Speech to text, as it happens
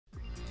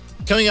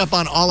Coming up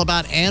on All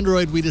About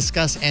Android, we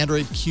discuss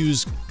Android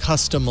Q's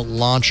custom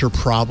launcher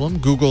problem.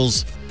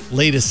 Google's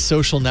latest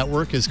social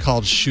network is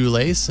called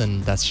Shoelace,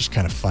 and that's just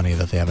kind of funny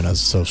that they have another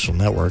social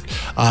network.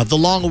 The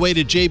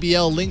long-awaited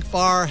JBL Link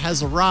Bar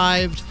has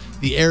arrived.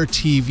 The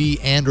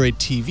AirTV Android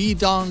TV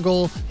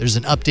dongle. There's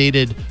an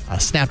updated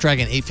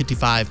Snapdragon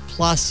 855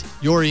 Plus,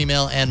 your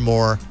email, and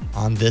more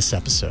on this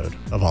episode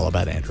of All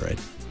About Android.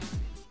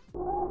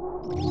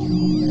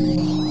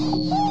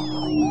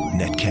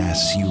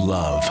 Netcasts you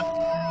love.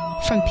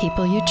 From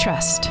people you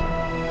trust.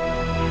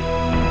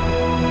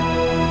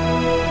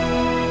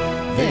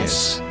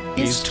 This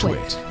is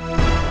Twit.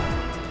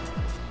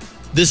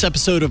 This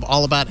episode of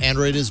All About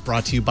Android is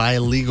brought to you by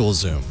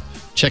LegalZoom.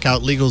 Check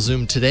out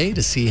LegalZoom today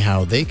to see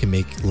how they can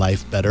make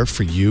life better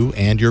for you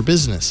and your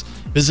business.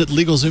 Visit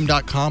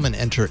LegalZoom.com and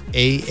enter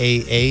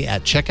AAA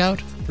at checkout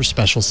for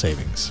special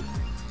savings.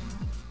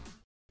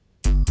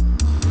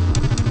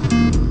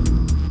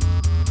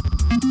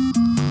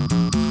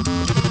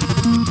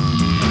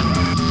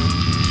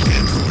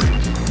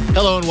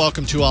 Hello and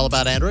welcome to All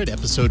About Android,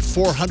 episode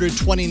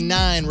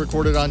 429,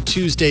 recorded on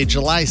Tuesday,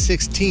 July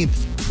 16th,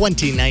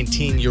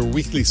 2019, your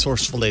weekly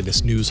source for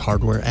latest news,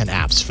 hardware, and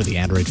apps for the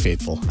Android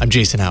faithful. I'm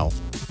Jason Howell.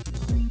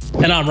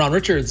 And I'm Ron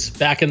Richards,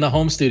 back in the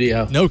home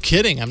studio. No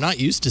kidding. I'm not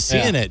used to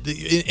seeing it.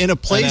 In a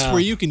place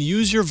where you can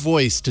use your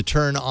voice to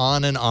turn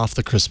on and off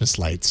the Christmas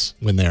lights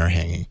when they are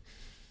hanging.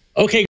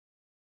 Okay,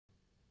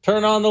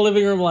 turn on the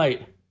living room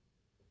light.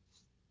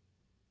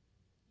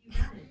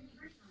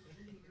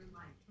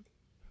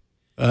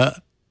 Hey!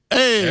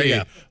 There you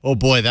go. Oh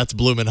boy, that's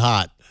blooming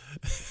hot.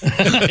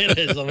 It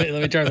is. Let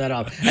me turn that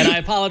off. And I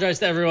apologize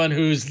to everyone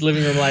whose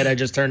living room light I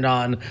just turned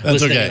on,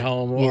 listening at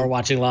home or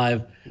watching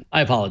live.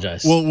 I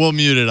apologize. We'll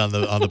mute it on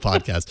the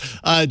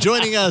podcast.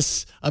 Joining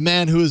us, a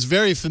man who is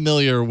very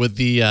familiar with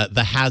the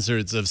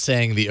hazards of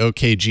saying the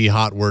OKG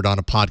hot word on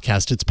a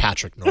podcast. It's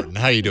Patrick Norton.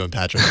 How are you doing,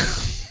 Patrick?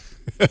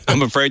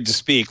 I'm afraid to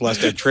speak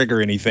lest I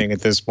trigger anything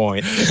at this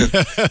point.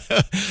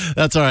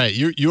 That's all right.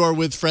 You are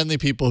with friendly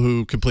people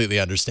who completely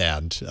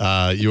understand.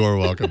 You are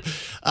welcome.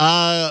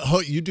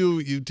 You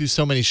do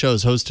so many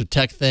shows. Host of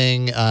Tech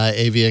Thing,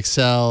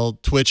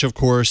 AVXL, Twitch, of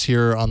course,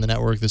 here on the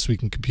network. This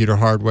Week in Computer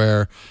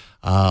Hardware.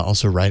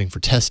 Also writing for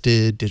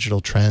Tested, Digital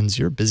Trends.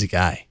 You're a busy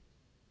guy.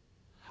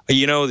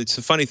 You know, it's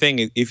a funny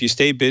thing. If you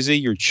stay busy,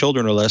 your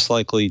children are less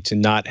likely to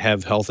not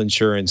have health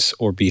insurance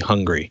or be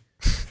hungry.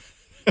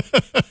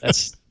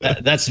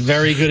 That's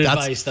very good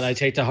advice that I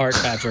take to heart,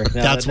 Patrick.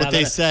 That's what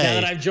they say.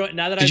 Now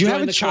that I've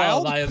joined, the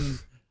club,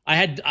 I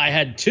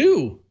had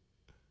two.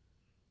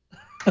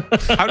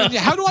 How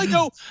do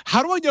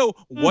I know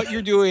what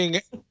you're doing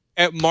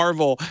at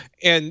Marvel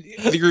and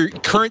your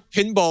current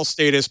pinball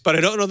status, but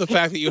I don't know the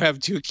fact that you have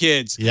two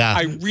kids? Yeah.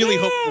 I really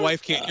hope your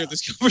wife can't hear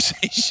this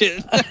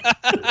conversation.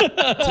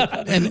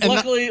 and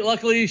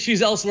luckily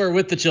she's elsewhere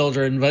with the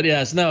children. But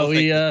yes, no,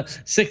 we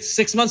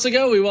 6 months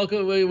ago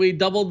we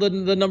doubled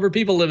the number of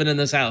people living in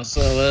this house,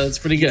 so it's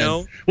pretty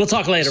good. We'll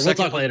talk later. We'll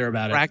talk later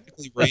about it.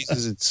 Practically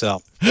raises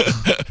itself.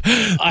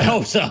 I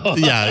hope so.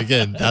 Yeah,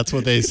 again, that's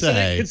what they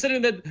say.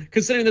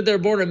 Considering that they're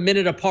born a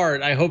minute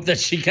apart, I hope that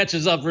she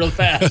catches up real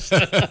fast.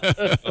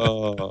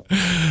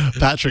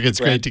 Patrick, it's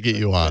great to get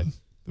you on.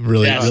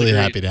 Really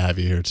happy to have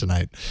you here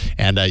tonight.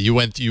 And you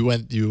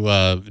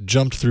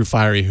jumped through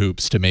fiery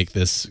hoops to make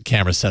this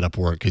camera setup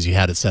work because you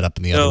had it set up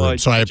in the other room.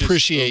 So I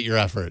appreciate your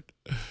effort.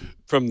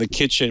 From the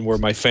kitchen where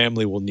my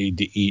family will need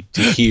to eat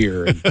to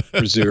hear and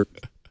preserve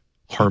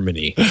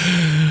harmony.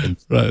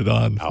 Right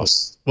on.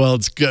 House. Well,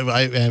 it's good.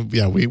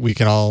 We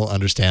can all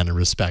understand and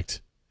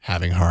respect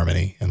having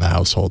harmony in the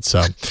household.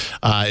 So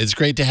it's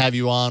great to have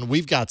you on.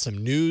 We've got some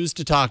news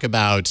to talk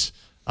about,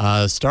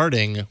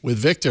 starting with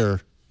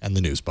Victor and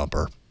the news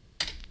bumper.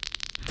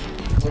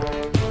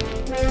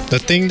 The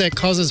thing that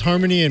causes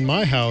harmony in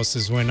my house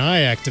is when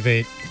I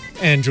activate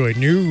Android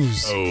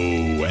News.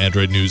 Oh,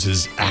 Android News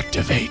is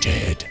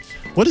activated.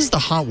 What is the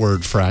hot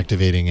word for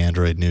activating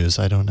Android News?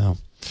 I don't know.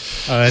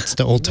 It's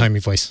the old-timey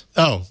voice.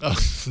 Oh,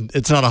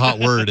 it's not a hot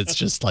word. It's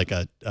just like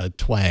a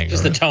twang.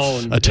 Just a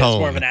tone. It's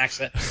more of an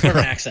accent.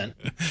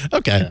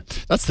 Okay, yeah.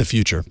 That's the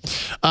future.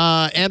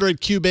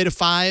 Android Q Beta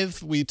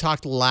 5. We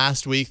talked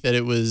last week that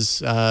it was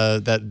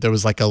that there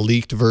was like a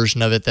leaked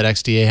version of it that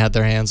XDA had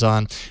their hands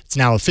on. It's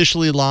now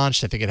officially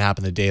launched. I think it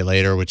happened a day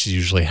later, which is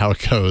usually how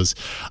it goes.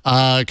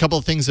 A couple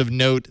of things of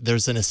note.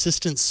 There's an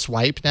assistant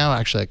swipe now.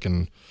 Actually, I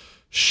can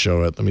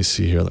show it. Let me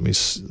see here. Let me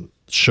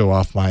show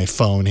off my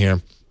phone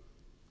here.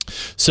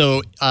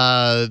 So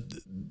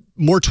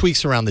more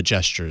tweaks around the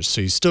gestures.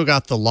 So you still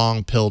got the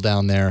long pill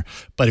down there,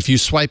 but if you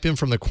swipe in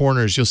from the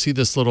corners, you'll see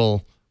this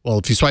little, well,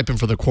 if you swipe in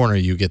from the corner,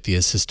 you get the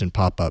assistant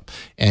pop-up,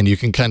 and you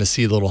can kind of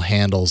see little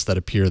handles that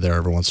appear there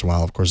every once in a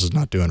while. Of course, it's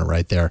not doing it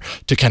right there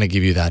to kind of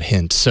give you that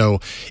hint. So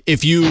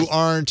if you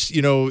aren't,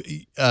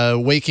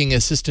 waking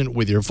assistant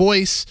with your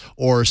voice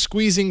or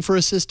squeezing for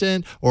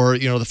assistant or,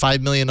 the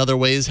 5 million other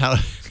ways how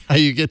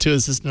you get to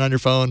assistant on your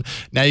phone,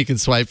 now you can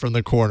swipe from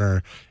the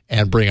corner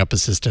and bring up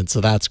assistant,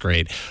 so that's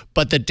great.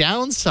 But the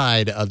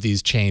downside of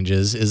these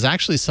changes is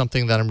actually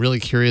something that I'm really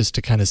curious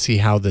to kind of see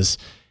how this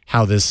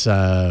how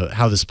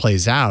this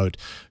plays out.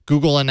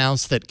 Google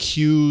announced that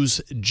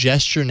Q's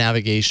gesture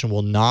navigation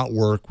will not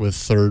work with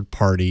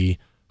third-party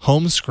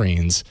home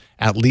screens,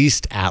 at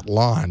least at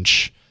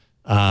launch.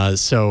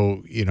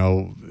 So, you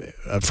know,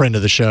 a friend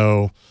of the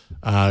show,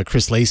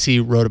 Chris Lacey,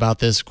 wrote about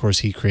this. Of course,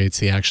 he creates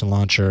the Action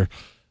Launcher,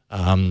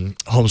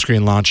 home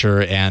screen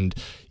launcher. And,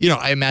 you know,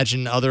 I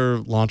imagine other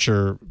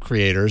launcher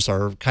creators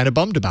are kind of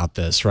bummed about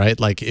this, right?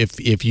 Like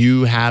if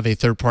you have a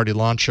third-party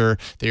launcher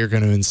that you're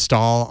going to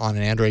install on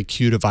an Android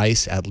Q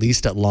device, at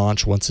least at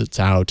launch, once it's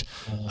out,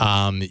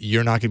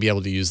 you're not going to be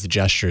able to use the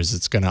gestures.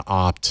 It's going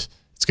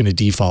to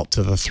default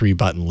to the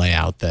 3-button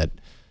layout that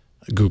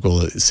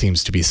Google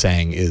seems to be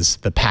saying is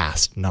the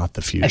past, not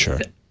the future.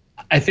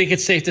 I think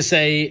it's safe to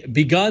say,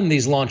 begun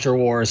these launcher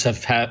wars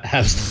have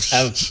I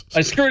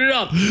screwed it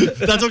up.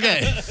 That's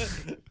okay.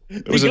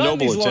 It was a noble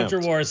these attempt. launcher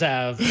wars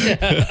have.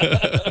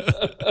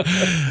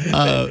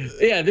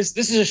 Yeah, this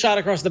is a shot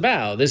across the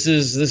bow. This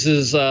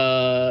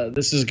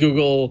is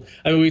Google.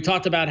 I mean, we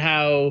talked about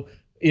how,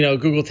 you know,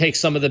 Google takes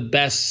some of the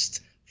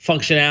best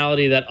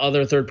functionality that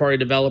other third-party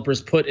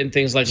developers put in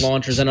things like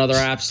launchers and other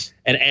apps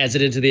and adds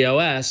it into the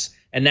OS.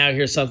 And now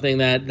here's something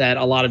that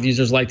a lot of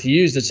users like to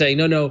use that's saying,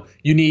 no,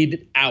 you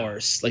need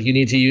hours. Like you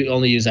need to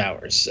only use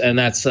hours. And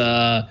that's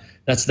a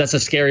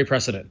scary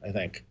precedent, I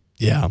think.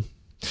 Yeah.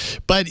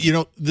 But, you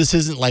know, this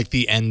isn't like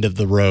the end of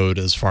the road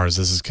as far as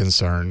this is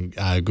concerned.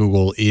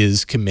 Google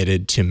is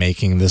committed to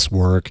making this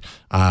work.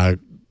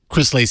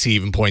 Chris Lacey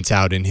even points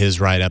out in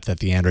his write-up that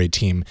the Android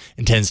team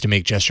intends to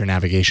make gesture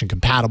navigation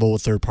compatible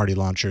with third-party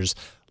launchers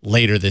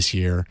later this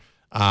year.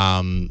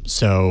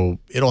 So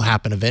it'll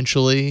happen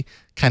eventually.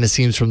 Kind of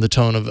seems from the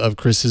tone of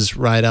Chris's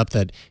write-up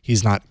that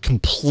he's not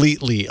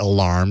completely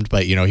alarmed,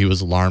 but, you know, he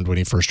was alarmed when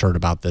he first heard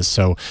about this.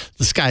 So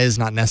the sky is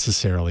not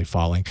necessarily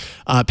falling.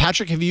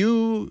 Patrick, have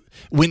you,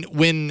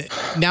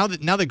 now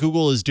that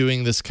Google is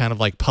doing this kind of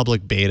like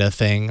public beta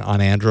thing on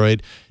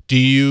Android, do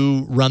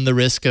you run the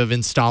risk of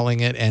installing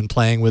it and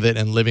playing with it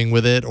and living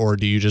with it, or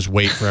do you just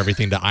wait for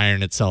everything to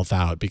iron itself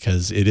out?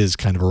 Because it is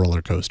kind of a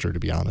roller coaster, to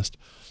be honest.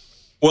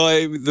 Well,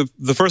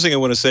 the first thing I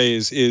want to say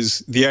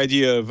is the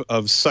idea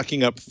of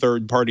sucking up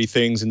third-party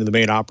things into the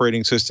main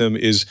operating system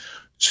is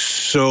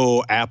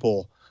so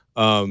Apple.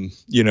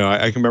 You know,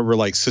 I can remember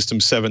like System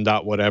 7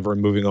 dot whatever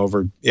and moving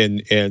over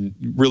and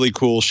really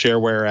cool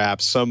shareware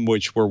apps, some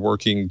which were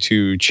working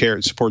to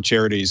support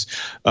charities.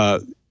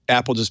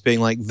 Apple just being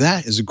like,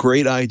 that is a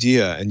great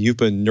idea, and you've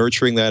been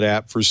nurturing that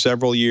app for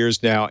several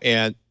years now,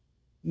 and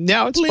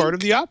now it's part of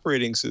the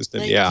operating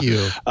system. Thank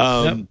you.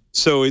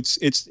 So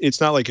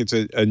it's not like it's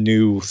a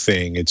new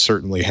thing. It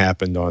certainly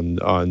happened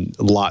on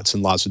lots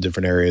and lots of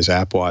different areas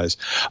app-wise.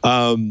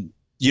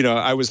 You know,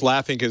 I was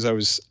laughing because I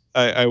was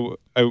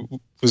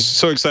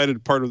so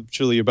excited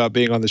partially about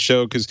being on the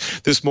show because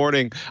this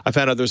morning I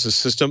found out there's a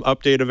system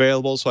update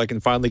available so I can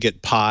finally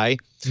get Pi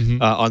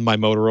on my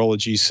Motorola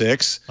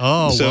G6.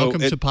 Oh, so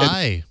welcome to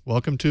Pi.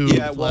 Welcome to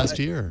last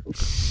year.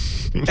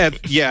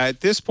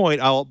 At this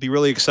point, I'll be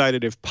really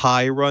excited if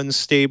Pi runs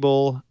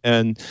stable,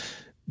 and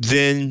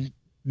then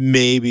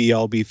maybe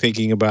I'll be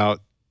thinking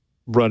about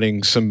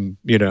running some,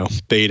 you know,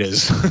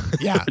 betas,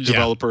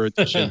 developer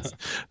editions,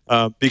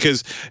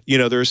 because, you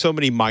know, there are so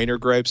many minor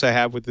gripes I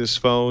have with this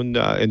phone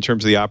in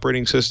terms of the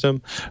operating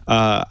system.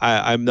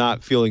 I'm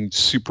not feeling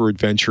super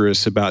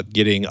adventurous about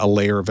getting a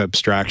layer of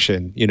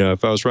abstraction. You know,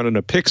 if I was running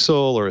a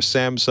Pixel or a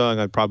Samsung,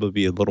 I'd probably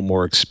be a little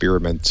more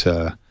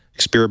experimenty,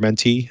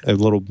 a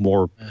little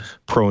more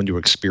prone to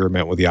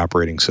experiment with the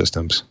operating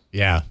systems.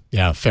 Yeah,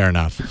 fair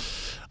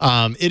enough.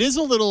 It is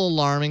a little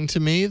alarming to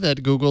me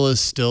that Google is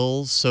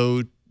still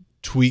so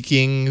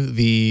tweaking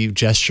the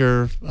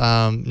gesture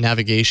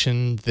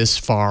navigation this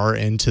far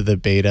into the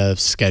beta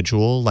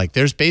schedule. Like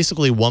there's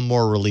basically one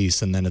more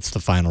release and then it's the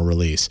final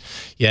release.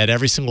 Yet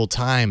every single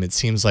time it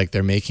seems like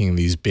they're making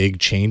these big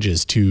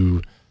changes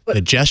to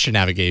the gesture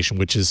navigation,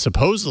 which is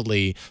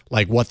supposedly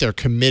like what they're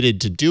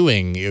committed to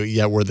doing,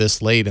 yet we're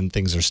this late and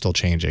things are still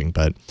changing.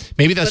 But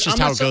maybe that's just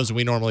how it goes and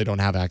we normally don't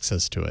have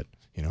access to it,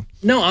 you know?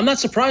 No, I'm not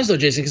surprised though,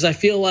 Jason, because I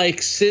feel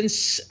like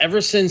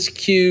ever since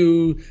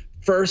Q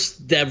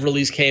first dev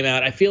release came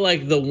out, I feel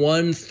like the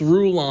one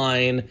through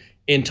line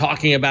in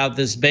talking about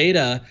this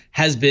beta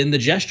has been the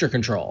gesture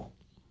control.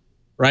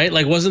 Right?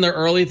 Like, wasn't there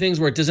early things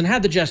where it doesn't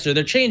have the gesture?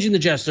 They're changing the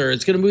gesture.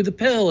 It's going to move the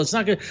pill. It's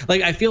not going to,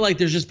 like, I feel like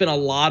there's just been a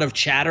lot of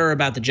chatter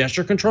about the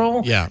gesture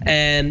control. Yeah.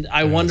 And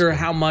I wonder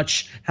how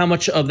much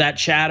of that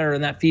chatter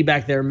and that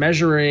feedback they're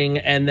measuring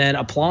and then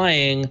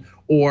applying,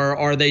 or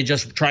are they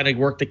just trying to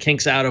work the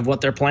kinks out of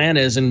what their plan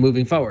is and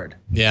moving forward?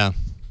 Yeah.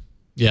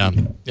 Yeah,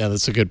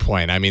 that's a good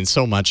point. I mean,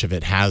 so much of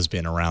it has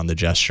been around the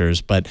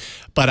gestures, but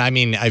I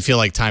mean, I feel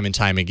like time and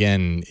time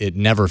again, it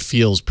never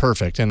feels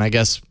perfect. And I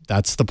guess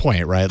that's the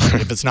point, right? Like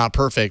if it's not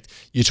perfect,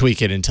 you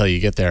tweak it until you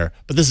get there.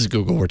 But this is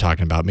Google we're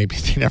talking about. Maybe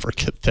they never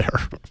get there.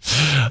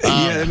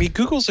 Yeah, I mean,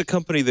 Google's a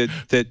company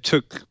that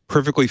took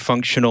perfectly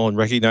functional and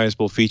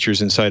recognizable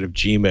features inside of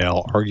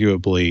Gmail,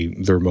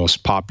 arguably their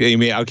most popular. I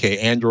mean, okay,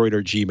 Android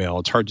or Gmail,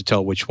 it's hard to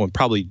tell which one.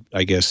 Probably,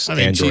 I guess,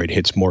 Android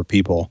hits more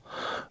people.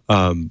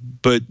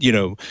 But, you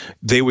know,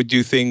 they would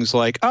do things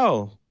like,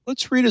 oh,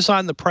 let's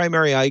redesign the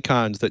primary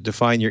icons that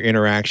define your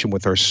interaction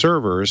with our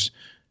servers,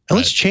 and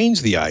let's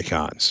change the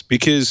icons,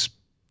 because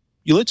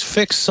let's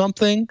fix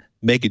something,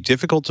 make it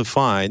difficult to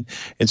find,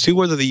 and see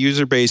whether the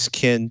user base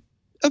can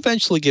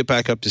eventually get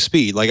back up to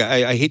speed. Like,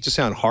 I hate to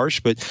sound harsh,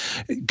 but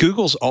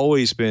Google's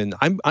always been,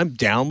 I'm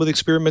down with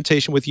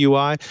experimentation with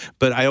UI,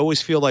 but I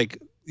always feel like,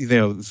 you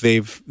know, they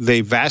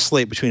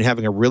vacillate between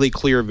having a really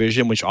clear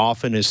vision, which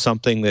often is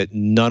something that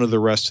none of the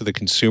rest of the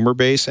consumer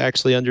base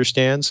actually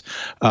understands,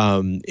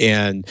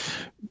 and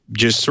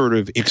just sort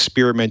of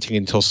experimenting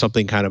until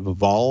something kind of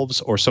evolves,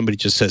 or somebody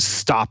just says,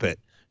 stop it,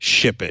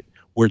 ship it,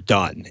 we're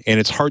done. And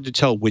it's hard to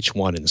tell which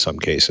one in some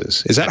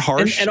cases. Is that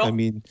harsh? I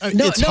mean,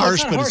 it's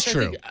harsh, but it's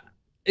true.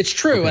 It's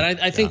true, okay. And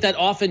I think that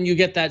often you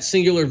get that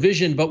singular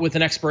vision, but with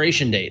an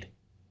expiration date,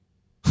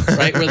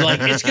 right? Where like,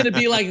 it's going to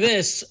be like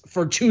this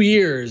for 2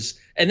 years,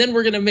 and then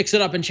we're going to mix it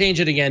up and change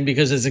it again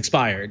because it's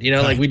expired. You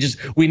know, like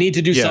we need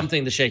to do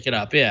something to shake it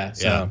up. Yeah.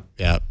 So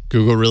yeah.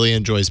 Google really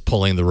enjoys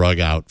pulling the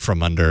rug out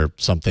from under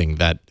something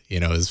that,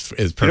 you know, is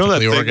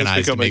perfectly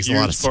organized. It makes a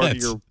lot of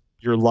sense.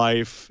 Your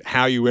life,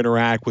 how you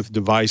interact with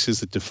devices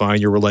that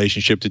define your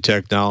relationship to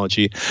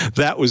technology.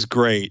 That was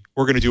great.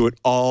 We're going to do it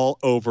all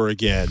over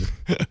again.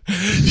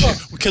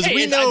 Because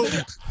we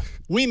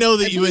know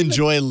that you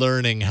enjoy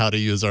learning how to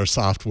use our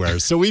software.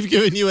 So we've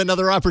given you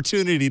another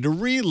opportunity to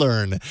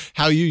relearn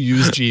how you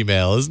use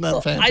Gmail. Isn't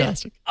that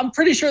fantastic? I'm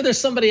pretty sure there's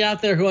somebody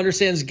out there who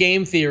understands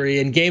game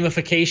theory and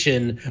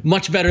gamification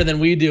much better than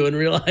we do, and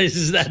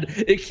realizes that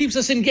it keeps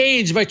us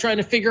engaged by trying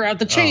to figure out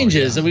the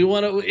changes. And we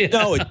want to.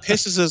 No, it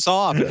pisses us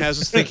off. It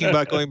has us thinking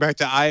about going back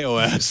to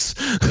iOS.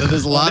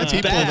 There's a lot of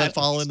people that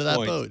fall into that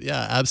boat.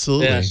 Yeah,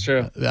 absolutely. Yeah, that's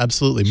true.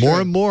 Absolutely. More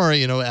and more,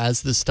 you know,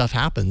 as this stuff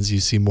happens, you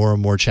see more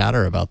and more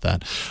chatter about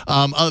that.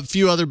 A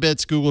few other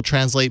bits. Google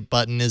Translate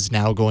button is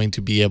now going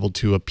to be able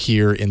to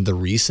appear in the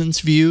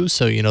recents view.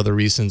 So, you know, the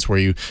recents where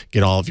you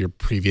get all of your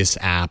previous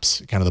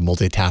apps, kind of the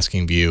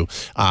multitasking view.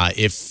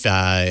 If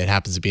it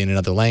happens to be in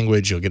another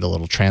language, you'll get a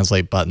little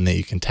translate button that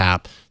you can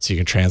tap so you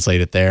can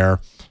translate it there.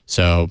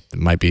 So it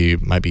might be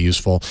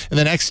useful. And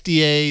then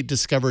XDA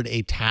discovered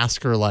a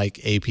Tasker-like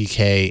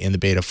APK in the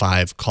beta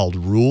 5 called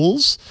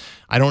Rules.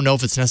 I don't know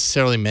if it's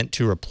necessarily meant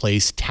to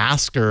replace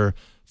Tasker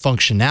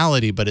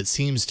functionality, but it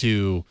seems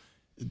to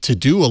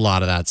do a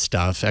lot of that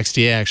stuff.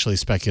 XDA actually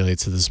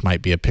speculates that this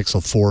might be a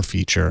Pixel 4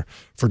 feature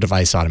for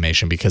device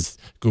automation, because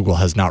Google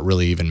has not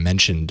really even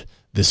mentioned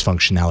this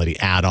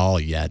functionality at all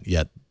yet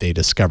they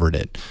discovered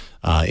it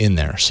in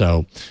there.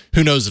 So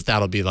who knows if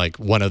that'll be like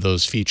one of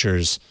those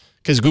features,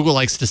 because Google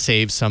likes to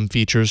save some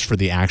features for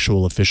the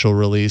actual official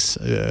release.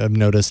 I've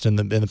noticed in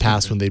the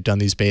past when they've done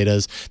these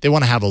betas, they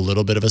want to have a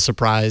little bit of a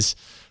surprise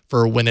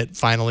for when it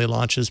finally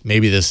launches.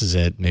 Maybe this is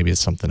it. Maybe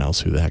it's something else.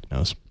 Who the heck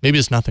knows? Maybe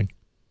it's nothing.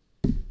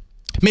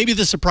 Maybe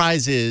the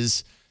surprise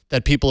is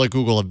that people at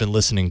Google have been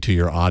listening to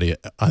your audio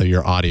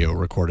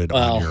recorded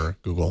on your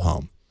Google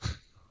Home.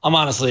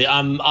 I'm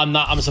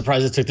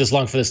surprised it took this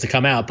long for this to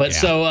come out. But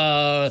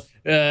so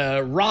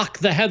rock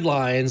the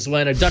headlines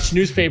when a Dutch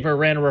newspaper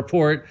ran a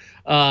report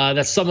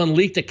that someone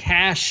leaked a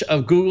cache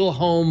of Google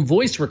Home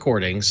voice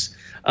recordings.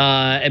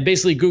 And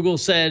basically Google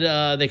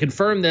said they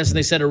confirmed this, and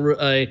they said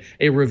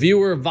a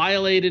reviewer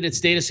violated its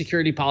data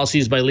security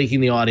policies by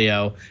leaking the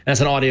audio. And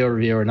that's an audio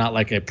reviewer, not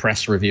like a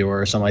press reviewer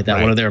or something like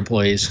that, one of their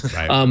employees.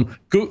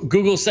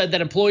 Google said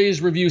that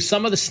employees review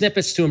some of the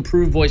snippets to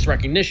improve voice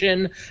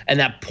recognition, and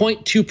that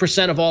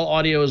 0.2% of all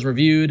audio is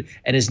reviewed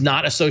and is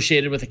not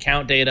associated with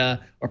account data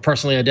or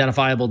personally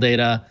identifiable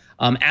data.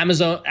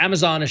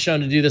 Amazon is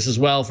shown to do this as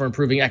well for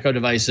improving Echo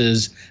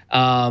devices.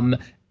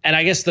 And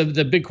I guess the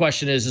big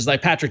question is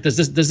like, Patrick, does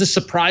this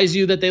surprise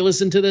you that they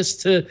listen to this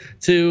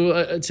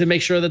to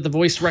make sure that the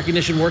voice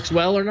recognition works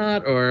well or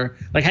not? Or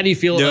like, how do you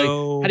feel?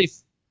 No. Like, how do you?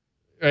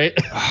 Right.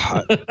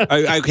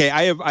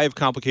 I have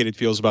complicated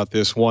feels about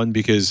this one,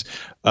 because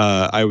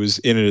I was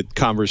in a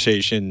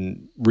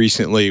conversation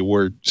recently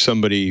where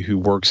somebody who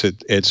works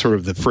at sort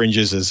of the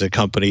fringes as a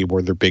company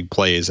where their big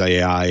play is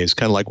AI is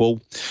kind of like,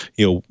 well,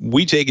 you know,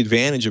 we take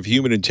advantage of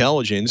human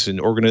intelligence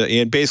and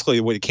basically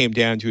what it came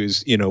down to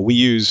is, you know, we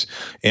use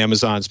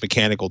Amazon's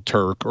Mechanical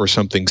Turk or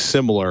something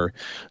similar,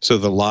 so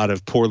that a lot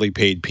of poorly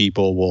paid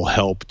people will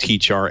help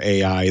teach our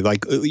AI.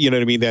 Like, you know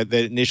what I mean? That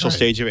initial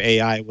stage of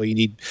AI where you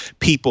need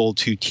people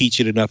to teach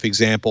it enough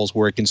examples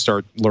where it can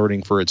start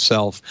learning for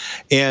itself.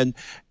 And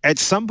at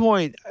some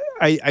point,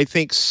 I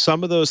think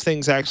some of those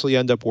things actually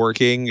end up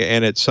working,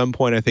 and at some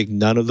point I think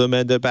none of them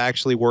end up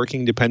actually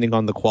working, depending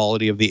on the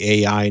quality of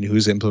the AI and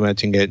who's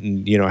implementing it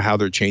and, you know, how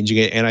they're changing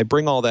it. And I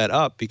bring all that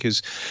up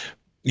because,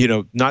 you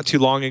know, not too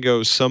long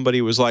ago,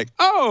 somebody was like,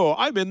 oh,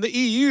 I'm in the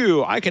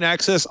EU. I can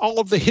access all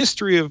of the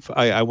history of,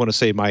 I want to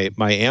say my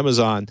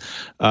Amazon,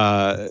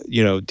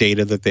 you know,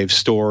 data that they've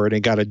stored,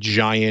 and got a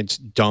giant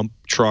dump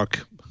truck.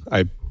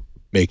 I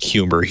make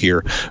humor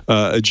here,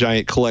 a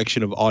giant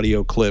collection of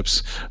audio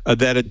clips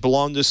that had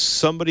belonged to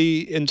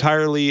somebody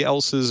entirely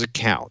else's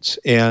account.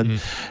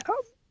 And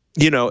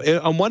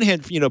on one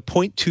hand,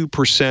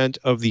 0.2%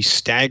 of the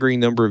staggering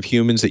number of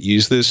humans that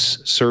use this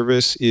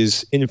service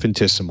is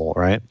infinitesimal,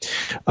 right?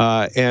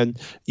 And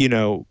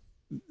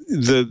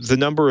the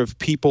number of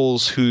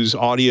people's whose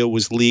audio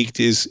was leaked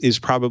is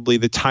probably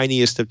the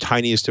tiniest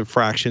of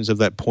fractions of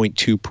that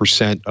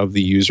 0.2% of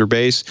the user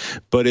base.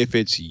 But if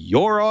it's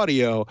your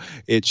audio,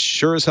 it's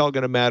sure as hell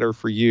going to matter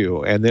for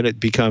you. And then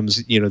it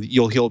becomes,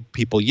 you'll hear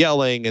people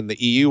yelling, and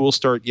the EU will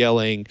start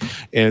yelling,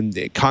 and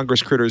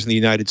Congress critters in the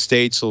United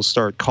States will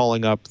start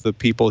calling up the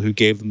people who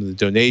gave them the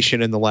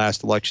donation in the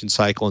last election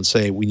cycle and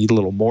say, we need a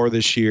little more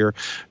this year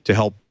to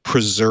help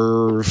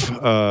preserve,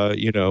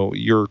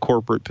 your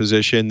corporate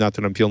position. Not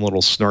that I'm feeling a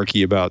little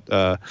snarky about,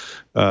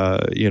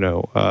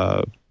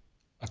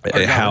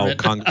 how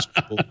Congress.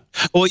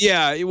 Well,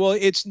 yeah. Well,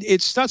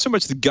 it's not so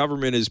much the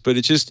government is, but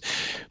it's just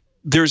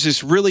there's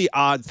this really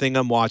odd thing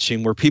I'm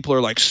watching where people are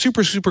like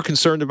super, super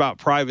concerned about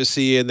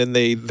privacy, and then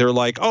they're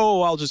like,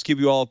 oh, I'll just give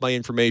you all of my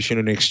information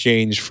in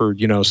exchange for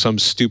some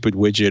stupid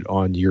widget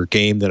on your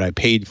game that I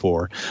paid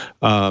for,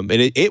 and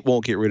it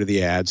won't get rid of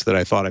the ads that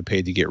I thought I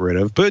paid to get rid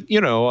of, but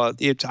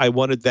I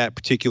wanted that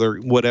particular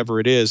whatever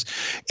it is,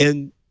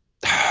 and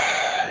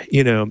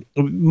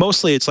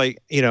mostly it's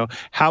like,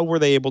 how were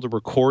they able to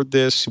record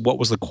this? What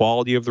was the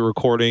quality of the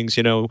recordings?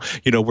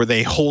 Were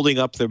they holding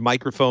up the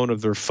microphone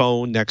of their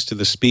phone next to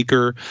the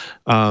speaker?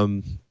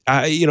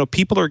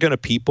 People are going to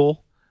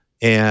people,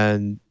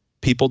 and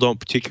people don't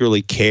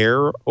particularly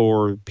care,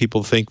 or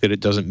people think that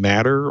it doesn't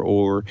matter,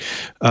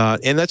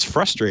 and that's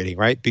frustrating,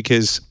 right?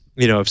 Because,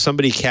 if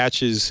somebody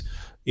catches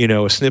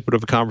a snippet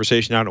of a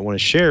conversation I don't want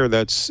to share,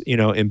 that's,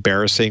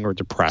 embarrassing or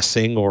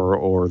depressing,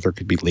 or there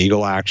could be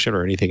legal action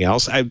or anything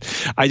else.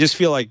 I just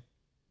feel like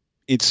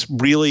it's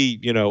really,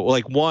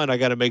 I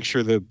got to make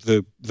sure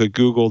the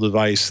Google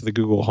device, the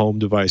Google Home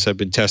device I've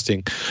been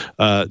testing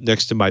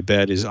next to my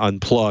bed is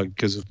unplugged,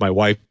 because if my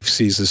wife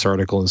sees this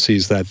article and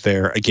sees that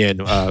there, again,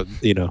 no,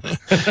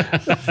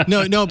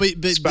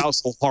 but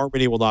spousal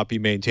harmony will not be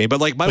maintained. But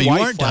my but wife, you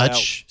aren't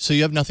Dutch, so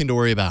you have nothing to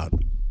worry about.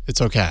 It's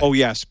okay. Oh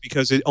yes,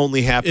 because it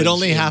only happens. It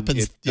only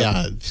happens.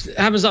 It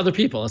happens to other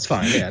people. It's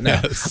fine. Yeah. No.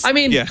 Yes. I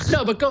mean,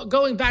 no. But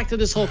going back to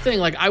this whole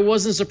thing, I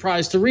wasn't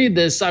surprised to read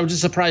this. I was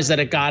just surprised that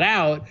it got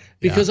out,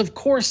 because of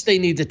course they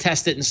need to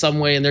test it in some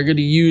way, and they're going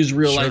to use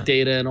real life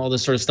data and all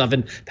this sort of stuff.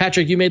 And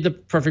Patrick, you made the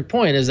perfect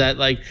point: is that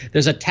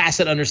there's a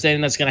tacit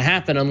understanding that's going to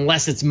happen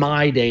unless it's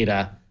my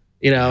data,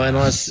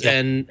 unless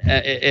and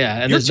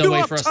there's no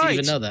way for us to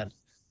even know that.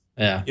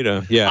 Yeah.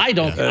 I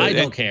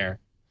don't care.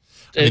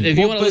 If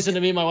you want to listen to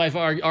me and my wife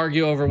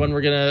argue over what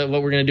we're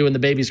gonna do when the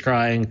baby's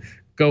crying,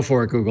 go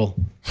for it, Google.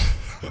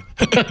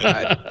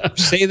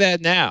 Say that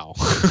now.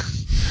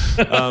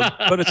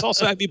 But it's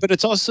also, I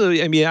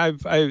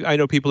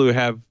know people who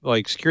have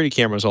security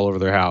cameras all over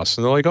their house,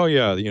 and they're like, oh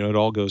yeah, it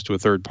all goes to a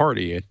third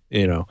party,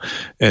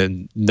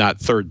 and not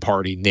third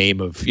party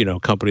name of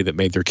company that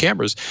made their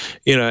cameras,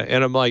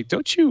 and I'm like,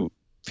 don't you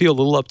feel a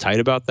little uptight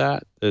about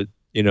that?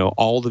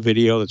 All the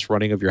video that's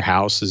running of your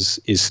house is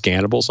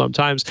scannable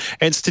sometimes.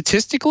 And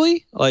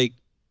statistically,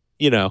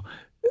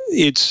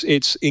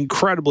 it's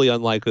incredibly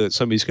unlikely that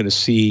somebody's going to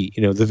see,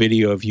 the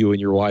video of you and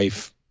your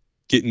wife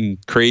getting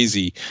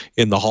crazy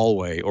in the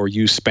hallway, or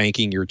you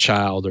spanking your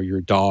child or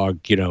your dog,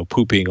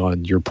 pooping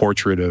on your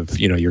portrait of,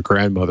 your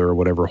grandmother, or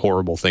whatever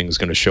horrible thing is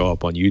going to show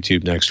up on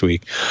YouTube next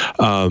week.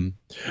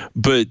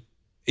 But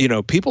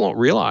people don't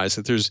realize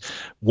that there's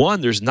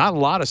not a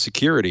lot of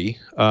security.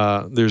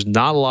 There's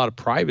not a lot of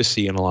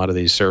privacy in a lot of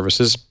these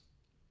services.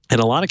 In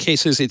a lot of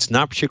cases, it's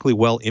not particularly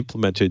well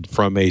implemented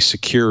from a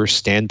secure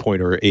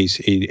standpoint, or a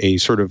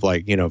sort of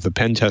if a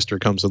pen tester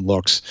comes and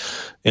looks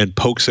and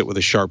pokes it with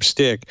a sharp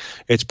stick,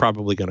 it's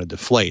probably going to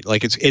deflate.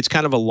 It's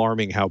kind of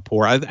alarming how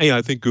poor.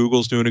 I think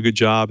Google's doing a good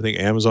job. I think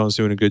Amazon's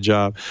doing a good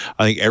job.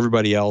 I think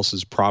everybody else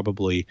is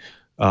probably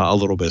a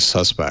little bit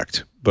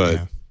suspect, but.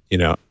 Yeah.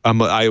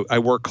 I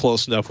work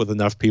close enough with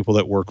enough people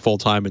that work full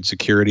time in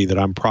security that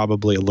I'm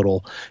probably a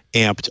little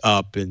amped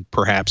up and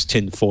perhaps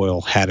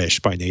tinfoil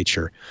hattish by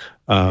nature.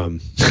 Well,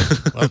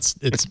 it's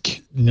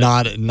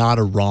not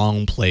a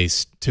wrong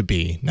place to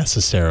be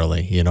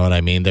necessarily. You know what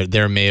I mean?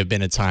 There may have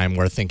been a time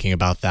where thinking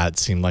about that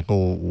seemed like,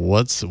 well,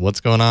 what's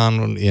going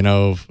on?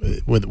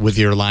 With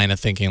your line of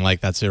thinking,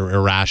 that's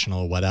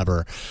irrational, or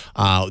whatever.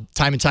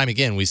 Time and time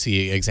again, we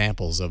see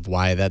examples of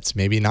why that's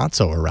maybe not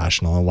so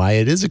irrational, and why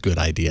it is a good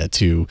idea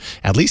to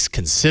at least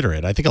consider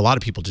it. I think a lot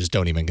of people just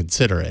don't even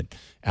consider it,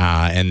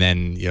 and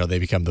then they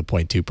become the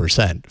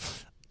 0.2%.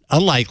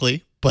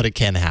 Unlikely, but it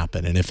can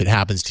happen. And if it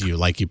happens to you,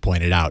 like you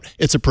pointed out,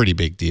 it's a pretty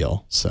big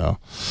deal. So,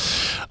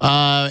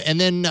 and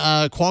then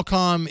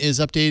Qualcomm is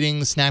updating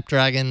the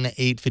Snapdragon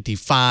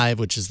 855,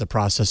 which is the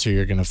processor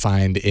you're going to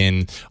find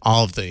in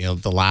all of the,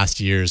 the last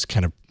year's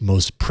kind of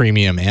most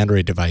premium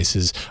Android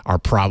devices are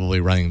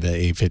probably running the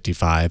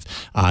 855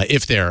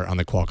 if they're on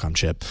the Qualcomm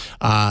chip.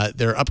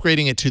 They're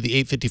upgrading it to the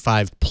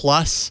 855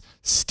 Plus,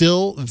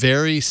 still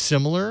very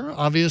similar,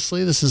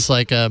 obviously. This is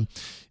like a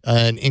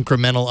an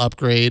incremental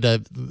upgrade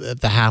at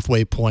the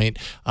halfway point,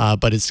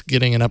 but it's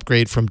getting an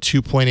upgrade from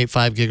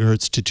 2.85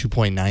 gigahertz to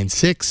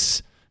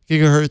 2.96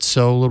 gigahertz,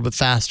 so a little bit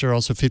faster,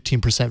 also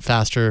 15%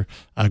 faster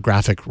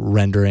graphic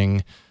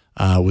rendering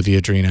with the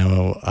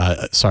Adreno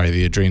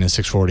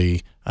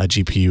 640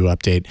 GPU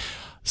update.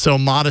 So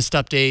modest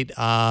update.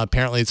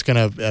 Apparently, it's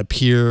going to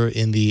appear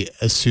in the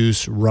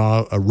Asus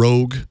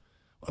ROG.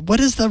 What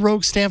does the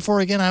ROG stand for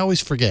again? I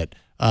always forget.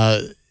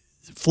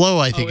 Flo,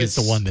 I think, is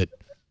the one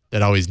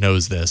that always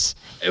knows this.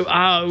 It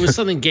was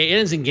something. It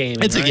is in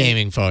gaming. It's right? a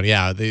gaming phone.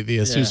 Yeah, the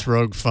Asus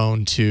ROG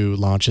Phone 2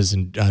 launches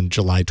on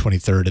July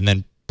 23rd, and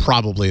then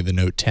probably the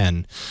Note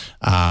 10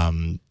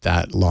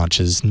 that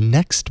launches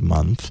next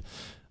month.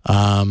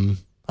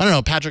 I don't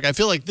know, Patrick, I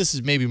feel like this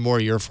is maybe more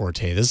your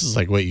forte. This is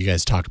like what you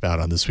guys talk about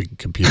on This Week in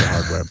Computer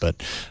Hardware.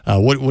 But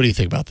what do you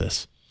think about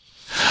this?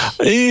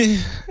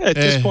 At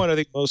this point, I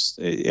think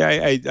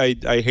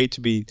I hate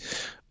to be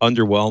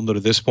underwhelmed, but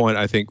at this point,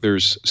 I think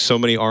there's so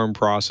many ARM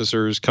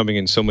processors coming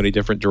in so many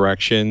different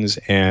directions,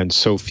 and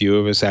so few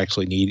of us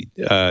actually need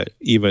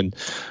even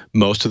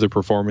most of the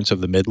performance of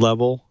the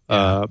mid-level.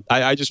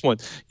 I just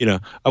want,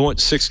 I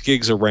want 6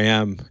 gigs of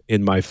RAM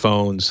in my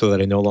phone so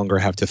that I no longer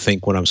have to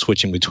think when I'm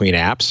switching between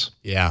apps.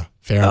 Yeah,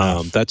 fair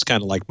enough. That's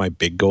kind of like my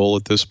big goal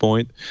at this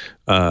point.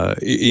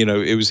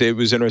 It was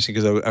interesting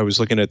because I was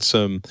looking at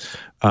some.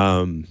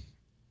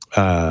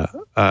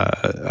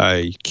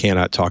 I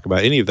cannot talk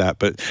about any of that,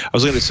 but I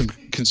was looking at some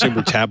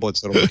consumer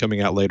tablets that will be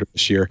coming out later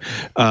this year.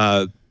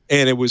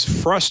 And it was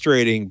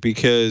frustrating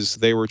because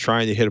they were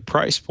trying to hit a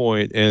price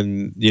point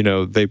and,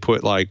 they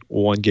put like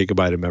 1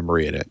 gigabyte of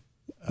memory in it,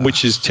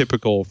 which is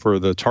typical for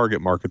the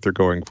target market they're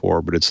going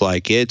for. But it's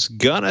like, it's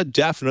gonna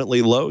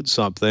definitely load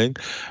something.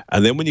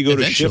 And then when you go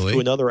to shift to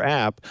another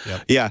app,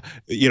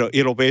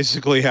 it'll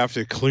basically have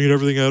to clean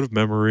everything out of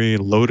memory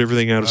and load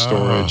everything out of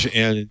storage.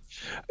 And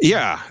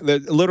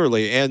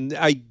literally. And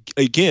I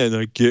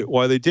get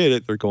why they did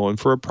it. They're going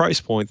for a price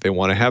point. They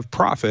want to have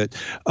profit.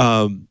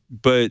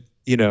 But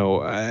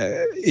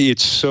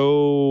it's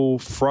so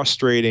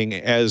frustrating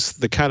as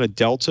the kind of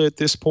delta at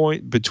this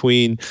point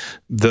between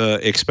the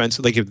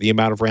expensive, like the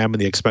amount of RAM in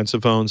the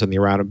expensive phones and the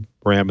amount of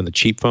RAM in the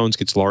cheap phones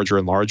gets larger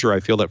and larger.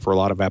 I feel that for a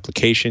lot of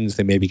applications,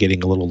 they may be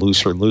getting a little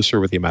looser and looser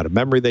with the amount of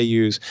memory they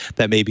use.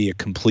 That may be a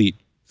complete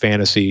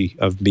fantasy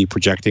of me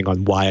projecting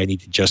on why I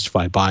need to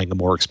justify buying a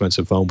more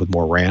expensive phone with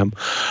more RAM.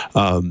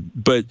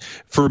 But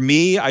for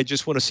me, I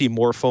just want to see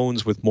more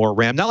phones with more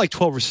RAM, not like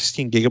 12 or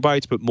 16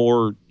 gigabytes, but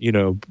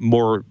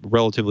more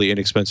relatively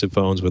inexpensive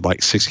phones with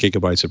like 6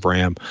 gigabytes of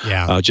RAM,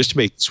 just to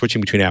make switching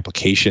between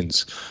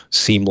applications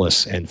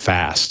seamless and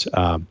fast.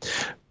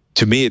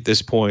 To me, at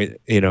this point,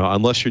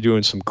 unless you're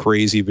doing some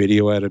crazy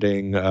video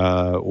editing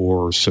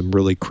or some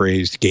really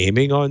crazed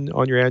gaming on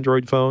your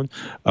Android phone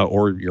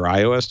or your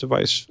iOS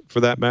device, for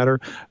that matter,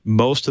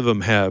 most of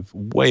them have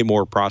way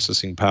more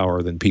processing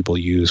power than people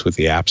use with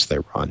the apps they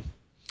run.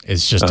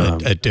 It's just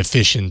a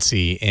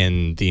deficiency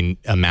in the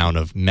amount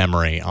of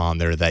memory on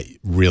there that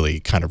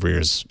really kind of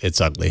rears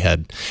its ugly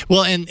head.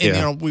 Well, and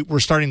we're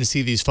starting to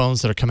see these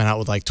phones that are coming out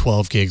with like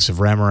 12 gigs of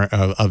memory.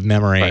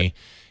 Right.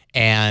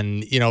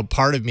 And,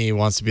 part of me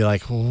wants to be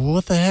like,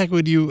 what the heck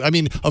would you? I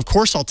mean, of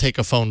course, I'll take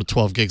a phone with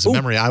 12 gigs of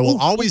memory. I will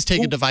always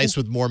take a device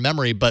with more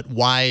memory, but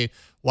why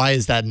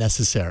is that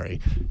necessary?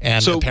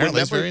 And so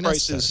apparently it's very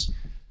necessary.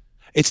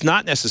 It's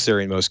not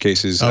necessary in most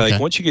cases. Okay. Like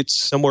once you get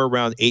somewhere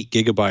around 8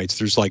 gigabytes,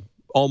 there's like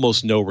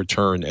almost no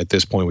return at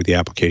this point with the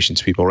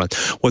applications people run.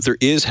 What there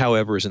is,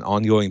 however, is an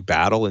ongoing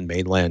battle in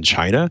mainland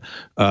China.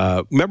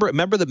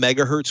 Remember the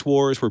megahertz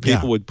wars where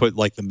people would put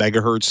like the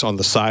megahertz on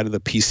the side of the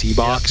PC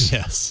box?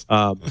 Yes.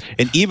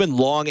 And even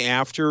long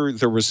after,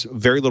 there was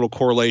very little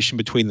correlation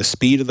between the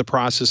speed of the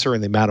processor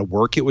and the amount of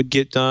work it would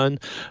get done.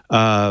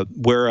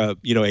 Where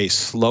a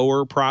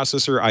slower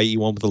processor, i.e.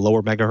 one with a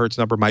lower megahertz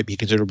number, might be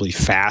considerably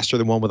faster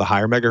than one with a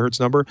higher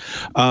megahertz number.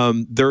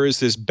 There is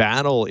this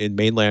battle in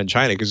mainland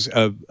China because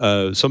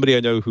somebody I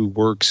know who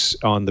works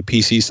on the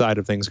PC side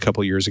of things a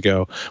couple of years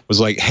ago was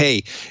like,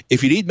 hey,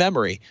 if you need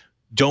memory,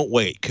 don't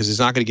wait because it's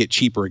not going to get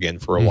cheaper again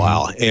for a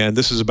while. And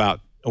this is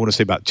about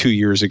 2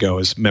 years ago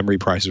as memory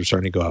prices are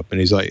starting to go up. And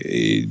he's like,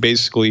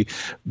 basically,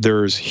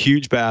 there's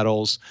huge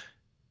battles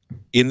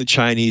in the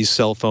Chinese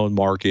cell phone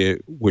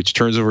market, which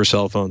turns over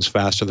cell phones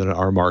faster than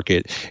our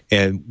market.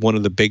 And one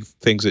of the big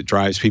things that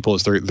drives people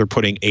is they're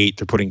putting 8,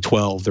 they're putting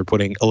 12, they're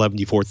putting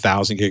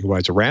 4,000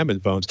 gigabytes of RAM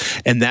in phones.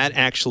 And that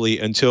actually,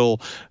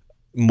 until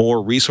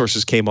more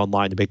resources came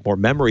online to make more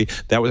memory,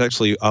 that was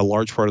actually a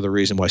large part of the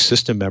reason why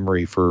system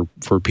memory for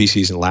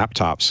PCs and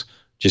laptops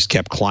just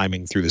kept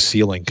climbing through the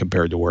ceiling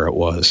compared to where it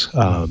was.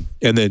 And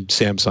then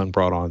Samsung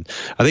brought on,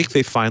 I think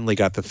they finally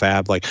got the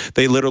fab. Like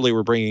they literally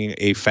were bringing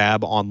a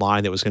fab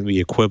online that was going to be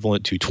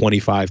equivalent to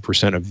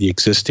 25% of the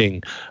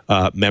existing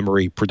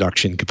memory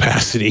production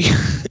capacity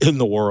in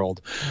the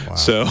world. Wow.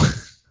 So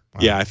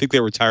yeah, I think they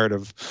were tired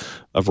of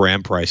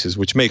RAM prices,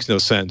 which makes no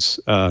sense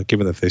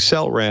given that they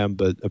sell RAM,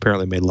 but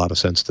apparently made a lot of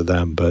sense to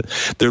them. But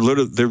they're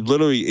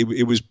literally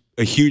it was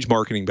a huge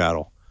marketing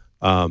battle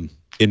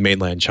in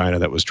mainland China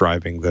that was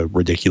driving the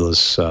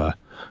ridiculous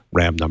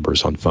RAM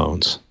numbers on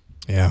phones.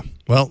 Yeah.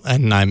 Well,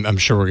 and I'm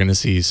sure we're going to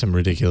see some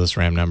ridiculous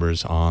RAM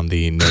numbers on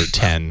the Note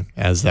 10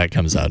 as that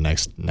comes out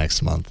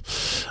next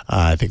month.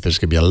 I think there's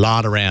going to be a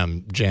lot of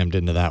RAM jammed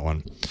into that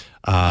one.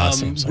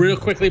 Real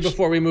quickly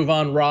before we move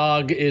on,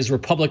 ROG is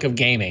Republic of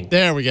Gaming.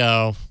 There we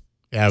go.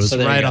 Yeah, it was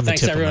right on the tip.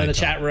 Thanks to everyone in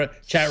the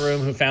chat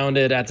room who found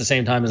it at the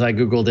same time as I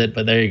Googled it,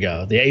 but there you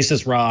go. The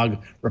Asus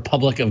ROG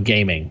Republic of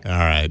Gaming. All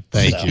right.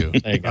 Thank you.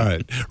 There you go. All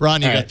right.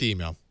 Ron, you got the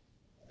email.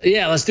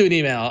 Yeah, let's do an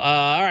email.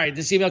 All right.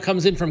 This email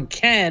comes in from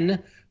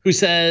Ken, who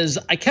says,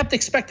 I kept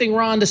expecting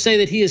Ron to say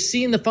that he has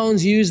seen the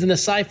phones used in the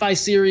sci-fi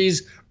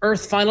series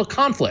Earth Final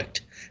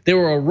Conflict. They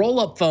were a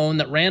roll-up phone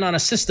that ran on a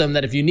system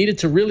that if you needed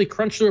to really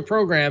crunch through a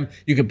program,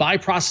 you could buy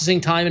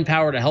processing time and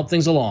power to help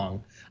things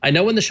along. I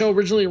know when the show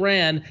originally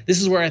ran,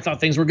 this is where I thought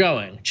things were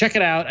going. Check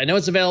it out. I know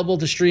it's available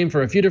to stream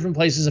for a few different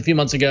places a few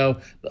months ago.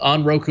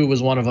 On Roku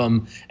was one of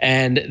them.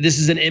 And this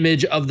is an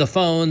image of the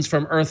phones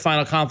from Earth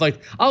Final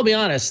Conflict. I'll be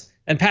honest,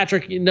 and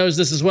Patrick knows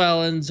this as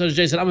well, and so does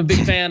Jason. I'm a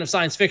big fan of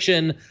science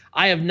fiction.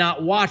 I have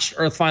not watched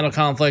Earth Final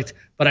Conflict,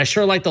 but I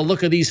sure like the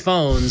look of these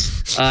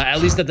phones,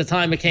 at least at the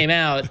time it came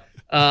out.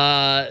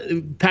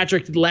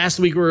 Patrick, last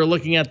week we were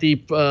looking at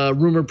the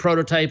rumored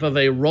prototype of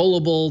a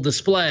rollable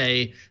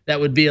display that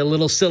would be a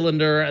little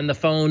cylinder, and the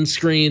phone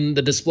screen,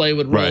 the display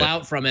would roll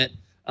out from it.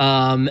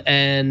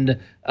 And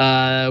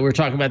we're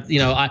talking about,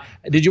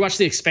 did you watch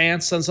The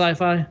Expanse on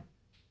Sci-Fi?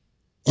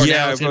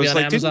 Yeah, I was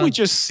like, didn't we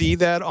just see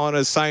that on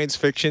a science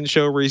fiction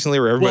show recently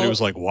where everybody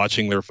was like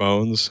watching their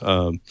phones?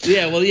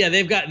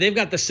 They've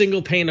got the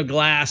single pane of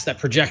glass that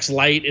projects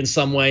light in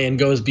some way and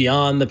goes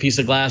beyond the piece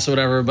of glass or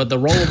whatever. But the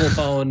rollable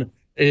phone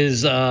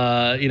is,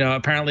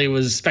 apparently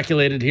was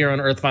speculated here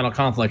on Earth Final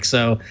Conflict.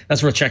 So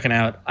that's worth checking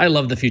out. I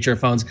love the future of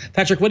phones.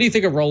 Patrick, what do you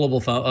think of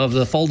of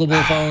the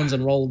foldable phones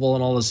and rollable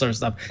and all this sort of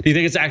stuff? Do you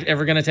think it's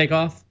ever going to take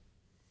off?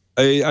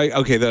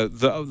 Okay,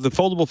 the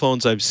foldable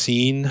phones I've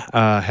seen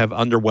have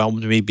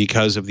underwhelmed me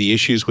because of the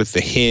issues with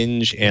the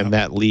hinge, and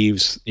that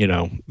leaves,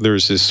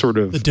 there's this sort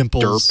of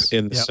derp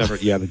in the center.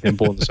 Yeah, the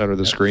dimple in the center of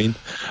the screen.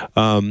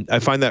 I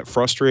find that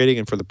frustrating,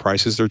 and for the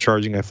prices they're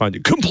charging, I find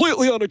it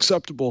completely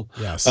unacceptable.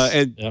 Yes.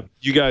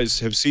 You guys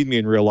have seen me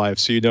in real life,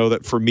 so you know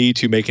that for me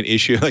to make an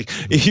issue, like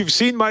if you've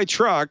seen my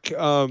truck,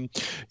 for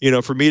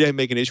me to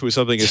make an issue with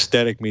something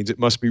aesthetic means it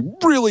must be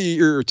really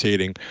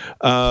irritating.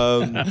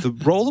 The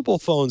rollable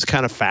phones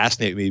kind of fascinate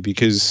me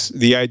because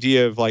the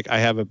idea of like I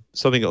have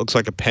something that looks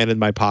like a pen in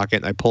my pocket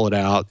and I pull it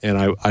out and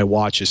I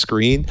watch a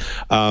screen.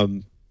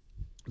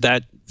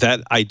 That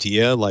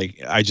idea,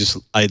 like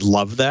I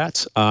love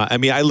that. I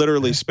mean, I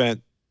literally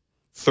spent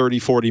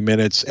 30-40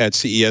 minutes at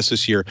CES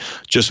this year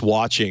just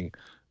watching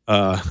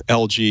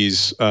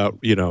LG's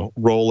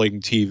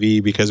rolling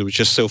TV because it was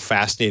just so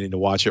fascinating to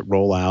watch it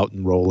roll out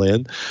and roll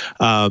in.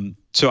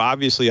 So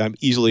obviously I'm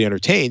easily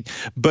entertained,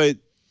 but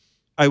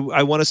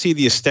I want to see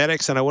the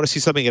aesthetics, and I want to see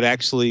something that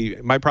actually.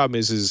 My problem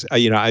is I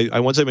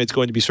want something that's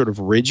going to be sort of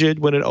rigid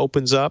when it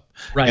opens up,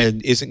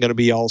 and isn't going to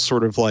be all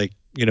sort of like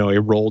a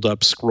rolled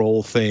up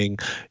scroll thing.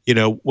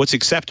 What's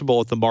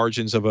acceptable at the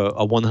margins of a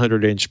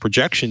 100-inch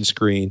projection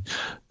screen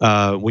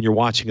when you're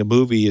watching a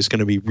movie is going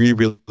to be really,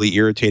 really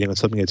irritating on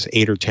something that's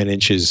 8 or 10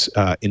 inches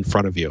in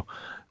front of you.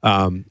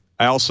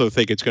 I also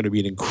think it's going to be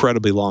an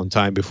incredibly long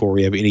time before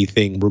we have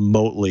anything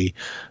remotely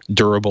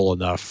durable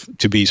enough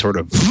to be sort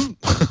of.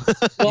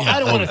 Well,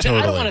 I don't want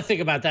to think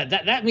about that.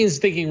 That means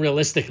thinking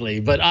realistically.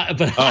 But I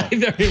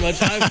very much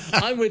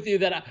I'm with you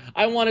that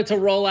I want it to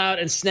roll out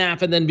and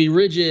snap and then be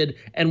rigid.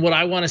 And what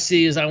I want to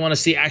see is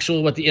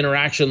actually what the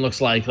interaction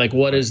looks like. Like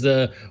what is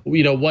the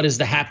what is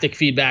the haptic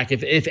feedback?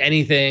 If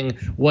anything,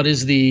 what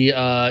is the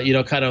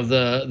kind of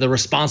the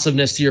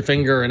responsiveness to your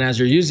finger and as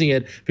you're using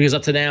it? Because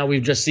up to now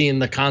we've just seen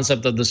the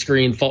concept of the screen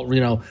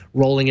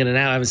rolling in and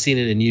out. I haven't seen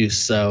it in use,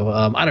 so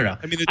I don't know.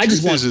 I mean, I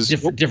just want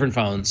different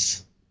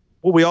phones.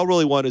 What we all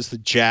really want is the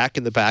jack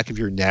in the back of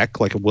your neck,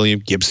 like a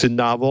William Gibson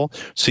novel.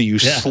 So you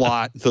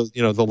slot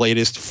the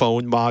latest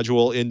phone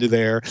module into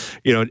there,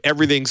 and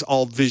everything's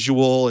all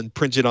visual and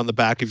printed on the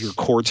back of your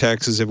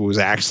Cortex as if it was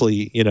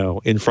actually,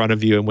 in front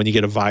of you. And when you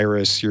get a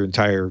virus, your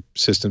entire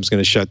system's going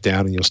to shut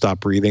down and you'll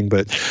stop breathing.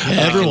 But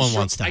everyone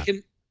wants that.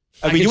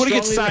 I mean, you want to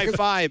get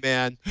sci-fi,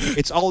 man.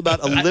 It's all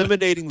about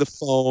eliminating the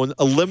phone,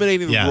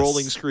 eliminating the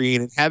rolling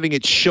screen, and having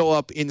it show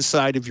up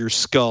inside of your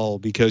skull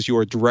because you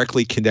are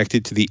directly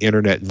connected to the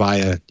internet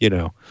via,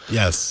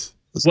 Yes.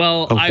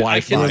 Well, I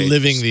can we're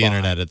living the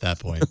internet at that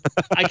point.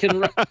 I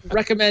can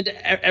recommend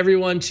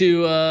everyone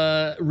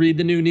to read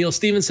the new Neil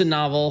Stephenson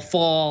novel,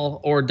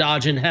 Fall or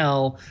Dodge in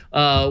Hell,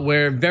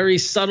 where very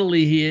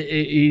subtly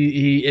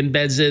he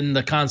embeds in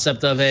the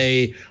concept of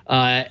a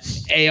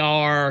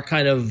AR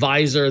kind of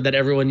visor that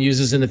everyone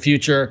uses in the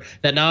future.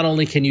 That not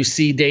only can you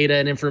see data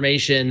and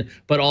information,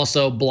 but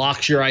also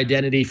blocks your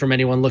identity from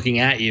anyone looking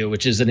at you,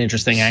 which is an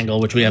interesting angle,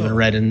 which we haven't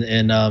read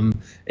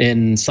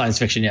in science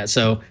fiction yet.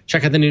 So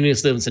check out the new Neil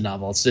Stephenson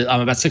novel. I'm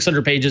about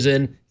 600 pages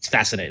in. It's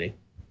fascinating.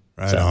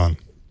 Right on.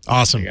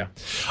 Awesome. All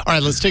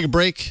right, let's take a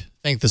break.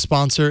 thank the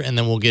sponsor, and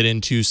then we'll get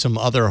into some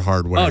other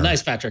hardware. Oh,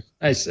 nice, Patrick.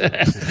 Nice.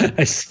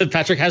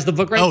 Patrick has the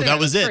book right there. Oh, that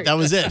was it. That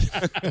was it.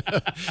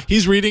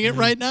 He's reading it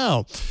right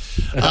now.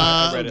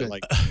 I read it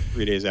like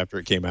 3 days after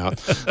it came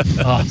out.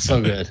 Oh,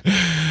 so good.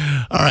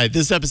 All right.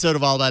 This episode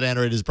of All About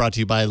Android is brought to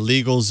you by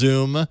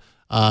LegalZoom.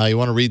 You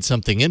want to read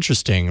something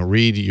interesting,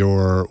 read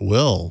your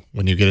will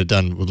when you get it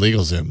done with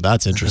LegalZoom.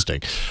 That's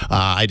interesting.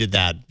 I did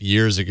that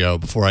years ago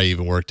before I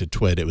even worked at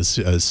Twit. It was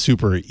a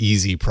super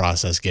easy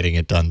process getting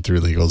it done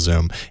through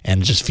LegalZoom,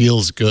 and it just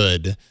feels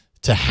good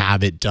to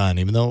have it done,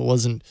 even though it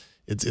wasn't.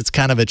 It's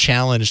kind of a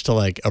challenge to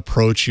like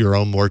approach your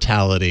own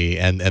mortality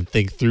and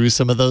think through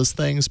some of those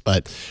things,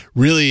 but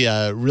really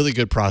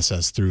good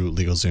process through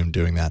LegalZoom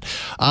doing that.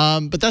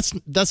 But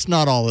that's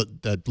not all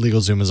that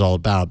LegalZoom is all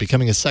about.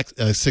 Becoming a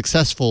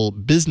successful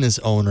business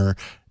owner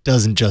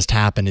doesn't just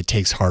happen. It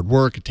takes hard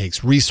work. It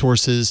takes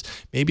resources,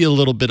 maybe a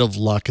little bit of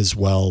luck as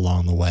well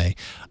along the way.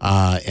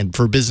 And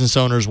for business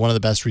owners, one of the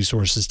best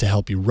resources to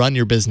help you run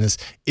your business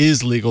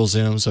is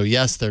LegalZoom. So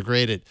yes, they're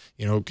great at,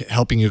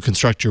 helping you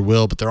construct your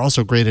will, but they're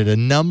also great at a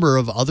number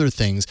of other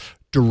things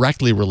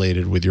directly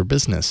related with your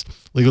business.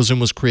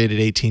 LegalZoom was created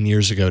 18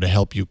 years ago to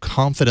help you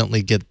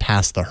confidently get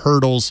past the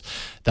hurdles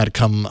that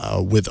come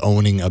with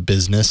owning a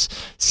business.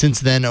 Since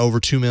then, over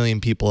 2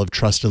 million people have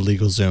trusted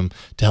LegalZoom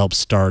to help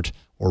start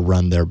or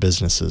run their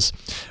businesses.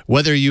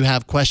 Whether you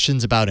have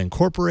questions about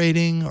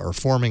incorporating or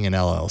forming an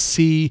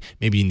LLC,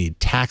 maybe you need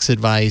tax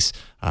advice,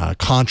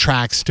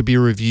 contracts to be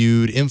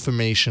reviewed,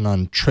 information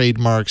on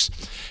trademarks,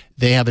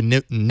 they have a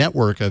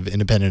network of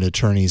independent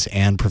attorneys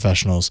and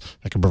professionals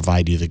that can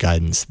provide you the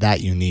guidance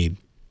that you need.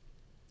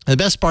 And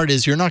the best part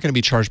is you're not going to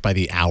be charged by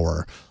the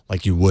hour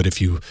like you would if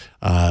you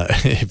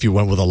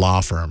went with a law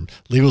firm.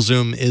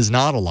 LegalZoom is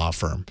not a law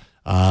firm.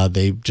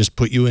 They just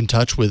put you in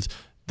touch with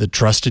the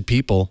trusted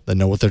people that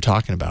know what they're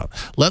talking about.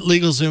 Let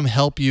LegalZoom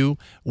help you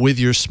with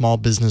your small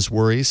business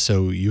worries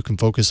so you can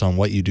focus on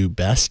what you do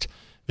best.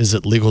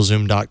 Visit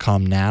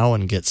LegalZoom.com now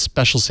and get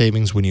special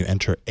savings when you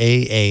enter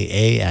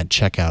AAA at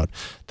checkout.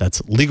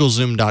 That's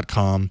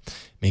LegalZoom.com.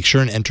 Make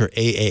sure and enter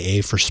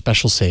AAA for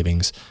special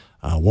savings.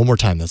 One more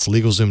time, that's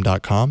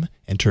LegalZoom.com.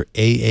 Enter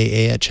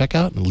AAA at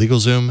checkout. And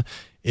LegalZoom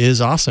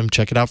is awesome.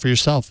 Check it out for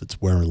yourself. It's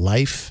where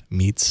life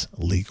meets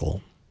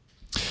legal.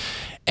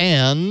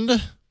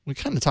 And we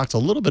kind of talked a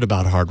little bit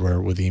about hardware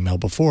with email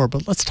before,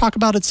 but let's talk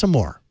about it some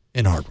more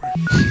in hardware.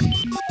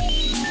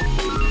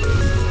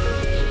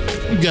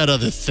 We've got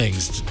other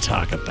things to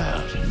talk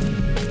about.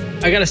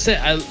 I gotta say,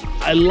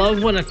 I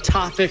love when a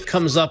topic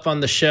comes up on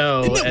the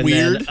show and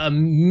weird? Then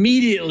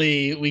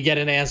immediately we get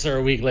an answer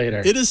a week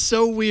later. It is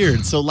so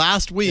weird. So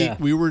last week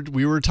we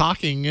were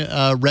talking,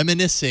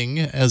 reminiscing,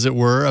 as it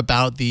were,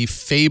 about the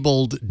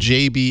fabled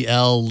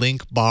JBL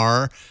Link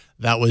Bar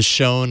that was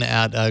shown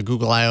at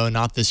Google I/O,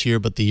 not this year,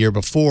 but the year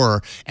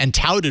before, and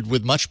touted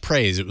with much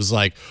praise. It was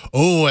like,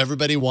 oh,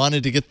 everybody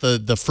wanted to get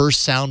the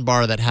first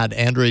soundbar that had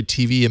Android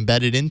TV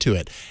embedded into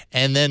it.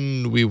 And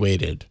then we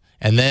waited.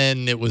 And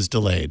then it was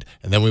delayed.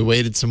 And then we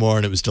waited some more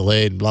and it was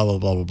delayed, blah, blah,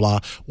 blah, blah, blah.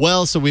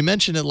 Well, so we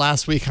mentioned it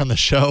last week on the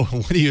show.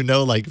 What do you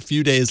know, like a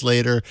few days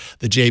later,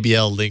 the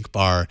JBL Link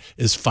Bar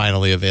is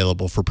finally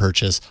available for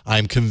purchase.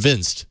 I'm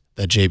convinced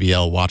that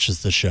JBL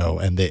watches the show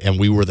and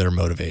we were their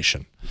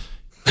motivation.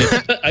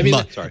 I mean,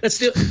 that's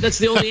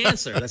the only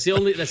answer. That's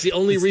the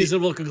only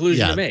reasonable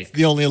conclusion to make.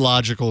 The only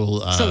logical.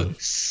 So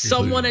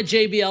someone at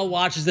JBL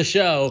watches the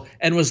show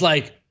and was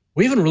like,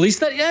 "We haven't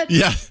released that yet."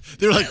 Yeah,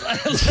 they're like,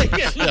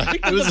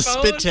 it was a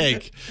spit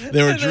take.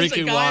 They were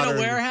drinking water. There's a guy in a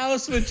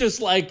warehouse with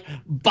just like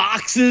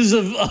boxes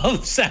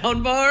of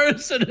sound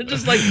bars, and it's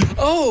just like,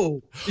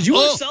 "Oh, did you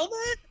want to sell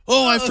that?"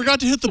 Oh, I forgot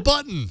to hit the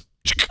button.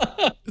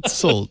 It's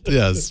sold.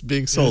 Yes,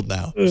 being sold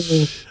now.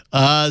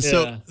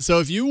 So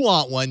if you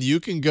want one,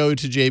 you can go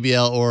to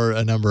JBL or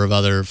a number of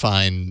other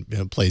fine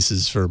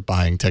places for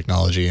buying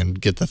technology and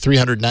get the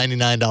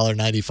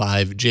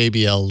 $399.95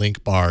 JBL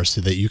Link Bar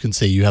so that you can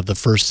say you have the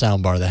first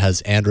soundbar that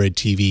has Android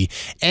TV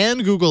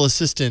and Google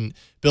Assistant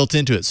built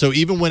into it. So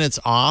even when it's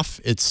off,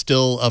 it's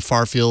still a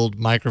far-field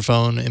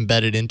microphone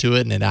embedded into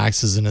it, and it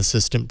acts as an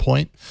assistant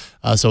point.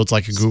 So it's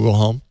like a Google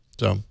Home.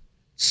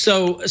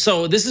 So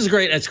this is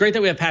great. It's great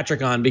that we have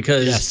Patrick on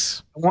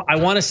because I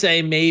want to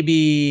say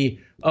maybe,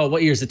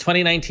 what year is it?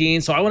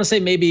 2019. So I want to say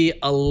maybe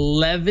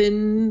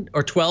 11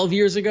 or 12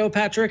 years ago,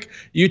 Patrick,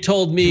 you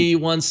told me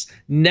once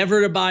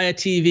never to buy a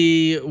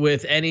TV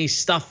with any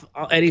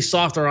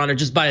software on it,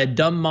 just buy a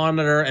dumb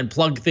monitor and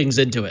plug things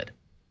into it.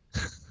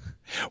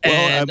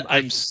 Well,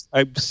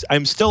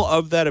 I'm still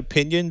of that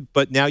opinion,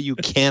 but now you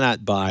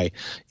cannot buy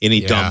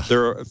any dumb.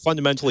 There are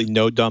fundamentally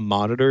no dumb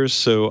monitors.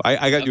 So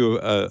I got into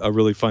a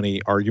really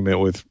funny argument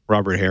with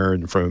Robert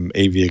Heron from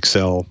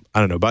AVXL, I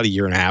don't know, about a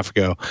year and a half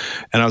ago.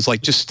 And I was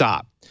like, just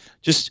stop.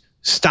 Just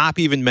stop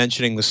even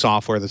mentioning the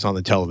software that's on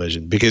the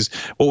television. Because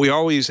what we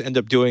always end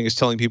up doing is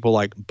telling people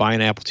like, buy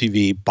an Apple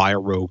TV, buy a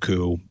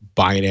Roku,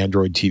 buy an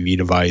Android TV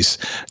device,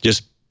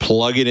 just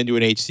plug it into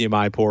an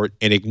HDMI port,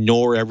 and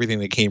ignore everything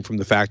that came from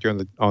the factory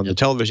on the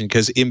television,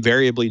 because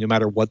invariably, no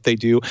matter what they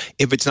do,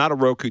 if it's not a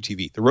Roku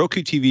TV, the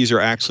Roku TVs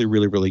are actually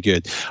really, really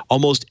good.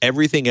 Almost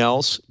everything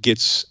else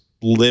gets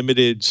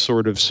limited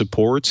sort of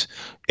support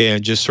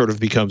and just sort of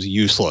becomes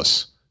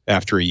useless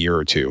after a year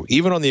or two,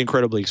 even on the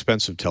incredibly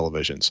expensive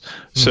televisions.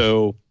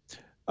 So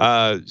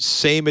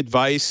same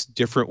advice,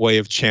 different way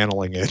of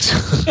channeling it.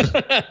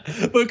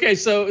 Okay,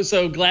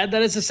 so glad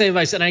that it's the same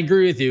advice, and I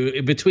agree with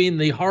you. Between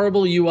the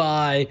horrible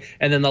UI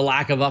and then the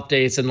lack of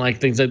updates and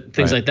like things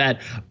like that.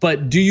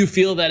 But do you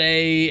feel that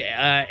a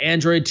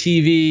Android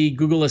TV,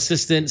 Google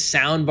Assistant,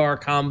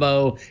 soundbar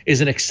combo is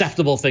an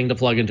acceptable thing to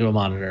plug into a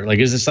monitor? Like,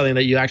 is this something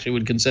that you actually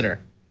would consider?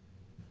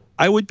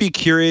 I would be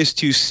curious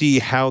to see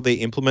how they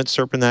implement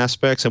certain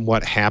aspects and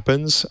what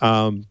happens.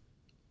 Let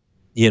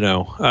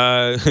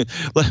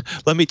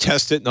me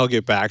test it and I'll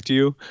get back to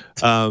you.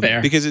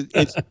 Because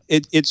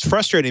it's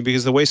frustrating,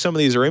 because the way some of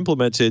these are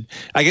implemented,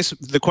 I guess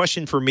the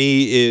question for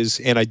me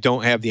is, and I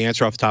don't have the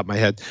answer off the top of my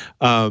head,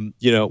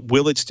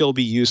 will it still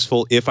be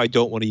useful if I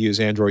don't want to use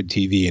Android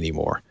TV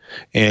anymore?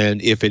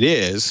 And if it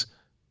is,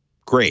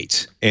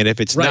 great. And if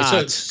it's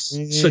not,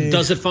 so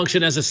does it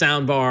function as a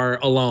soundbar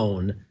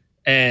alone?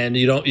 And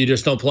you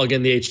just don't plug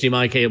in the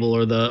HDMI cable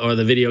or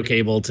the video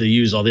cable to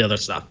use all the other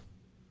stuff?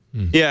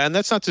 Yeah, and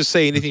that's not to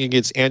say anything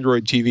against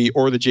Android TV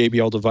or the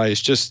JBL device.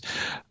 Just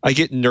I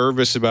get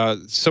nervous about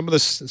some of the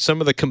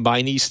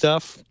combiney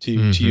stuff, to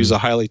use a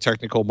highly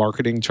technical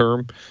marketing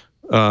term.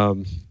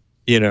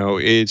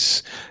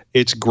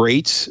 It's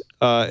great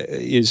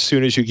as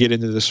soon as you get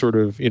into the sort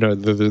of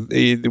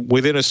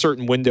within a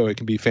certain window, it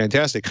can be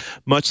fantastic.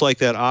 Much like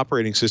that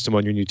operating system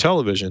on your new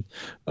television,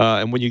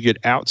 and when you get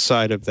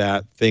outside of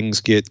that,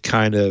 things get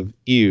kind of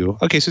ew.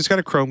 Okay, so it's got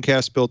a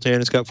Chromecast built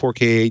in. It's got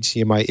 4K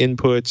HDMI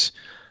inputs.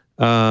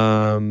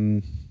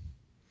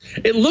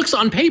 It looks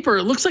on paper,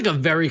 it looks like a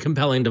very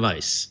compelling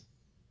device.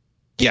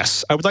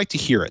 Yes, I would like to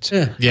hear it.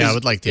 Yeah, I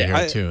would like to hear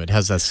it too. It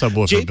has that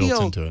subwoofer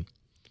built into it.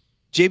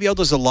 JBL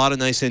does a lot of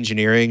nice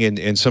engineering,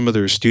 and some of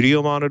their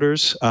studio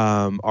monitors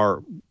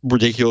are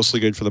ridiculously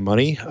good for the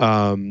money.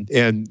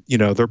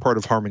 They're part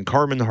of Harman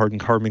Kardon. Harman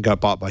Kardon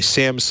got bought by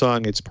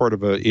Samsung. It's part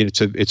of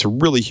it's a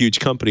really huge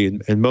company,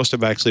 and most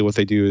of actually what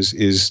they do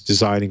is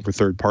designing for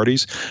third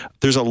parties.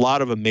 There's a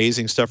lot of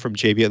amazing stuff from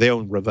JBL. They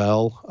own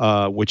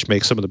Revell, which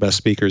makes some of the best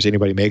speakers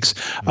anybody makes.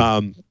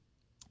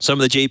 Some of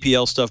the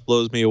JBL stuff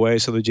blows me away.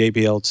 Some of the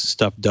JBL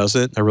stuff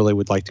doesn't. I really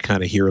would like to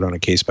kind of hear it on a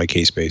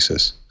case-by-case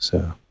basis.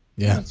 So.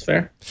 Yeah, that's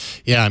fair.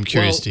 Yeah, I'm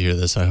curious to hear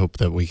this. I hope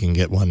that we can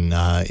get one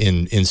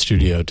in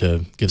studio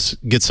to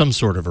get some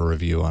sort of a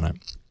review on it.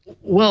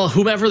 Well,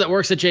 whomever that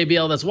works at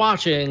JBL that's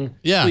watching,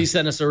 please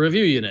send us a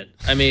review unit.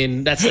 I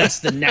mean, that's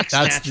the next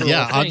natural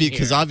thing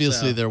because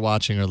obviously they're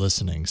watching or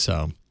listening.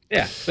 So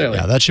clearly.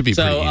 Yeah, that should be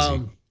pretty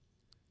easy.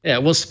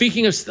 Well,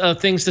 speaking of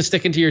things to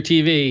stick into your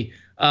TV,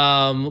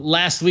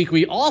 last week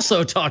we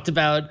also talked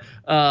about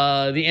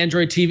the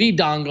Android TV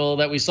dongle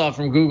that we saw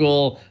from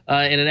Google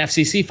in an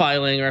FCC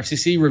filing or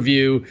FCC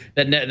review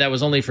that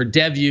was only for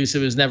dev use. It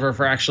was never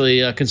for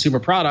actually consumer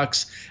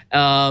products.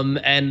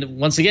 And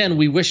once again,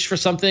 we wish for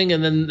something,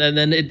 and then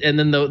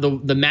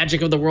the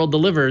magic of the world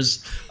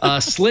delivers.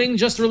 Sling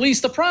just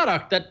released a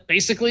product that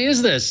basically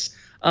is this.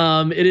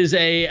 It is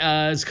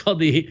it's called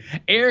the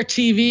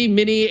AirTV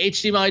Mini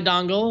HDMI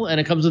dongle, and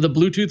it comes with a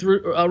Bluetooth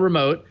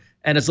remote.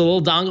 And it's a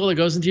little dongle that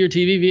goes into your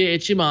TV via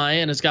HDMI,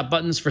 and it's got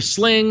buttons for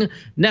Sling,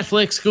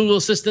 Netflix, Google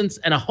Assistant,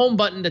 and a home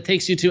button that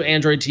takes you to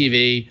Android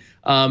TV.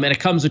 And it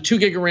comes with 2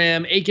 gig of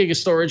RAM, 8 gig of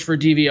storage for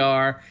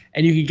DVR,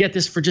 and you can get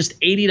this for just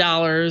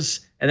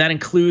 $80, and that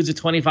includes a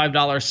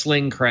 $25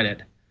 Sling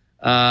credit.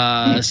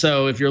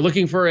 So if you're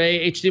looking for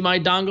a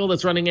HDMI dongle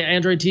that's running an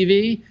Android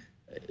TV,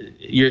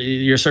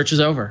 your search is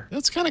over.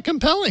 That's kind of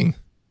compelling.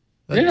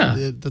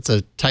 That's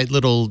a tight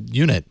little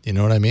unit. You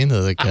know what I mean?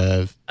 Like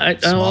okay.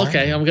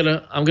 I'm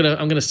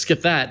gonna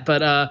skip that.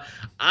 But I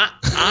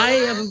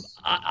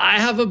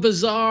have a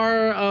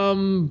bizarre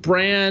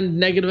brand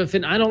negative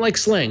opinion. I don't like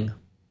Sling.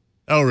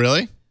 Oh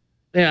really?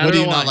 Yeah. What do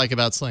you not like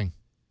about Sling?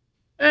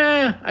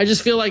 I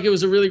just feel like it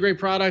was a really great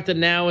product,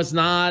 and now it's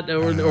not,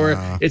 or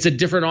it's a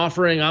different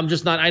offering. I'm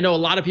just not. I know a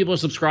lot of people are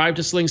subscribed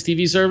to Sling's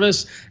TV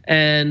service,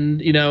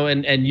 and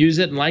and use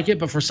it and like it,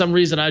 but for some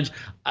reason I'm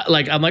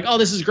like, oh,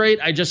 this is great.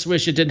 I just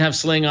wish it didn't have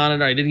Sling on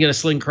it, or I didn't get a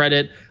Sling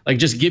credit. Like,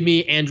 just give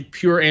me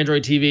pure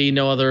Android TV,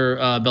 no other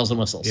bells and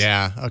whistles.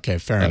 Yeah. Okay.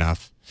 Fair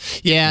enough.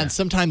 Yeah, and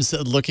sometimes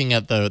looking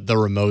at the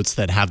remotes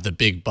that have the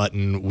big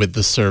button with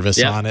the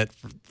service on it.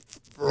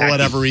 For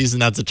whatever reason,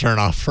 that's a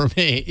turnoff for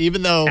me.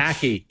 Even though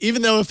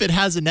if it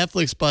has a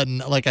Netflix button,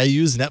 like I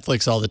use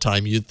Netflix all the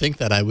time, you'd think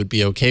that I would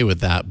be okay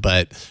with that.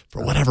 But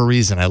for whatever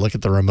reason, I look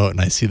at the remote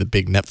and I see the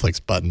big Netflix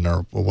button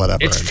or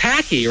whatever. It's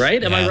tacky,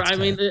 right? Am I right? I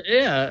mean,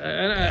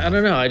 I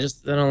don't know. I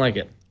don't like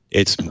it.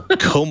 It's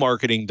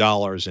co-marketing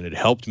dollars, and it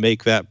helped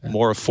make that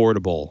more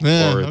affordable,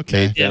 or it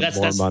made them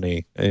more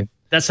money.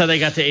 That's how they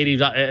got to an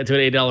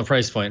 $80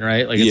 price point,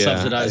 right? Like it's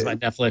subsidized by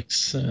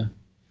Netflix.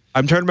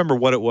 I'm trying to remember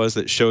what it was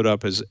that showed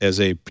up as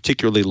a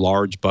particularly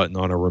large button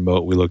on a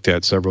remote we looked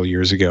at several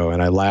years ago,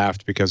 and I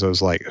laughed because I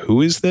was like,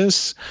 "Who is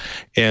this?"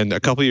 And a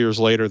couple of years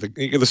later,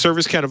 the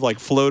service kind of like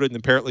floated and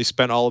apparently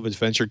spent all of its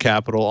venture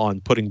capital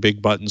on putting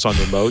big buttons on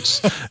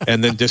remotes,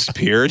 and then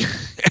disappeared.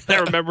 And I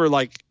remember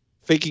like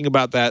thinking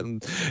about that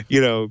and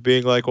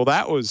being like, "Well,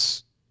 that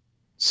was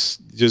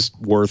just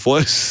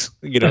worthless,"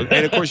 And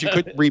of course, you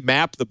couldn't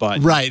remap the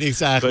button, right?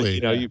 Exactly.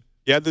 But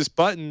you had this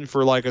button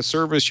for like a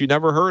service you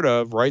never heard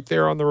of right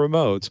there on the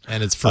remote,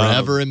 and it's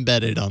forever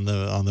embedded on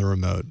the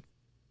remote.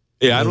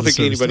 Yeah, I don't think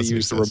anybody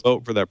used the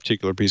remote for that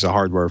particular piece of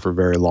hardware for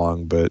very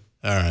long, but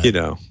all right.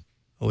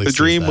 The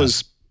dream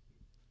was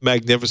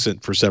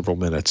magnificent for several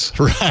minutes.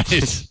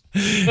 Right.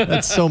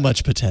 That's so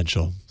much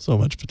potential. So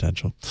much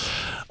potential.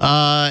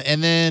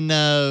 And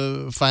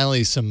then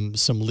finally some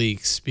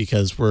leaks,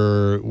 because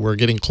we're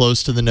getting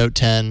close to the Note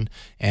 10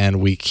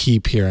 and we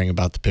keep hearing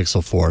about the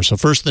Pixel 4. So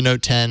first, the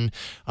Note 10,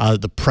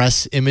 the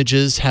press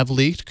images have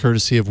leaked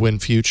courtesy of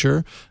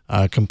WinFuture,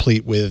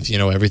 complete with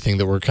everything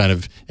that we're kind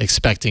of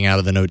expecting out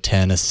of the Note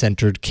 10, a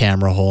centered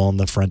camera hole in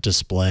the front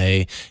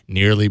display,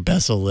 nearly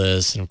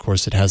bezel-less, and of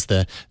course it has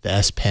the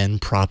S Pen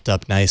propped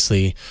up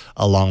nicely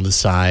along the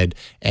side,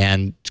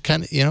 and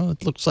kind of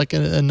it looks like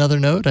another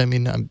Note. I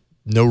mean,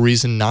 no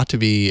reason not to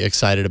be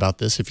excited about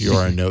this if you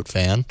are a Note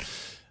fan.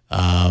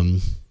 Although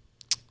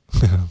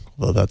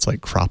that's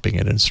like cropping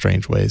it in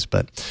strange ways.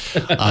 But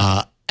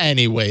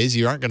anyways,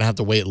 you aren't going to have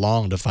to wait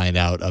long to find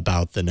out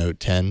about the Note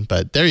 10.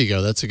 But there you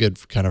go. That's a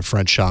good kind of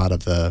front shot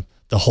of the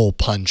hole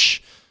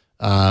punch,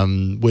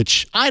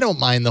 which I don't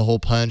mind the hole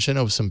punch. I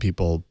know some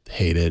people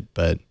hate it,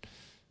 but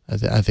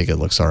I think it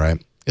looks all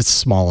right. It's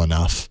small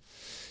enough.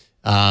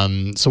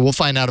 So we'll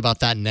find out about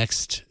that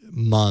next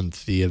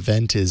month. The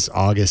event is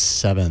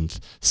August 7th.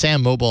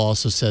 Sam Mobile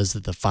also says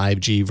that the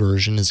 5G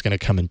version is going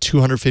to come in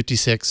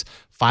 256,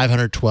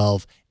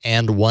 512,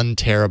 and 1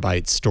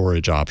 terabyte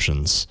storage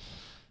options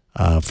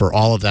for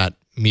all of that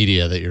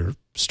media that you're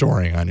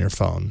storing on your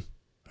phone.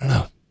 I don't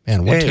know.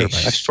 Man, 1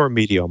 terabyte. I store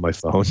media on my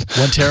phone. 1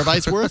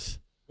 terabyte's worth?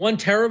 1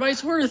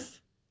 terabyte's worth?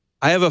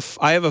 I have a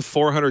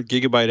 400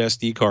 gigabyte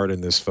SD card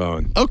in this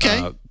phone.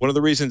 Okay. One of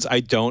the reasons I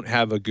don't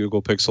have a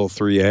Google Pixel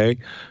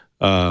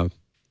 3a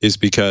is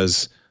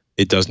because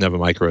it doesn't have a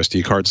micro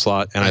SD card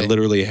slot, and I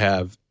literally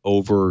have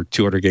over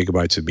 200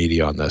 gigabytes of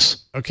media on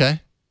this.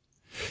 Okay.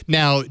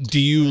 Now, do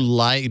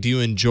you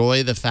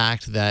enjoy the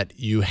fact that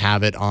you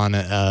have it on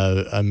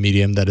a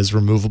medium that is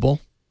removable,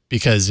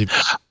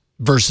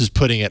 versus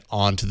putting it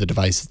onto the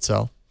device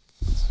itself?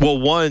 Well,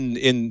 one,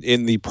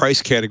 in the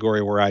price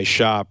category where I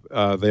shop,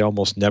 they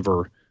almost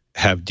never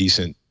have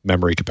decent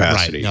memory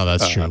capacity. Right. No,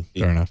 that's true.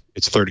 Fair enough.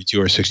 It's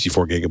 32 or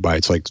 64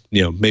 gigabytes. Like,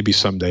 maybe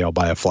someday I'll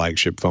buy a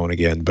flagship phone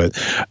again. But,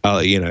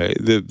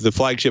 the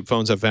flagship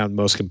phones I've found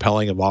most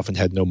compelling have often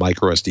had no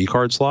micro SD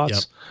card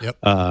slots. Yep.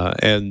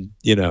 And,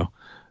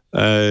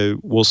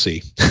 we'll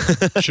see.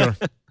 Sure.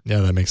 Yeah,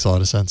 that makes a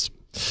lot of sense.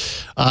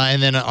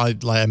 And then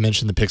I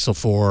mentioned the Pixel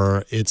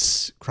 4.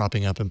 It's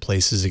cropping up in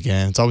places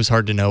again. It's always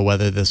hard to know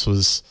whether this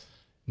was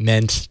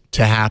meant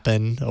to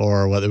happen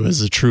or whether it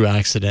was a true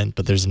accident,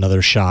 but there's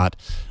another shot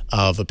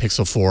of a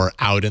Pixel 4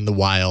 out in the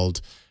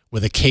wild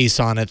with a case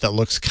on it that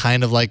looks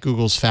kind of like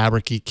Google's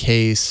Fabric-y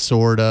case,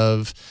 sort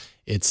of.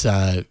 It's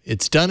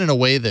done in a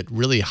way that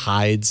really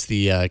hides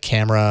the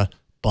camera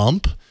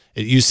bump.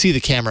 You see the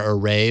camera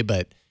array,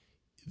 but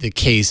the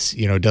case,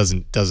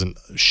 doesn't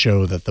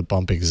show that the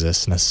bump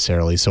exists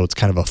necessarily. So it's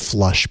kind of a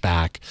flush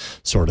back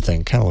sort of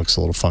thing. Kind of looks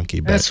a little funky.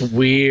 But that's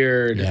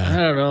weird. Yeah. I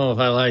don't know if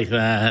I like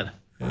that.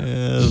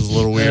 It's a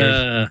little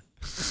weird.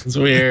 It's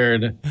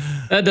weird.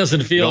 That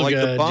doesn't feel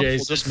good. The bump, Jason.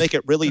 We'll just make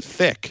it really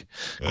thick.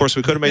 Of course,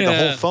 we could have made the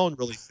whole phone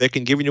really thick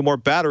and given you more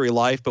battery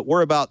life, but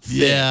we're about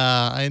thick.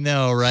 Yeah, I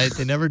know, right?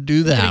 They never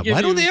do that.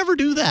 Why don't they ever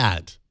do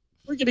that?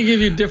 We're going to give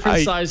you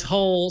different size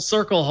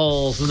circle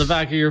holes in the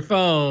back of your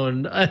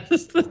phone.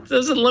 It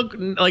doesn't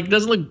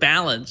look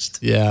balanced.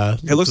 Yeah.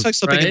 It looks like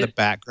something in the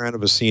background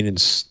of a scene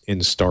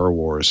in Star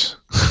Wars.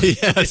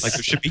 Yes. Like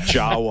there should be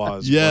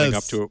Jawas running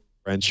up to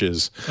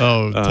wrenches.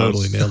 Oh,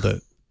 totally nailed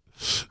it.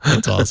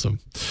 That's awesome.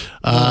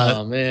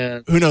 Oh,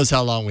 man. Who knows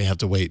how long we have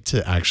to wait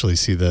to actually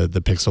see the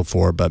Pixel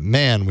 4, but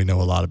man, we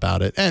know a lot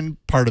about it. And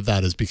part of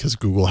that is because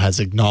Google has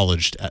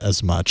acknowledged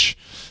as much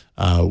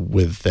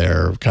with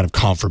their kind of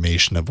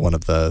confirmation of one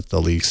of the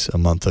leaks a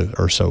month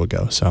or so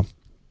ago. So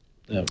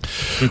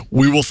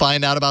we will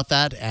find out about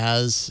that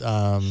as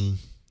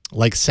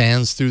like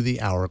sands through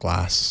the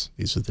hourglass.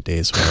 These are the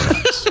days of our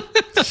lives.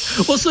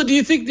 Well, so do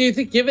you think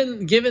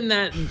given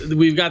that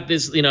we've got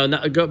this,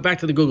 go back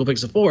to the Google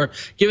Pixel 4,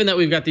 given that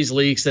we've got these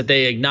leaks, that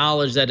they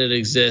acknowledge that it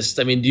exists,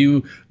 I mean,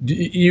 do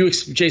you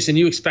Jason,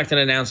 you expect an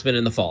announcement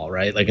in the fall,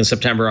 right? Like in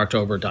September,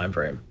 October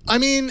timeframe? I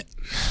mean,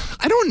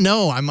 I don't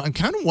know. I'm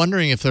kind of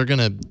wondering if they're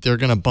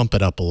gonna bump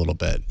it up a little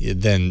bit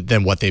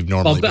than what they've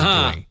normally been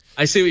doing.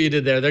 I see what you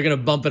did there. They're gonna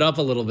bump it up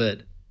a little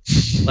bit,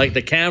 like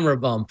the camera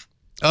bump.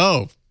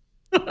 Oh,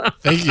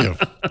 thank you.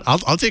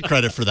 I'll take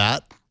credit for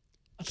that.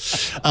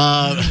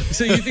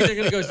 So you think they're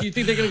gonna go? You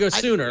think they're gonna go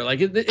sooner? Like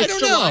it's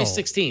July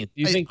 16th.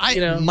 You think?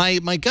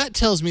 My gut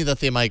tells me that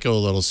they might go a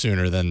little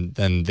sooner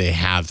than they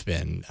have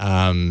been.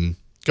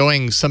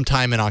 Going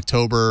sometime in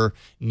October,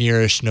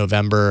 nearish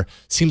November,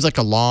 seems like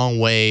a long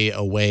way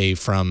away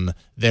from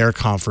their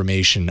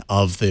confirmation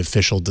of the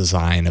official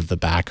design of the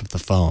back of the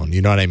phone.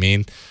 You know what I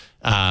mean?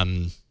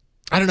 I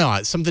don't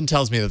know. Something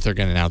tells me that they're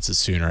going to announce it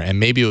sooner, and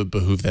maybe it would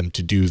behoove them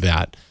to do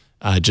that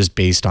just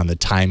based on the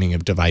timing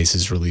of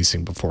devices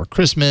releasing before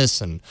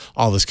Christmas and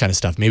all this kind of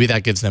stuff. Maybe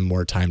that gives them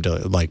more time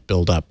to like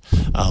build up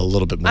a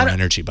little bit more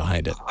energy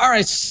behind it. All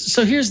right.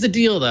 So here's the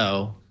deal,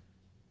 though.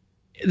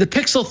 The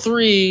Pixel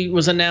 3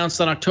 was announced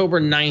on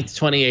October 9th,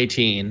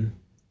 2018,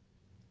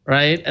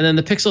 right? And then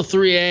the Pixel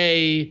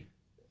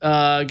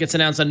 3a gets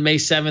announced on May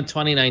 7th,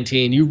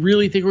 2019. You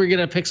really think we're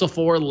getting a Pixel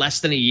 4 less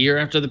than a year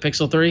after the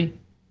Pixel 3?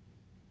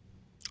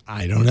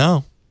 I don't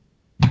know.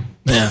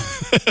 Yeah.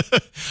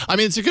 I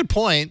mean, it's a good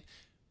point.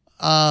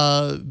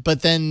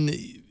 But then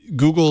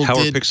Google How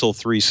are Pixel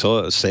 3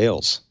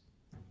 sales?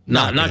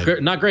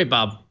 Not great,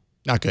 Bob.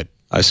 Not good.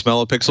 I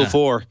smell a Pixel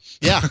 4.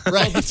 Yeah,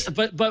 right.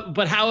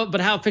 but how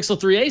Pixel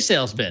 3a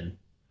sales been?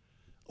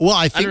 Well,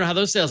 I don't know how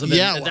those sales have been.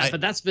 Yeah, but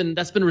that's been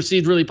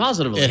received really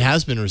positively. It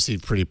has been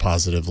received pretty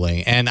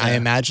positively, and I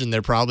imagine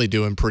they're probably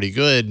doing pretty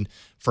good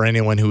for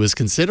anyone who was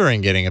considering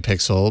getting a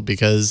Pixel,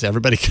 because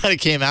everybody kind of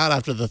came out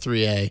after the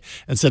 3a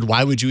and said,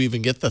 "Why would you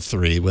even get the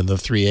 3 when the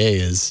 3a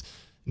is,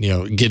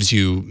 gives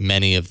you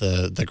many of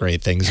the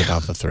great things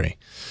about the 3?"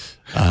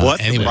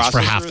 What? Anyways, for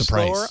half the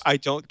price. Lower? I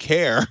don't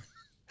care.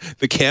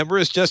 The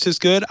camera is just as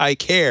good. I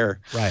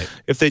care. Right.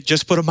 If they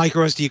just put a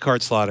micro SD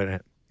card slot in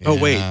it. Yeah. Oh,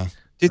 wait.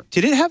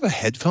 Did it have a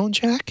headphone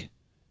jack?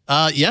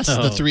 Yes,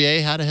 the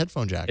 3A had a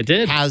headphone jack. It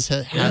did. Has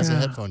a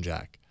headphone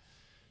jack.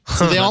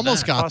 So they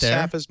almost got there.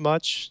 Half as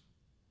much.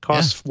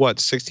 Costs what,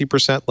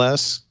 60%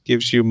 less?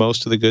 Gives you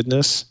most of the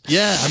goodness.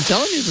 Yeah, I'm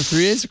telling you, the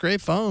 3A is a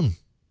great phone.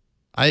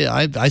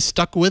 I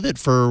stuck with it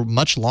for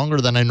much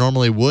longer than I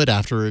normally would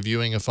after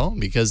reviewing a phone,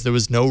 because there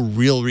was no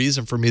real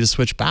reason for me to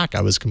switch back.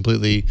 I was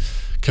completely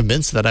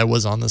convinced that I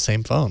was on the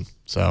same phone.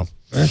 So,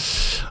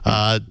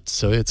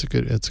 so it's a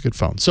good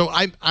phone. So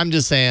I'm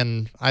just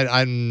saying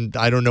I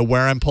don't know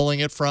where I'm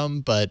pulling it from,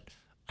 but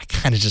I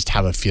kind of just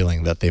have a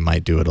feeling that they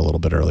might do it a little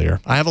bit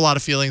earlier. I have a lot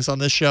of feelings on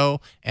this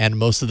show, and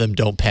most of them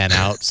don't pan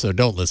out, so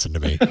don't listen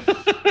to me.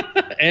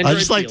 I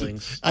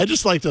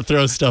just like to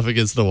throw stuff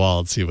against the wall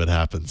and see what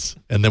happens.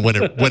 And then when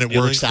it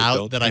works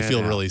out, then I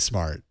feel really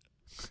smart.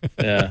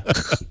 Yeah.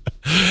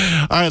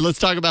 All right, let's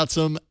talk about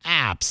some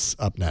apps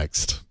up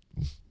next.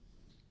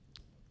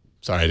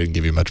 Sorry, I didn't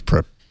give you much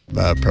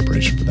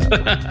preparation for that.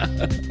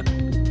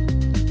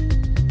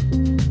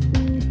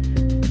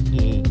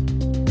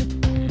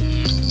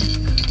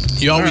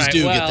 You always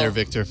do get there,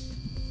 Victor.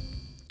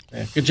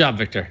 Yeah, good job,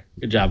 Victor.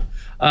 Good job.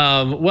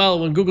 Well,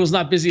 when Google's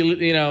not busy,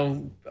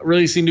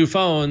 releasing new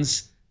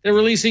phones, they're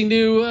releasing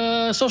new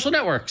social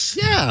networks.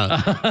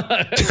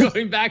 Yeah.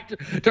 Going back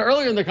to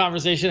earlier in the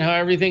conversation, how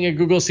everything at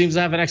Google seems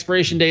to have an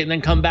expiration date and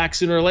then come back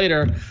sooner or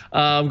later.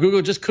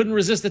 Google just couldn't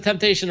resist the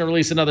temptation to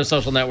release another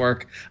social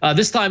network.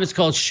 This time it's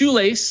called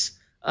Shoelace.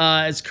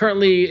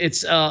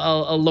 It's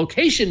a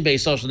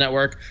location-based social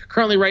network.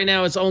 Currently, right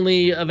now, it's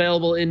only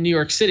available in New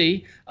York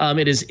City.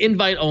 It is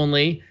invite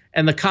only.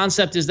 And the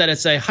concept is that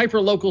it's a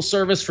hyper-local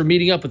service for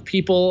meeting up with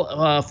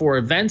people for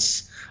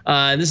events.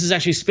 And this is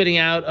actually spitting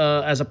out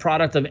as a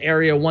product of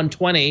Area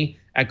 120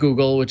 at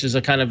Google, which is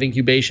a kind of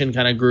incubation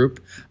kind of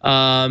group.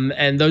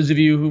 And those of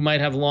you who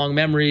might have long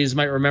memories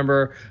might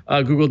remember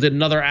Google did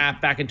another app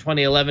back in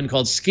 2011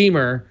 called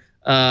Schemer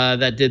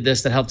that did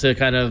this, that helped to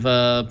kind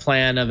of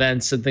plan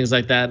events and things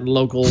like that,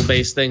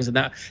 local-based things. And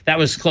that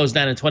was closed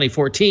down in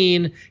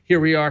 2014. Here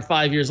we are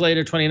 5 years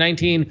later,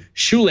 2019,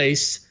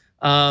 Shoelace.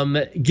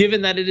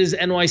 Given that it is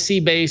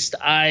NYC based,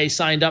 I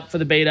signed up for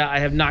the beta. I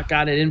have not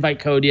got an invite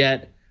code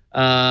yet,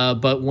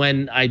 but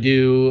when I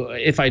do,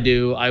 if I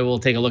do, I will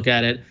take a look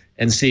at it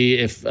and see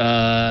if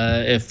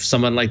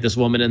someone like this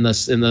woman in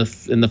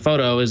the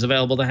photo is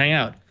available to hang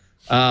out.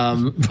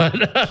 But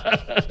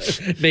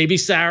maybe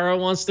Sarah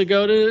wants to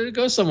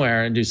go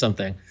somewhere and do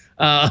something.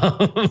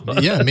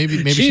 Yeah,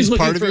 maybe she's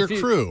part of your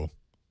crew.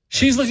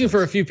 She's looking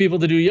for a few people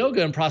to do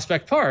yoga in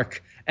Prospect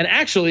Park, and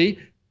actually,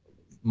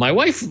 my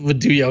wife would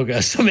do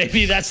yoga, so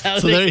maybe that's how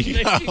they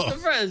become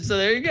friends. So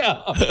there you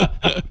go.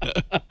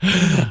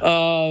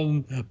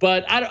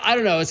 But I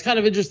don't know. It's kind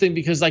of interesting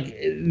because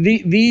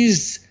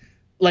these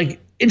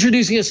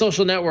introducing a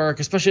social network,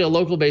 especially a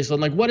local-based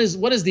one, what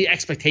is the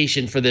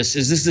expectation for this?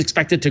 Is this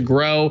expected to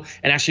grow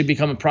and actually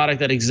become a product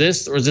that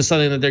exists, or is this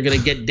something that they're going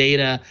to get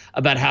data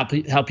about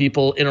how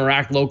people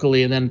interact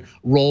locally and then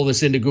roll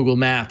this into Google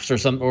Maps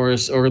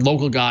or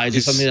local guides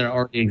or something that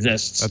already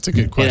exists? That's a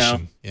good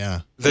question.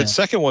 Yeah. That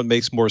second one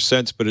makes more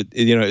sense, but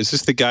is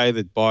this the guy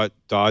that bought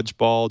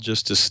Dodgeball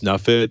just to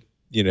snuff it?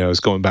 Is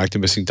going back to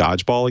missing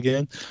Dodgeball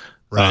again?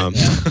 Right.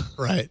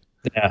 Right.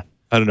 Yeah.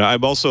 I don't know.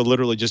 I've also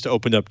literally just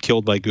opened up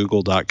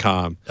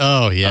killedbygoogle.com.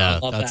 Oh yeah,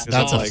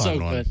 that's a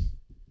fun one. Good.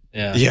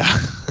 Yeah.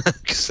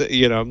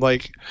 You know, I'm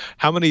like,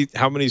 how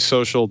many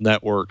social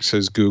networks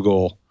has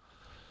Google?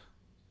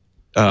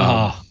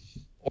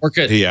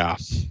 Orchid. Yeah.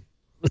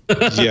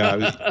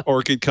 Yeah,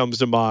 Orchid comes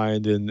to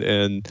mind,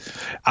 and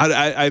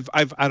I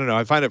don't know.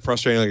 I find it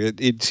frustrating. Like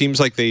it seems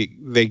like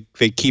they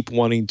keep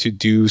wanting to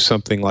do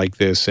something like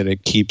this, and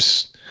it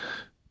keeps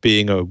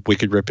being a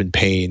wicked rip and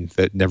pain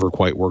that never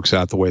quite works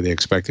out the way they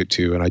expect it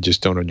to. And I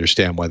just don't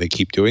understand why they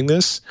keep doing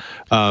this.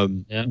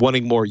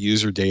 Wanting more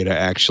user data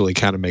actually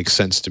kind of makes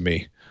sense to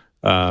me.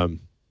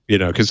 You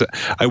know, because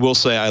I will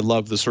say I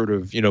love the sort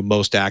of, you know,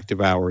 most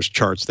active hours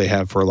charts they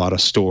have for a lot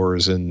of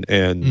stores and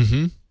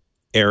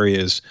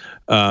areas.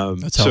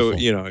 That's so helpful.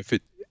 You know, if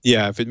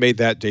it made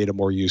that data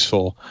more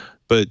useful,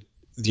 but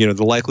you know,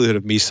 the likelihood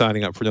of me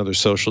signing up for another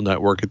social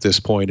network at this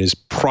point is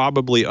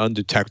probably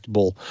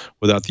undetectable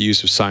without the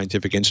use of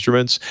scientific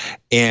instruments.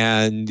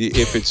 And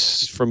if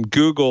it's from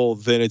Google,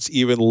 then it's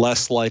even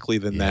less likely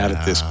than that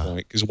at this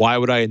point. Because why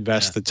would I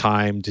invest the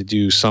time to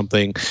do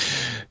something,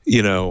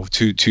 you know,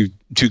 to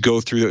go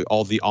through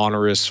all the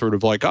onerous sort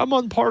of like, I'm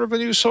on part of a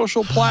new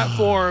social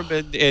platform,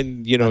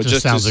 and you know, that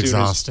just sounds as soon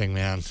exhausting,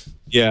 man.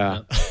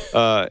 Yeah,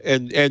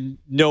 and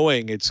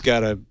knowing it's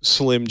got a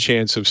slim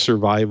chance of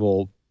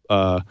survival.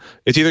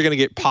 It's either going to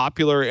get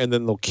popular and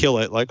then they'll kill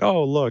it, like,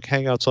 oh look,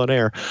 Hangouts on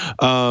air,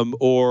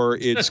 or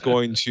it's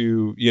going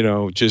to, you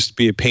know, just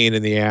be a pain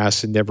in the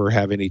ass and never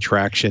have any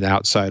traction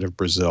outside of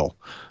Brazil.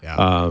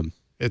 Yeah.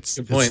 It's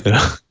Good point.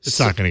 It's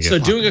not going to get. So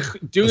popular.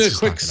 doing That's a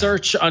quick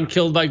search on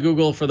Killed by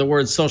Google for the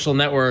word social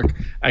network,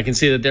 I can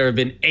see that there have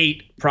been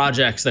 8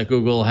 projects that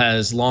Google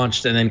has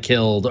launched and then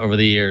killed over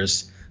the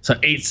years. So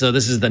 8. So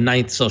this is the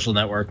 9th social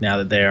network now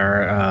that they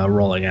are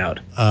rolling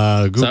out.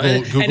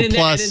 Google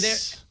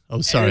Plus. Oh,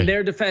 sorry. And in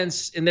their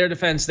defense,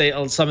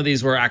 some of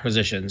these were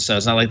acquisitions, so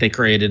it's not like they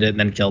created it and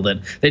then killed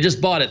it. They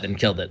just bought it then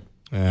killed it.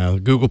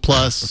 Google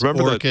Plus,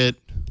 Orchid. that.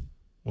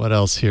 What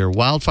else here?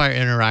 Wildfire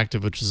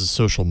Interactive, which is a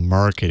social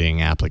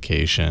marketing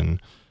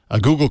application.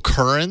 Google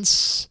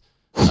Currents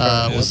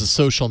was a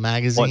social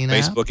magazine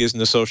app. Facebook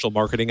isn't a social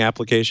marketing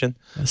application?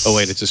 Yes. Oh,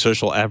 wait, it's a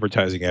social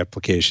advertising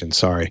application.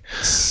 Sorry.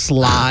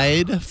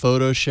 Slide,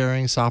 photo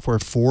sharing software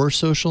for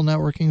social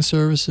networking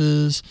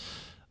services.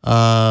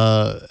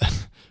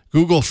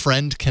 Google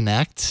Friend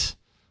Connect.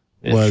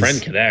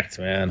 Friend Connect,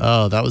 man.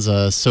 Oh, that was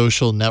a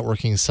social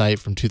networking site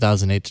from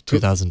 2008 to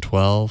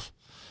 2012.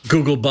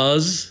 Google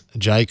Buzz.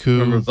 Jaiku.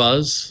 Remember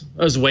Buzz?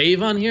 Oh, is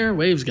Wave on here?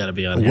 Wave's got to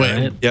be on here,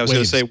 right? Yeah, I was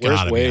going to say, where's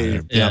gotta be on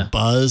Wave? there. Yeah,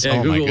 Buzz. Yeah,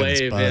 oh Google my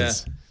goodness, Wave,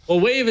 Buzz. yeah. Well,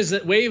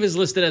 Wave is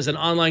listed as an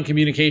online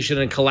communication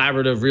and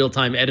collaborative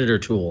real-time editor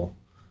tool.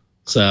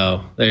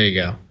 So there you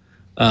go.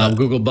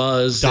 Google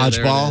Buzz.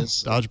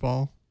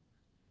 Dodgeball.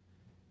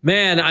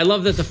 Man, I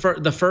love that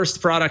the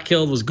first product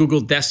killed was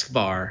Google Desk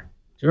Bar.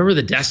 Do you remember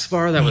the Desk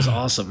Bar? That was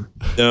awesome.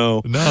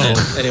 No.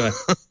 Anyway,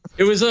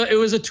 it was a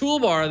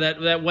toolbar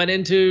that went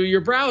into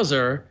your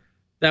browser.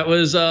 That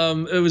was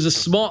it was a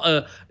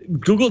small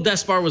Google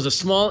Desk Bar was a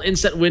small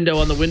inset window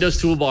on the Windows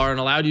toolbar and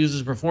allowed users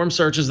to perform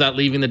searches without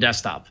leaving the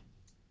desktop.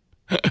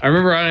 I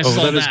remember I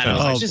saw that. I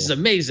was like, this is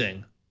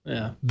amazing.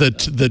 Yeah. The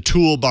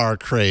toolbar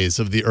craze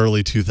of the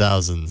early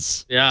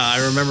 2000s. Yeah,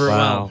 I remember it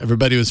well.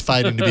 Everybody was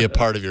fighting to be a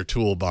part of your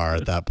toolbar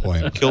at that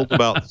point. Killed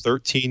about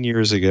 13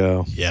 years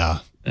ago. Yeah.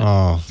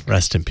 Oh,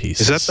 rest in peace.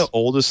 Is that the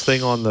oldest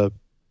thing on the...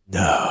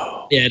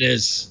 No. Yeah, it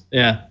is.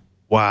 Yeah.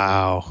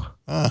 Wow.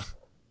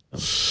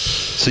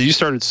 So you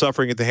started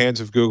suffering at the hands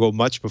of Google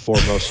much before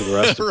most of the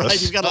rest of right,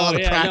 us. you've got a lot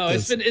of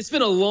practice. No, it's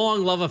been a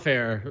long love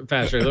affair,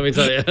 Patrick. Let me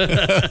tell you.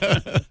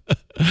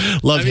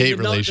 Love-hate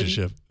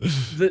relationship.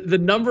 The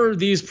number of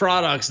these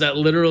products that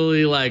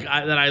literally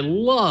that I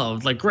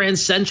loved, like Grand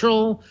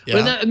Central. Yeah.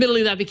 Well,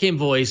 admittedly, that became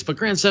voice, but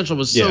Grand Central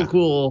was so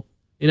cool,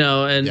 you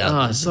know. And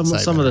some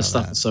of the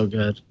stuff is so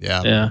good.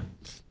 Yeah,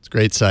 it's a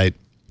great site.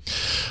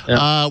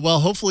 Yeah. Well,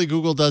 hopefully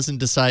Google doesn't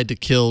decide to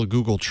kill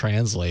Google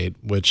Translate,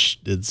 which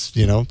is,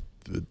 you know,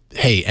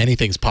 hey,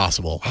 anything's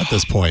possible at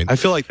this point. I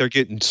feel like they're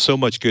getting so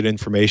much good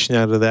information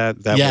out of that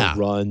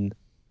will run.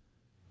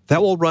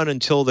 That will run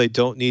until they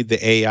don't need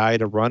the AI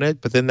to run it,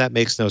 but then that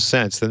makes no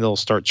sense. Then they'll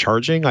start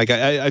charging. Like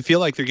I feel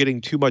like they're getting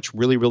too much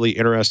really, really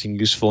interesting,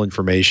 useful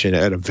information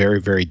at a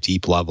very, very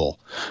deep level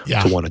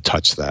to want to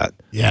touch that.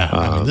 Yeah,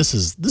 I mean, this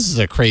is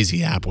a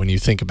crazy app when you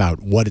think about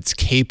what it's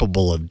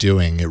capable of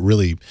doing.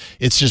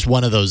 It's just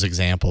one of those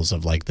examples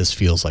of like, this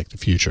feels like the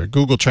future.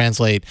 Google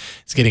Translate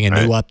is getting a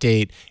new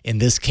update. In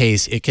this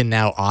case, it can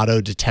now auto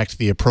detect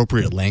the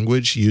appropriate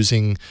language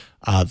using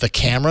the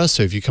camera.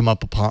 So if you come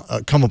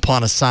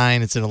upon a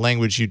sign, it's in a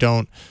language you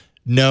don't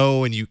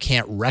know and you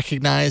can't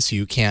recognize, so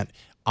you can't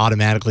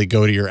automatically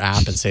go to your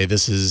app and say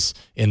this is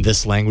in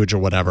this language or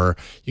whatever.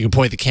 You can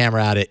point the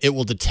camera at it. It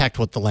will detect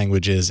what the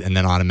language is and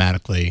then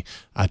automatically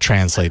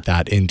translate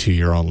that into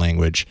your own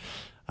language. Which,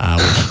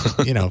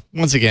 you know,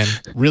 once again,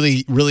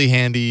 really, really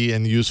handy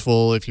and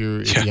useful if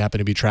you happen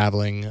to be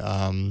traveling.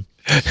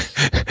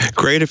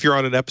 Great if you're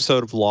on an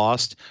episode of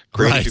Lost.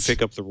 Great if you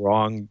pick up the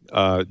wrong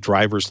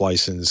driver's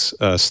license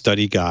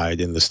study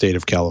guide in the state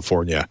of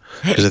California,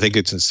 because I think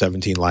it's in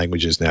 17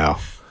 languages now.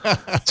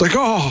 It's like,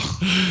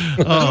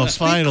 oh,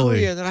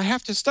 finally. And I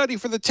have to study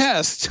for the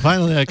test.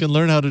 Finally, I can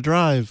learn how to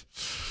drive.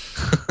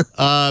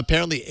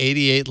 Apparently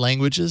 88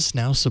 languages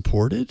now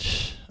supported.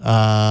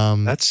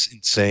 That's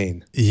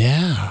insane.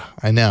 Yeah,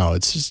 I know.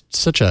 It's just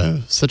such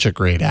a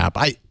great app.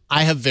 I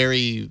have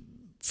very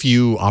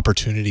few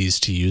opportunities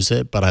to use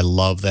it, but I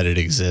love that it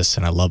exists,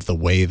 and I love the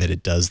way that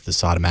it does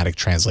this automatic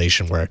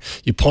translation where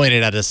you point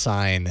it at a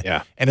sign,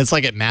 and it's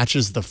like it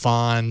matches the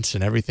font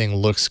and everything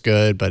looks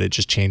good, but it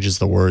just changes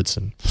the words,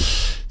 and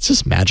it's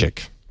just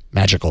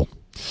magical.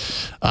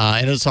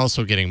 And it's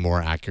also getting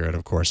more accurate,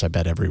 of course. I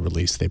bet every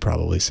release they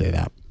probably say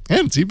that.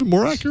 And it's even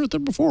more accurate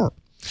than before,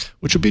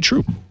 which would be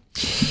true.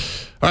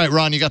 All right,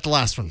 Ron, you got the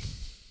last one.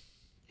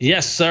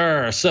 Yes,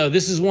 sir. So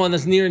this is one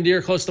that's near and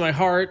dear, close to my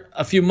heart.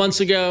 A few months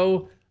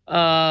ago,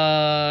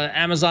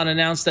 Amazon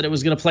announced that it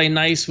was going to play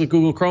nice with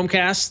Google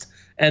Chromecast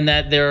and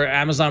that their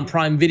Amazon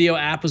Prime Video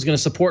app was going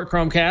to support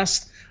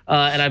Chromecast.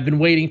 And I've been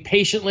waiting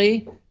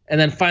patiently and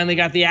then finally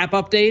got the app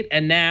update.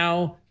 And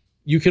now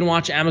you can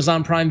watch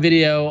Amazon Prime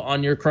Video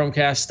on your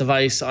Chromecast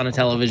device on a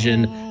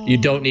television. You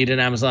don't need an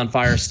Amazon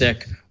Fire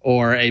Stick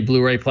or a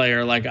Blu-ray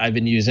player like I've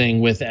been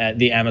using with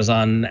the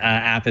Amazon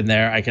app in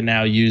there. I can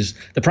now use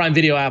the Prime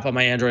Video app on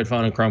my Android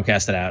phone and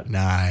Chromecast it out.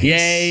 Nice.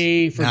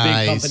 Yay for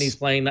big companies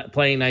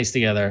playing nice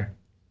together.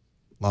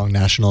 Long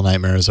national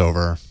nightmare is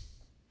over.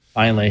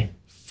 Finally.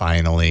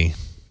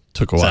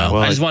 Took a while. So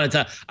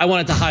I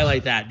wanted to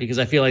highlight that because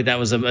I feel like that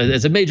was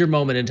it's a major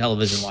moment in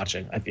television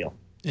watching, I feel.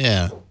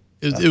 Yeah.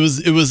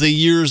 It was a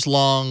years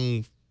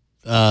long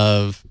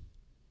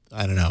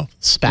I don't know,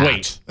 spat.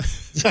 Wait.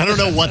 I don't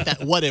know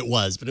what it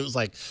was, but it was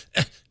like,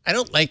 I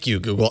don't like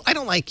you, Google. I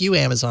don't like you,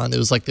 Amazon. It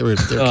was like they were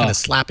kind of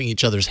slapping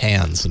each other's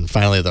hands, and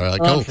finally they're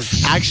like,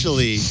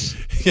 actually,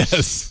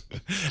 yes,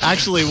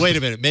 actually, wait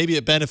a minute, maybe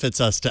it benefits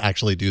us to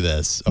actually do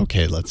this.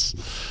 Okay, let's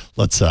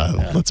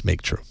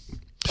make true.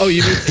 Oh,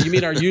 you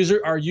mean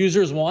our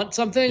users want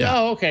something? Yeah.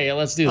 Oh, okay,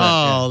 let's do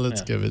that. Oh,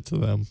 let's give it to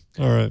them.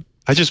 All right.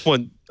 I just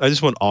want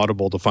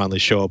Audible to finally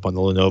show up on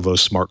the Lenovo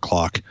smart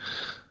clock.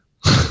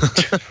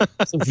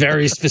 It's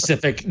very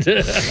specific.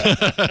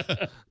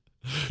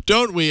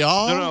 Don't we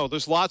all? No,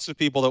 there's lots of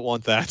people that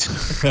want that.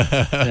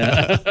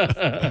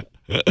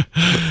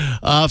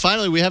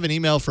 Finally, we have an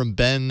email from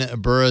Ben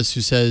Burris who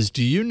says,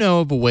 do you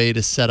know of a way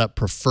to set up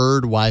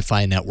preferred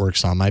Wi-Fi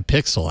networks on my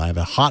Pixel? I have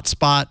a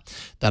hotspot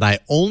that I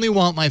only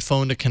want my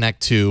phone to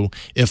connect to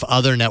if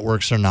other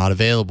networks are not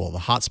available. The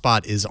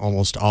hotspot is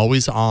almost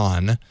always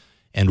on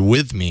and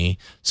with me,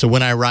 so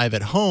when I arrive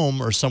at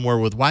home or somewhere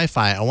with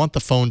Wi-Fi, I want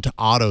the phone to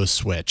auto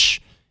switch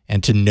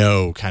and to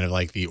know kind of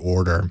like the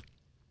order.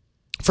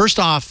 First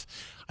off,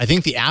 I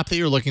think the app that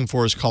you're looking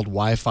for is called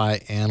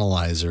Wi-Fi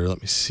Analyzer. Let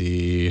me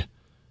see.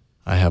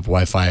 I have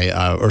Wi-Fi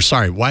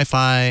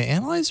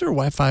Analyzer or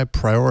Wi-Fi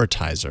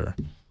Prioritizer.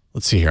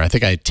 Let's see here. I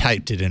think I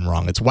typed it in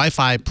wrong. It's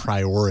Wi-Fi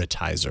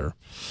Prioritizer.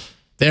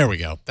 There we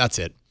go. That's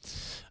it.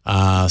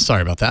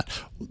 Sorry about that.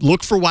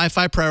 Look for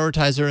Wi-Fi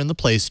Prioritizer in the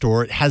Play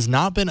Store. It has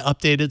not been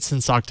updated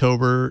since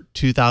October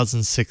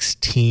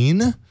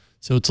 2016,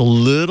 so it's a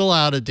little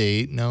out of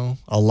date. No,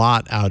 a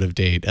lot out of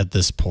date at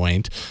this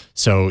point.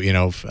 So, you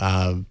know,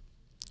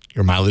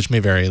 your mileage may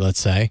vary, let's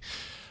say.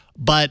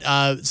 But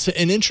so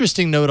an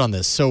interesting note on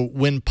this. So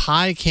when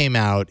Pi came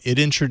out, it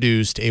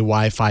introduced a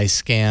Wi-Fi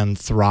scan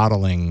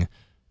throttling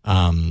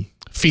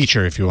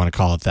feature, if you want to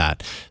call it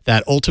that,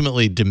 that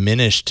ultimately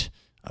diminished,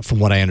 from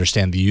what I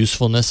understand, the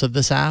usefulness of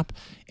this app.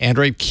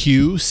 Android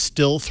Q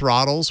still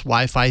throttles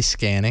Wi-Fi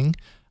scanning,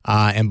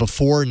 and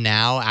before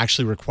now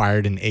actually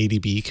required an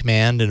ADB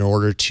command in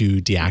order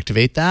to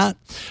deactivate that.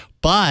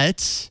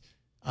 But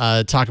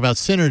talk about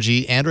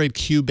synergy, Android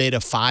Q Beta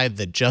 5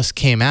 that just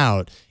came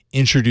out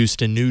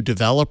introduced a new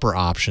developer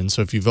option.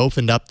 So if you've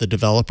opened up the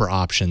developer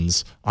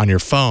options on your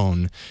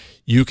phone,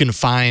 you can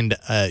find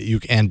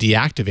you can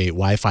deactivate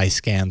Wi-Fi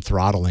scan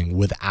throttling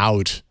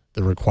without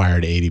the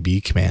required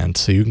ADB command.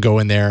 So you can go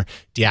in there,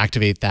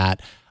 deactivate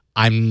that.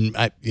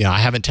 I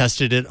haven't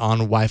tested it on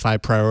Wi-Fi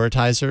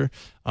Prioritizer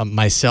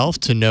myself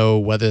to know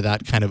whether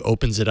that kind of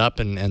opens it up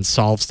and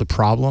solves the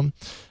problem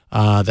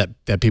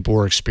that people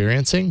were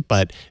experiencing,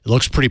 but it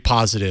looks pretty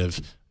positive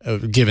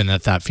given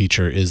that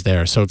feature is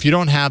there. So if you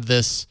don't have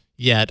this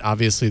yet,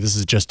 obviously this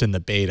is just in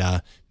the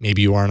beta.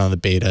 Maybe you aren't on the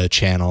beta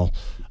channel.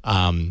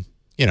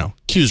 You know,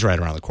 Q's right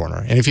around the corner.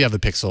 And if you have the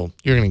Pixel,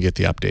 you're going to get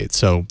the update.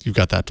 So you've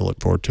got that to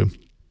look forward to.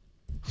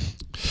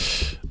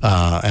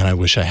 And I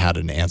wish I had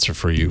an answer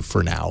for you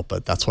for now,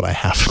 but that's what I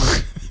have.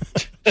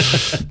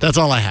 That's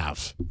all I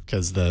have,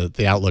 because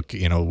the outlook,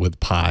 you know, with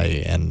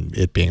Pi and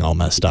it being all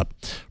messed up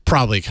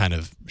probably kind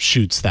of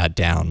shoots that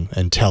down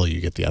until you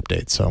get the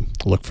update. So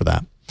look for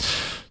that.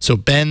 So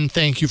Ben,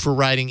 thank you for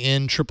writing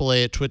in.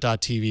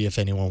 AAA@twit.tv if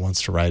anyone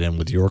wants to write in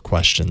with your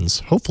questions.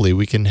 Hopefully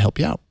we can help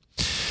you out.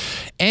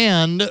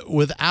 And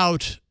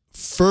without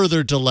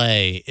further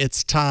delay,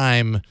 it's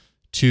time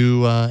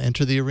to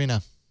enter the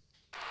arena.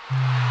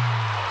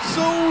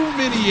 So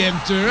many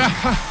enter,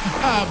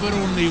 but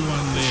only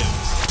one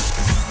lives.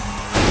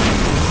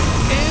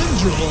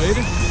 Android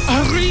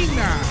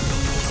Arena.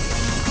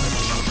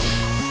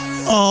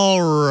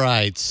 All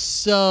right.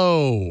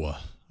 So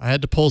I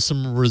had to pull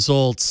some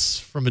results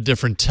from a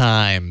different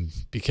time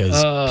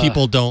because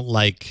people don't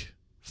like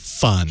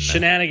fun.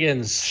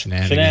 Shenanigans. So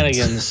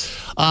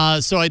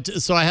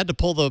I had to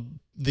pull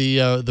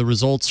the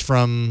results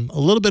from a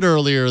little bit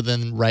earlier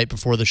than right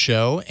before the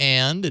show,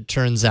 and it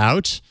turns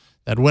out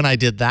that when I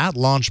did that,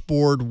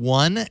 Launchboard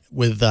won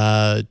with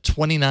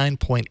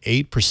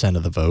 29.8%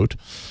 of the vote.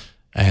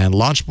 And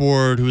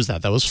Launchboard, who was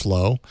that? That was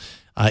Flow.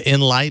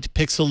 InLight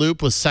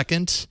Pixaloop was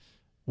second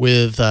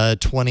with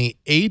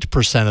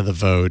 28% of the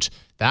vote.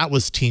 That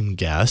was Team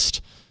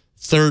Guest.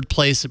 Third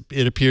place,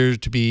 it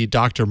appeared to be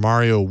Dr.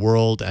 Mario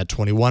World at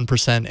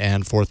 21%,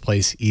 and fourth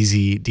place,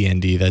 Easy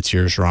D&D, that's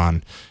yours,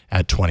 Ron,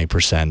 at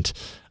 20%.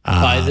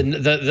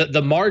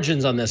 The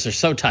margins on this are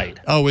so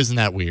tight. Oh, isn't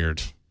that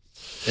weird?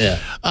 Yeah.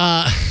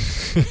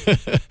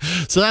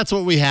 So that's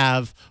what we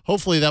have.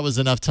 Hopefully that was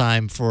enough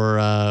time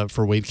for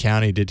Wade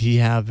County. Did he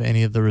have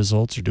any of the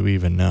results, or do we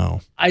even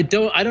know? I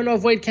don't know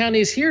if Wade County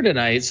is here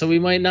tonight, so we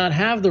might not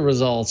have the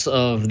results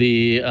of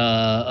the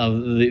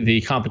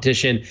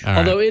competition. All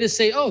Although right. it is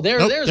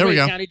there's Wade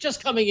County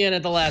just coming in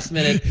at the last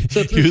minute.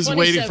 So he was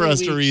waiting for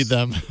us to read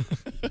them.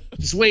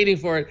 Just waiting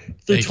for it.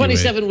 Through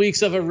 27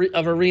 weeks of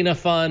arena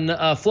fun,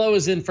 Flo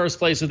is in first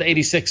place with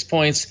 86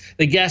 points.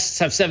 The guests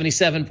have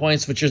 77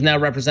 points, which is now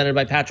represented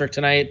by Patrick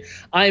tonight.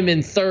 I'm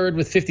in third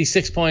with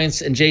 56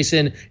 points, and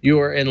Jason, you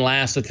are in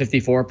last with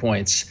 54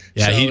 points.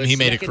 Yeah, so he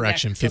made a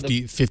correction,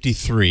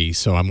 53,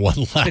 so I'm one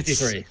less.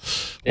 53.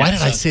 Why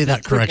did I say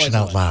that correction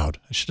out loud?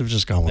 I should have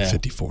just gone with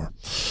 54.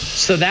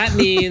 So that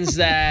means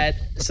that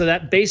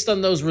based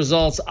on those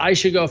results, I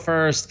should go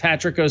first,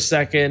 Patrick goes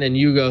second, and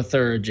you go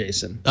third,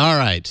 Jason. All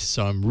right,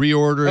 so I'm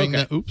reordering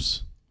that.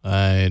 Oops.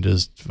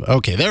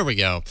 Okay, there we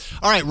go.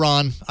 All right,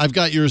 Ron, I've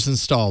got yours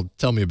installed.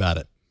 Tell me about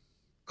it.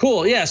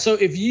 Cool. Yeah. So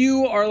if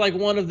you are like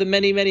one of the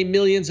many, many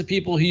millions of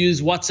people who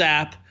use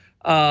WhatsApp,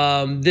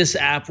 this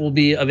app will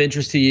be of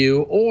interest to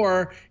you.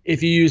 Or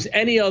if you use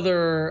any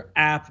other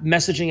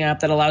messaging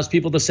app that allows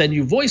people to send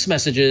you voice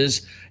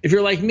messages, if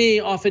you're like me,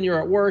 often you're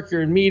at work,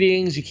 you're in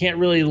meetings, you can't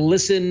really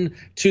listen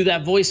to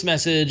that voice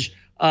message.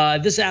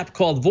 This app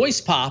called Voice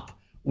Pop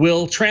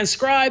will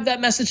transcribe that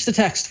message to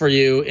text for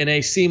you in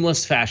a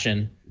seamless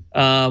fashion,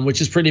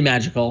 which is pretty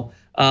magical.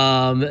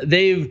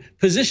 They've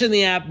positioned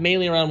the app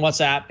mainly around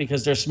WhatsApp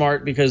because they're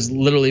smart, because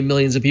literally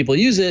millions of people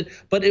use it,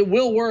 but it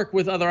will work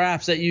with other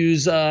apps that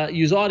use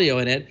audio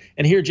in it.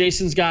 And here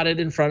Jason's got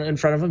it in front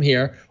of him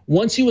here.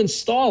 Once you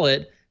install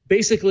it,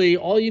 basically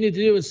all you need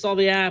to do is install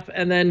the app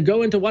and then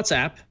go into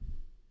WhatsApp.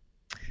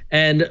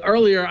 And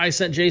earlier I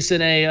sent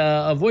Jason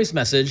a voice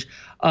message.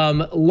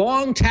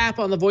 Long tap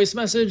on the voice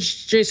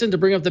message, Jason, to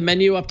bring up the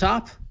menu up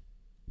top,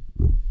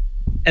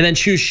 and then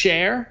choose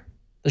share,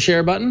 the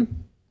share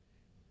button.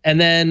 And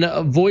then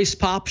Voice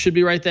Pop should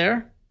be right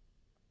there.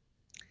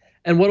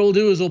 And what it'll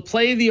do is it'll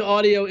play the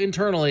audio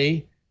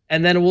internally,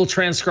 and then it will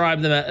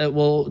transcribe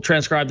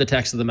the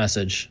text of the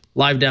message.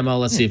 Live demo.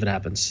 Let's see if it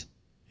happens.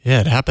 Yeah,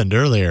 it happened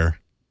earlier.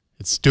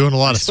 It's doing a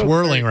lot of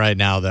swirling right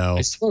now, though.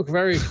 I spoke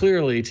very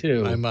clearly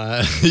too.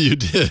 You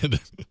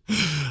did.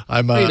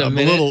 I'm a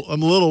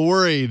little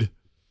worried.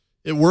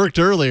 It worked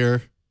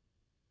earlier.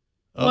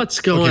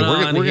 What's going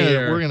on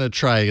here? We're gonna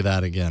try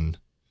that again.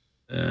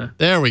 Yeah.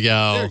 There we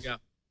go.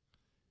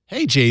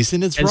 Hey,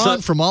 Jason, it's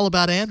Ron from All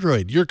About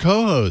Android, your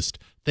co-host.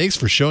 Thanks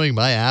for showing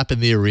my app in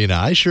the arena.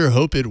 I sure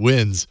hope it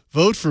wins.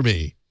 Vote for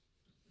me.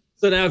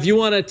 So now if you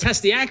want to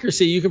test the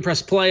accuracy, you can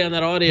press play on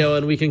that audio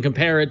and we can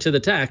compare it to the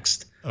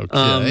text.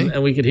 Okay.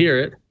 And we could hear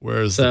it.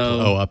 Where's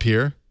up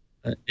here?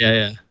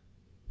 Yeah.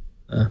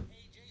 Hey,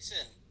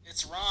 Jason,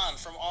 it's Ron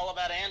from All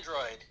About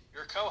Android,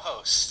 your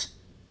co-host.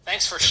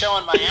 Thanks for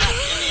showing my app in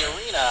the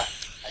arena.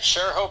 I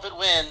sure hope it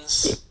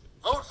wins.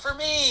 Vote for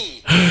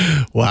me.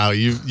 Wow,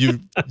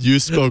 you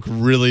spoke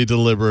really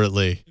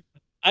deliberately.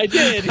 I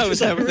did. I was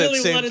having that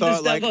same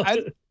thought. Like,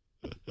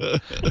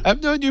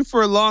 I've known you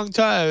for a long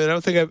time, and I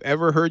don't think I've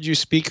ever heard you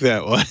speak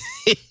that way.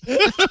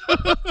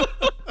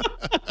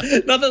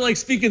 Nothing like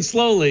speaking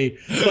slowly.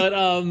 But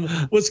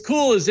what's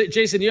cool is that,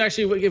 Jason, you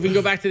actually, if we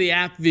go back to the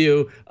app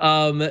view,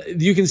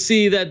 you can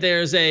see that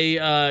there's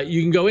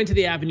you can go into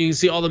the app and you can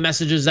see all the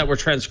messages that were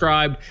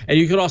transcribed, and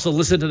you can also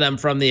listen to them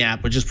from the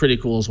app, which is pretty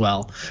cool as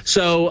well.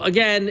 So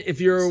again, if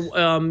you're,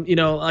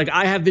 like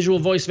I have visual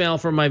voicemail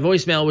from my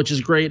voicemail, which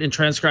is great and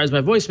transcribes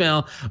my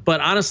voicemail.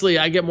 But honestly,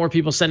 I get more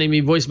people sending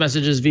me voice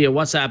messages via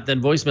WhatsApp than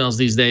voicemails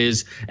these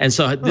days. And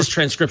so this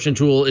transcription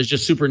tool is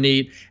just super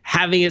neat.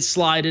 Having it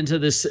slide into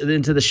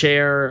the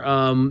share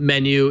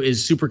menu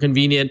is super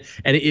convenient,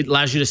 and it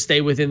allows you to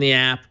stay within the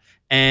app,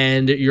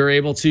 and you're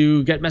able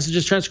to get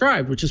messages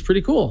transcribed, which is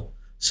pretty cool.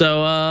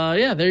 So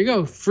yeah, there you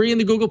go. Free in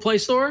the Google Play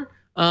Store.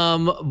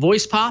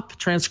 Voice Pop,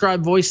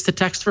 transcribe voice to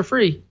text for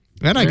free.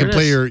 And I can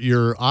play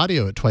your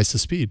audio at twice the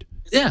speed.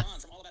 Yeah.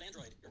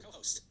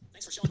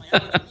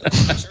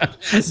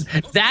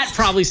 That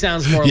probably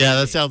sounds more. Yeah,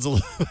 that sounds a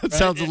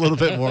little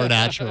bit more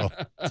natural,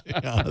 to be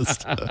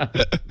honest.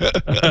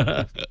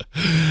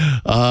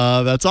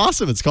 That's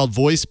awesome. It's called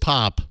Voice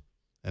Pop,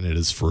 and it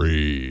is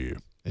free.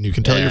 And you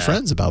can tell your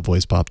friends about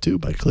Voice Pop too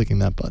by clicking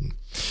that button.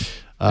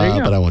 There you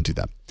go. But I won't do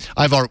that.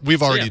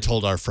 We've already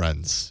told our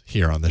friends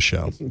here on the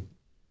show.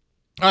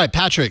 All right,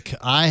 Patrick,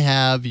 I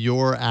have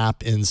your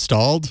app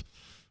installed.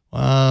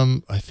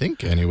 I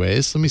think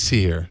anyways. Let me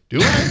see here. Do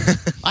I?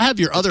 I have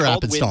your other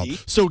app installed.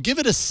 Windy. So give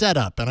it a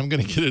setup, and I'm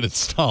going to get it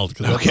installed.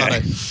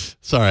 Okay.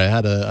 Sorry, I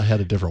had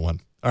a different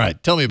one. All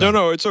right, tell me about it.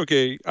 No, it's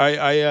okay.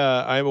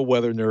 I'm a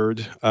weather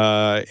nerd,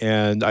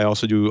 and I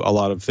also do a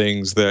lot of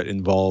things that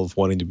involve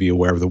wanting to be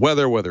aware of the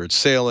weather, whether it's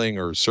sailing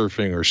or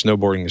surfing or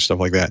snowboarding and stuff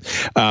like that.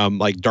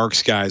 Like Dark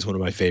Sky is one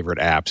of my favorite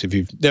apps. If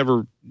you've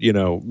never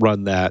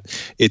run that,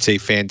 it's a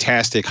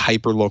fantastic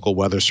hyper local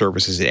weather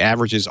services. It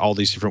averages all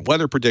these different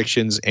weather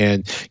predictions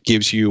and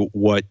gives you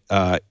what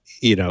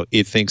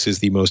it thinks is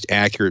the most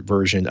accurate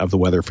version of the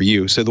weather for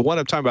you. So the one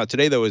I'm talking about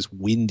today, though, is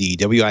Windy,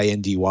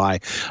 W-I-N-D-Y.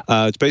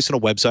 It's based on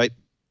a website.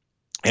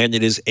 And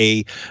it is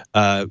a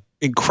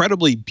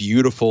incredibly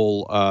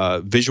beautiful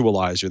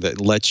visualizer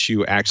that lets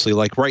you actually,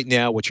 like right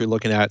now, what you're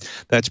looking at,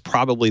 that's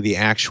probably the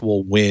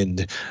actual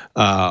wind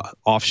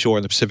offshore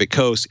on the Pacific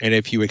coast. And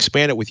if you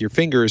expand it with your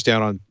fingers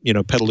down on,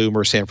 Petaluma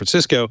or San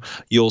Francisco,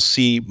 you'll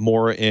see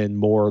more and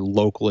more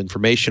local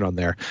information on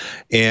there.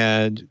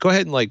 And go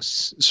ahead and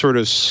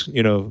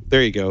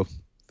there you go.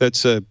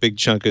 That's a big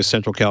chunk of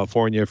Central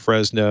California,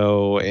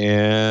 Fresno,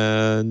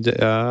 and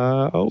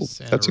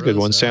that's a good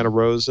one, Santa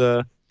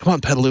Rosa. Come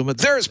on, Petaluma.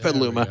 There's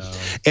Petaluma.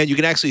 And you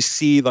can actually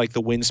see like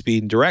the wind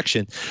speed and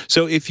direction.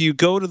 So if you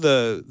go to in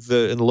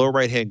the lower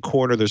right-hand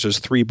corner, there's those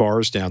 3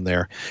 bars down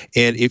there.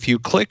 And if you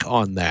click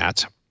on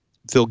that,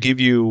 they'll give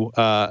you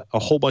a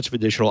whole bunch of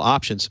additional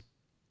options.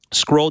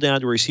 Scroll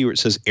down to where you see where it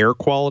says air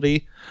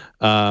quality.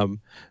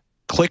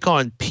 Click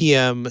on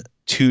PM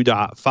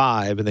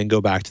 2.5 and then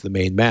go back to the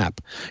main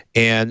map.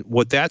 And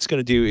what that's going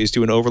to do is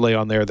do an overlay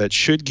on there that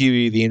should give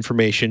you the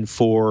information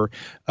for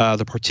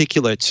the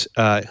particulate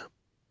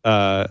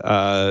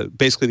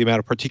basically the amount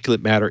of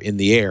particulate matter in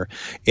the air.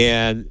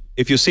 And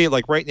if you see it,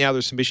 like right now,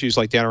 there's some issues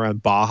like down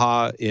around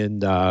Baja in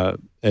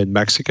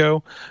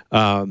Mexico.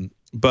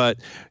 But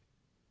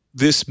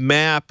this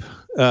map,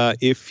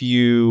 if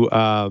you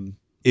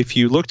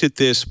looked at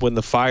this when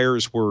the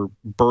fires were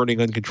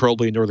burning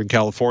uncontrollably in Northern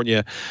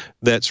California,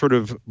 that sort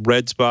of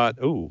red spot.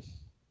 Oh,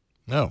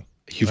 no.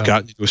 You've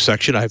gotten into a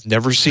section I've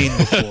never seen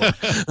before.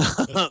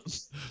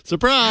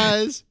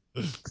 Surprise.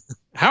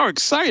 How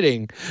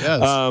exciting.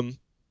 Yes.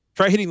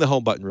 Try hitting the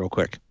home button real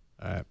quick.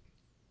 All right.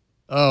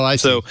 Oh, I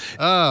see.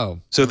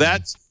 So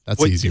that's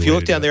what, easy. If you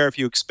look down there, if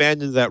you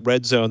expand into that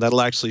red zone,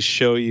 that'll actually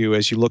show you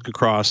as you look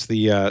across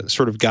the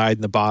sort of guide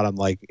in the bottom.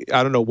 Like,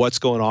 I don't know what's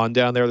going on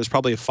down there. There's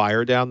probably a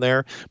fire down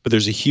there, but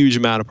there's a huge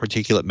amount of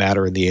particulate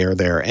matter in the air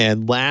there.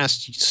 And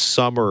last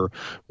summer,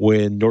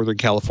 when Northern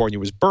California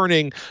was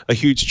burning, a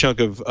huge chunk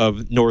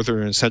of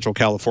Northern and Central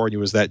California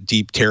was that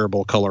deep,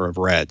 terrible color of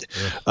red.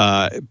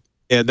 Yeah.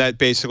 And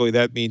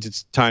that means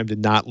it's time to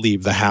not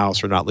leave the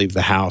house or not leave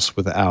the house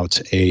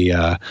without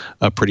a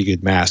pretty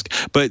good mask.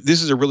 But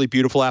this is a really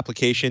beautiful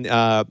application.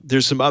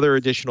 There's some other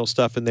additional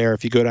stuff in there.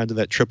 If you go down to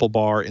that triple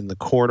bar in the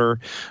corner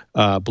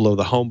below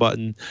the home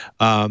button.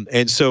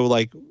 And so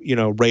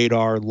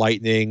radar,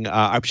 lightning,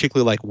 I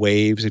particularly like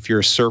waves. If you're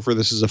a surfer,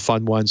 this is a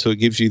fun one. So it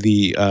gives you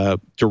the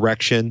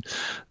direction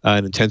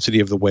and intensity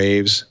of the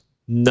waves.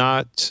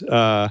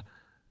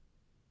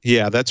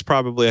 That's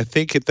probably, I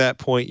think at that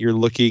point you're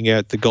looking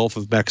at the Gulf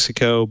of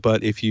Mexico,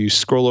 but if you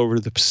scroll over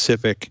to the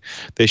Pacific,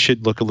 they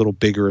should look a little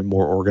bigger and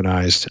more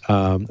organized.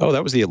 That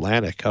was the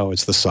Atlantic. Oh,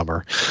 it's the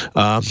summer.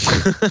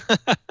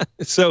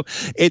 So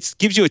it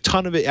gives you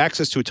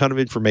access to a ton of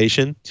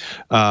information.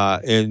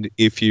 And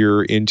if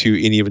you're into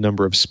any of a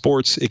number of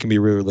sports, it can be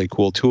a really, really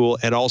cool tool.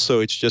 And also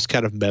it's just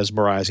kind of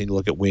mesmerizing to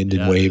look at wind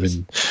and wave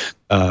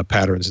and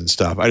patterns and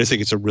stuff. I just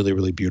think it's a really,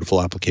 really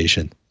beautiful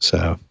application.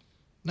 So.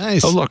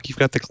 Nice. Oh, look, you've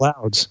got the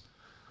clouds.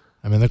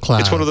 I'm in the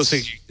clouds. It's one of those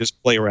things you can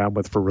just play around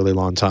with for a really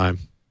long time.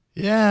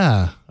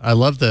 Yeah. I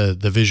love the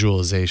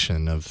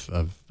visualization of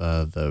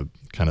the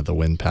kind of the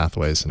wind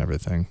pathways and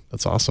everything.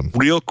 That's awesome.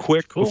 Real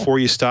quick, before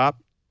you stop,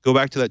 go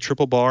back to that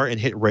triple bar and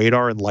hit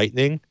radar and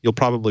lightning. You'll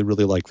probably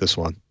really like this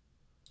one.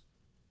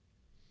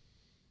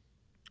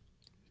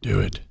 Do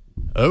it.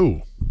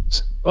 Oh.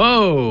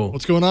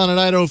 What's going on in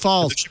Idaho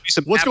Falls?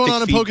 What's going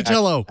on in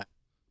Pocatello?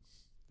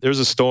 There's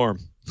a storm.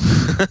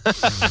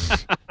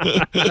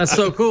 That's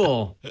so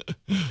cool.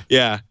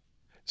 Yeah.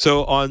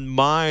 So on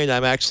mine,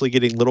 I'm actually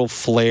getting little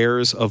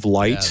flares of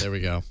light. Yeah, there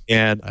we go.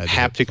 And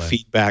haptic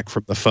feedback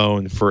from the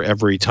phone for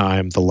every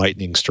time the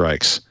lightning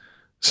strikes.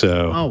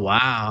 So. Oh,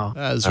 wow.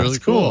 That's really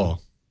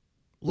cool.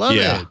 Love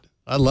it.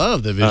 I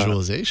love the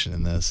visualization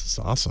in this. It's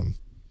awesome.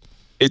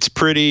 It's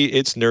pretty,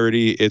 it's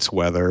nerdy, it's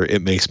weather.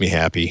 It makes me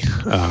happy.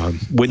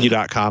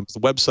 Windy.com is the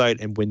website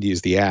and Windy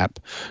is the app.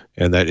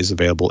 And that is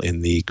available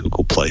in the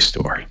Google Play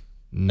Store.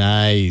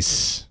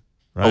 Nice.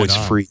 Right it's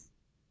on. Free.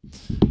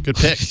 Good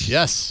pick.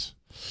 Yes.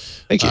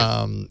 Thank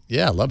you.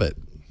 Yeah, love it.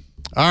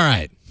 All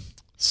right.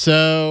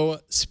 So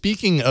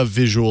speaking of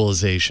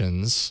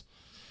visualizations,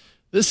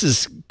 this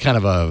is kind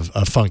of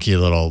a funky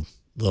little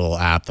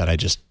app that I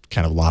just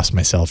kind of lost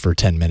myself for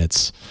 10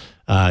 minutes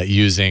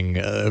using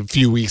a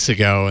few weeks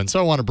ago, and so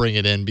I want to bring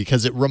it in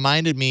because it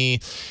reminded me.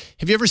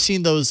 Have you ever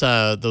seen those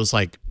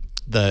like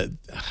I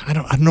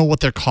don't know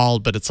what they're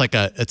called, but it's like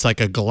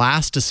a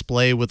glass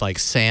display with like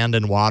sand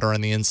and water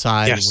on the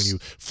inside. Yes. And when you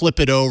flip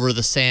it over,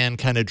 the sand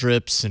kind of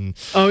drips and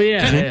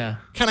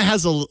kind of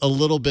has a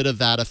little bit of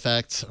that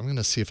effect. I'm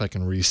gonna see if I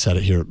can reset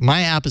it here.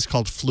 My app is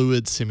called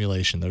Fluid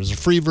Simulation. There's a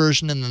free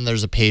version and then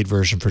there's a paid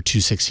version for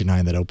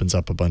 $269 that opens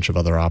up a bunch of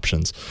other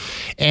options.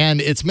 And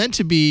it's meant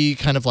to be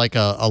kind of like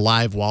a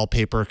live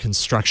wallpaper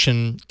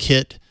construction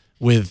kit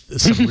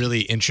with some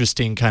really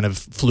interesting kind of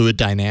fluid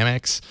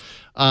dynamics.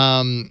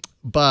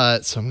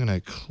 But so I'm going to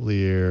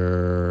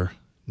clear.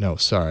 No,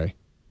 sorry.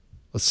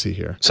 Let's see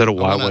here. Is that a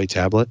Huawei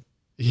tablet?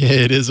 Yeah,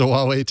 it is a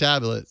Huawei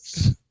tablet.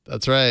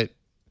 That's right.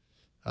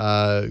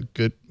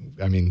 Good.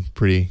 I mean,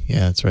 pretty.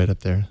 Yeah, it's right up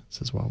there. It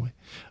says Huawei.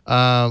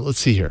 Let's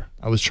see here.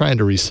 I was trying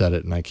to reset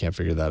it and I can't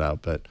figure that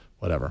out, but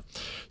whatever.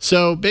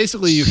 So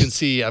basically you can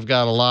see I've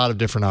got a lot of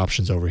different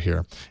options over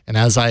here. And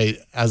as I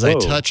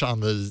touch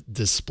on the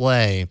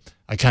display,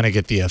 I kind of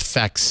get the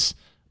effects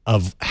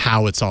of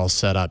how it's all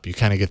set up. You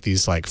kind of get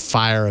these like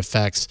fire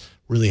effects,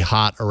 really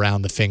hot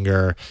around the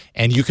finger,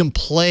 and you can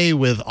play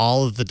with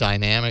all of the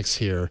dynamics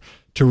here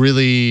to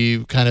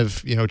really kind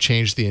of,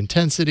 change the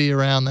intensity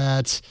around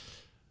that.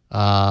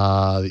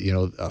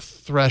 A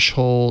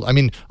threshold. I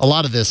mean, a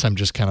lot of this I'm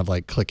just kind of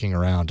like clicking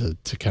around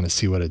to kind of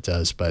see what it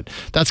does, but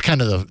that's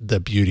kind of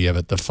the beauty of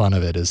it. The fun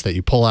of it is that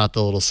you pull out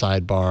the little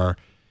sidebar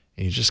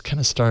and you just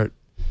kind of start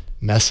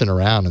messing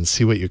around and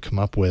see what you come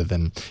up with.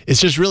 And it's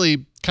just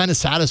really kind of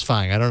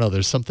satisfying. I don't know.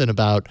 There's something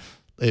about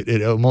it.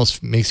 It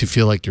almost makes you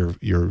feel like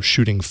you're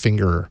shooting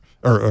finger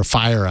or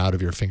fire out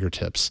of your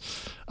fingertips.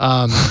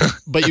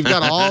 But you've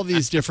got all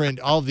these different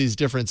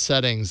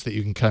settings that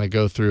you can kind of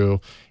go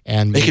through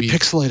and make it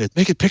pixelated.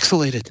 Make it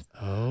pixelated.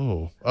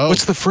 Oh,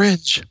 what's the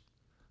fringe?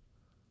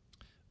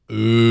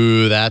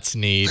 Ooh, that's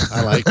neat.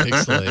 I like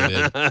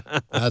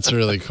pixelated. That's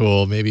really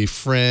cool. Maybe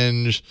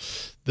fringe.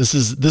 This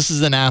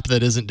is an app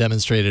that isn't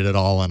demonstrated at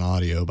all in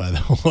audio, by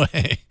the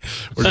way.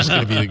 We're just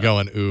going to be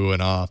going ooh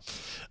and ah.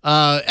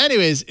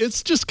 Anyways,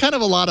 it's just kind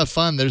of a lot of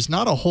fun. There's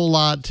not a whole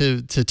lot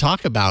to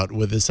talk about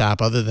with this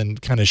app other than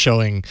kind of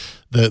showing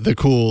the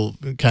cool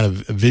kind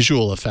of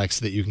visual effects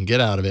that you can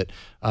get out of it.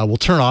 We'll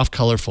turn off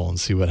colorful and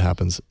see what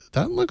happens.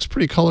 That looks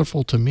pretty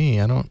colorful to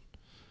me. I don't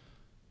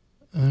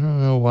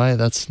know why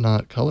that's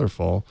not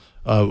colorful.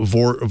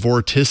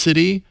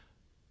 Vorticity,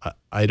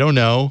 I don't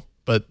know,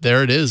 but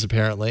there it is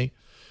apparently.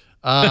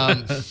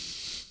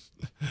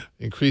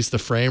 Increase the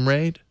frame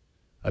rate.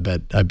 I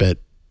bet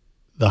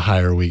the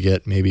higher we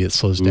get, maybe it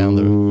slows down.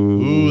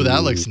 Ooh,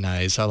 that looks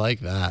nice. I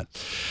like that.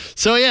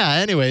 So yeah,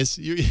 anyways,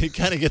 you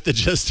kind of get the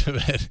gist of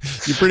it.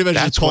 You pretty much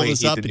just pull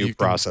this up and you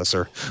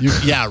processor.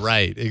 Yeah,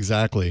 right.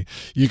 Exactly.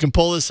 You can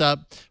pull this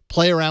up,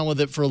 play around with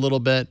it for a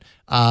little bit,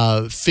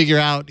 figure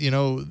out,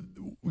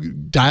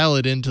 dial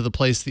it into the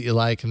place that you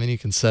like, and then you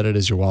can set it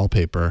as your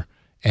wallpaper,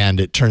 and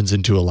it turns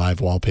into a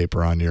live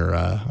wallpaper on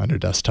your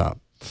desktop.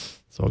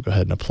 So we'll go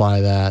ahead and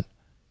apply that.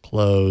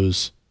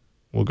 Close.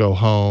 We'll go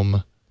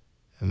home.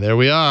 And there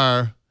we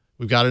are.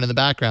 We've got it in the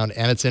background,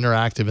 and it's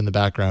interactive in the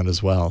background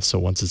as well. So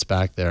once it's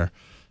back there,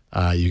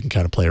 you can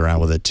kind of play around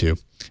with it too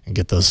and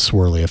get those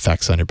swirly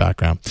effects on your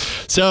background.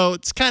 So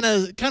it's kind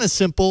of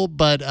simple,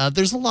 but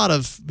there's a lot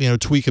of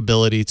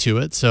tweakability to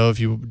it. So if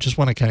you just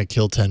want to kind of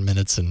kill 10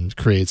 minutes and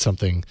create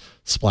something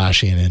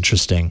splashy and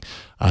interesting,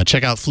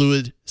 check out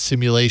Fluid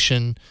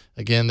Simulation.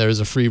 Again, there's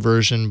a free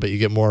version, but you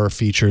get more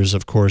features,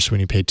 of course, when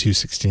you pay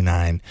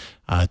 $269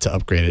 to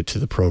upgrade it to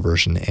the Pro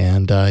version.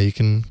 And you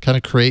can kind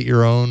of create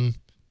your own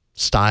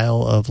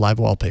style of live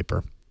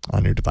wallpaper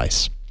on your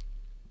device.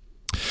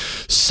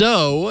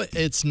 So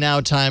it's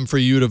now time for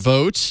you to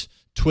vote.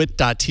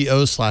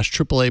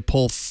 twit.to/AAA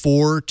poll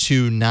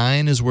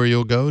 429 is where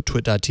you'll go.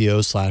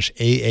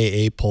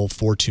 twit.to/AAA poll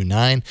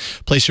 429.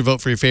 Place your vote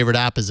for your favorite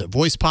app. Is it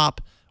Voice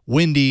Pop,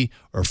 Windy,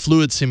 or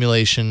Fluid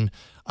Simulation?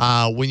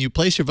 When you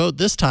place your vote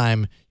this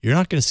time, you're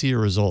not going to see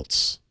your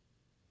results.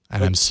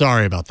 And I'm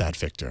sorry about that,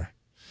 Victor.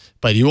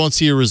 But you won't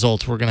see your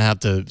results. We're going to have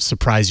to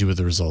surprise you with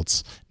the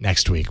results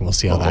next week, and we'll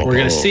see how that goes. We're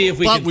going to see if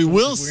we can. We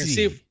will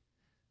see.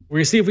 We're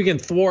going to see if we can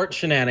thwart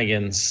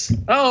shenanigans.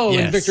 Oh,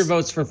 yes. And Victor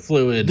votes for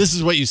Fluid. This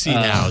is what you see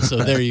now, so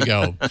there you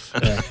go.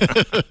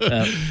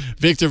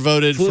 Victor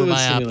voted Fluid for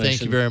my app.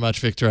 Thank you very much,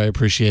 Victor. I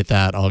appreciate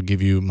that. I'll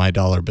give you my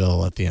dollar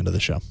bill at the end of the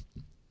show.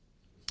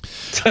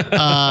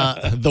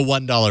 The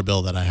 $1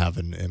 bill that I have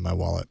in my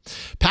wallet.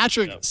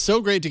 Patrick, so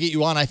great to get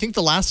you on. I think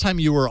the last time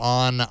you were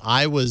on,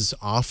 I was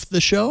off the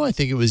show. I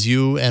think it was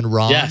you and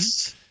Ron.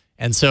 Yes.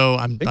 And so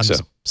I'm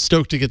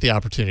stoked to get the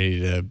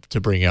opportunity to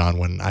bring you on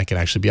when I can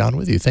actually be on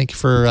with you. Thank you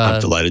for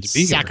I'm delighted to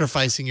be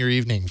sacrificing your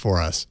evening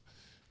for us.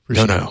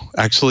 No.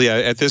 Actually,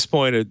 at this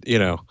point,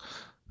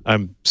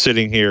 I'm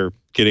sitting here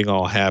getting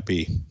all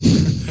happy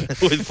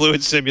with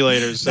Fluid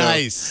Simulators. So,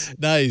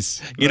 nice.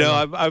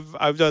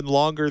 I've done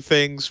longer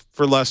things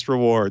for less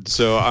reward,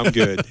 so I'm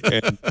good.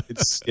 And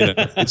it's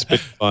been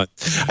fun.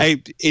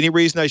 Any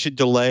reason I should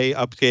delay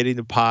updating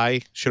to Pi?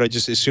 Should I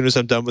just, as soon as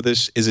I'm done with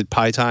this, is it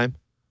Pi time?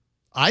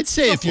 I'd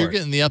say if you're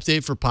getting the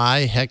update for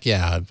Pi, heck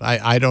yeah.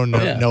 I don't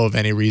know of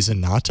any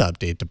reason not to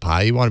update to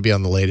Pi. You want to be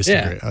on the latest,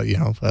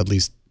 at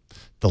least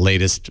the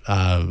latest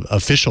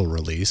official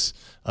release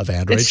of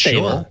Android. It's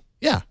stable. Sure.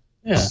 Yeah.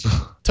 Yeah.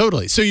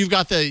 Totally. So you've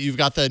got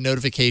the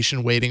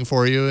notification waiting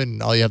for you,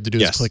 and all you have to do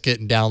is click it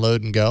and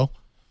download and go.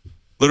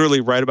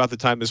 Literally right about the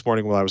time this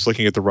morning when I was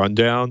looking at the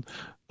rundown,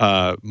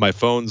 my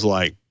phone's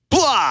like,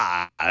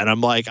 blah, and I'm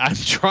like, I'm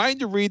trying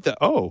to read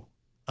I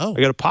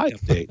got a Pi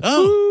update.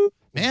 Oh,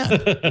 man.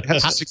 It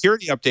has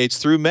security updates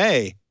through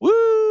May.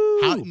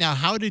 Woo!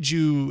 How did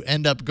you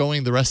end up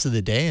going the rest of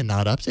the day and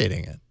not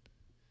updating it?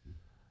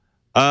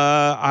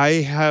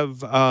 I have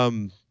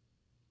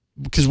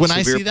because when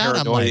I see that,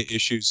 I'm like,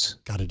 issues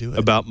gotta do it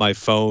about my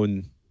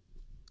phone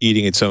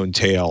eating its own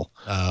tail.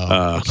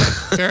 Okay.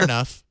 Fair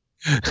enough.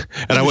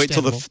 And I wait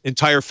till the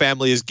entire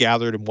family is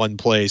gathered in one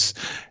place,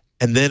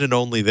 and then and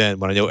only then,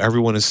 when I know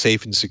everyone is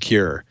safe and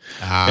secure,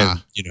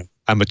 and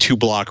I'm a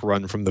 2-block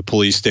run from the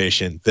police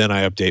station, then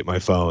I update my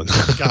phone.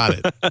 Got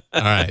it.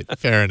 All right,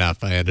 fair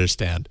enough. I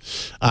understand.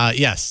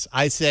 Yes,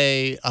 I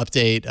say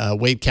update.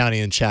 Wade County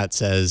in chat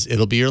says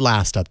it'll be your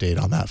last update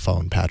on that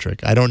phone,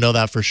 Patrick. I don't know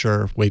that for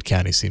sure. Wade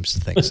County seems to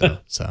think so.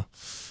 So.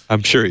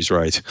 I'm sure he's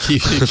right.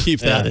 Keep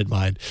that in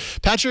mind.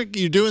 Patrick,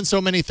 you're doing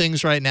so many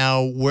things right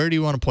now. Where do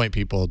you want to point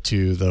people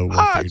to the work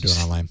that you're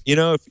doing online?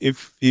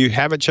 If you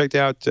haven't checked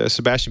out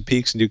Sebastian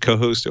Peak's new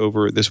co-host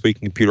over This Week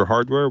in Computer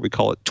Hardware, we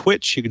call it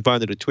Twitch. You can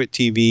find it at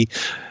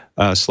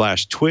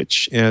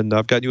twit.tv/Twitch. And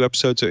I've got new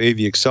episodes of AV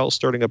Excel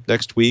starting up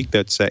next week.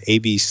 That's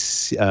AVE.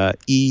 I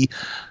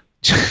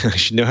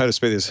should know how to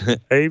spell this.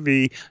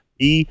 AVEXCEL,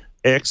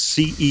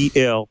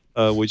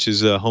 which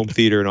is a home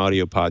theater and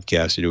audio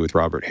podcast to do with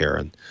Robert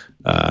Heron.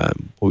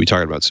 We'll be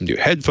talking about some new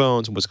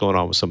headphones and what's going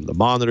on with some of the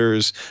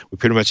monitors. We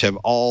pretty much have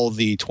all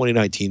the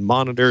 2019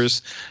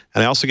 monitors.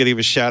 And I also got to give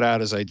a shout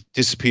out as I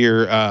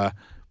disappear.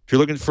 If you're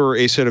looking for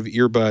a set of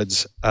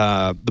earbuds,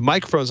 the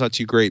microphone's not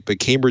too great, but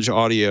Cambridge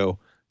Audio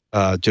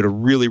did a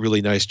really,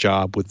 really nice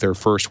job with their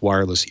first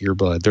wireless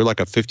earbud. They're like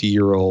a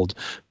 50-year-old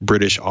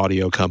British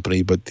audio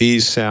company, but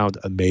these sound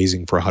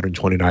amazing for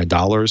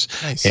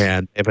 $129. Nice.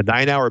 And they have a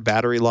 9-hour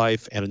battery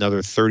life and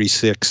another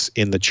 36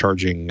 in the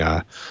charging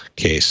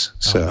case.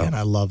 So, man,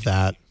 I love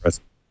that.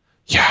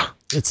 Yeah.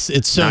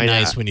 It's so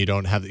nice when you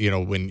don't have,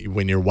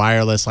 when you're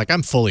wireless. Like,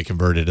 I'm fully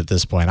converted at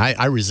this point.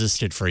 I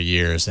resisted for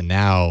years, and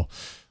now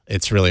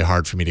it's really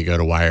hard for me to go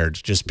to wired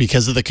just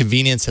because of the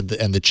convenience and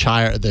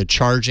the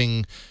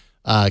charging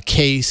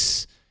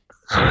case.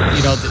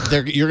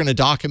 You're going to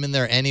dock them in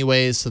there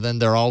anyways, so then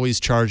they're always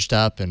charged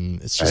up,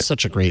 and it's just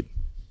such a great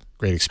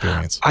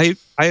experience. I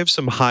have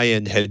some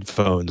high-end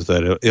headphones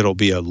that it'll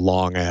be a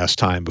long-ass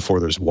time before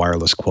there's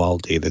wireless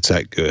quality that's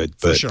that good.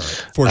 But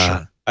for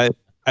sure.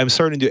 I'm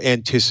starting to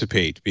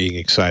anticipate being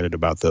excited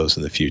about those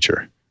in the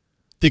future.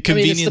 The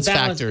convenience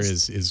factor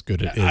is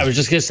good. I was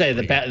just going to say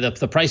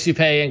the price you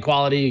pay and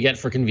quality you get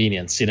for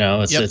convenience.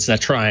 It's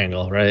that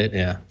triangle, right?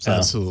 Yeah, so.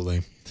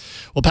 Absolutely.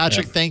 Well,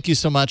 Patrick, thank you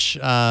so much.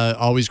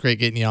 Always great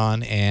getting you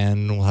on,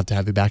 and we'll have to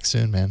have you back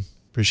soon, man.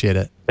 Appreciate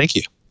it. Thank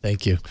you.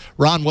 Thank you.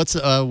 Ron, what's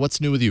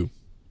new with you?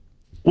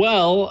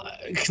 Well,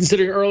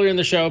 considering earlier in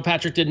the show,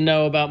 Patrick didn't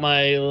know about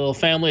my little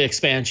family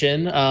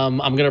expansion. I'm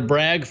going to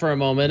brag for a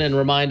moment and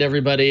remind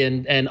everybody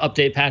and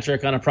update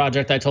Patrick on a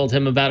project I told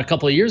him about a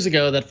couple of years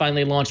ago that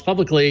finally launched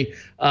publicly.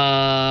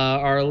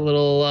 Our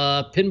little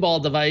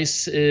pinball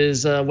device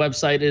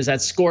website is at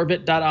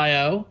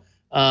scorebit.io.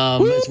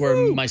 It's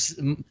where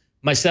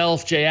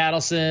myself, Jay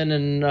Adelson,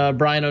 and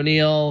Brian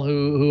O'Neill,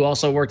 who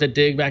also worked at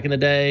Dig back in the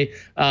day,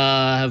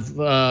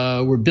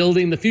 we're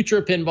building the future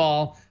of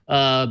pinball,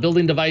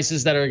 building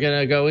devices that are going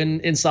to go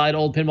inside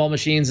old pinball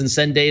machines and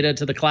send data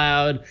to the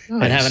cloud.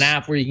 Nice. And have an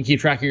app where you can keep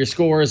track of your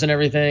scores and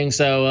everything.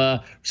 So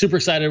super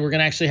excited. We're going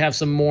to actually have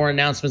some more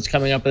announcements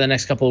coming up in the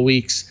next couple of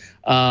weeks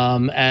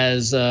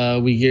as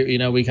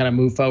we kind of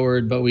move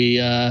forward. But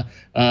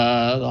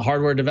the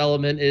hardware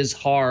development is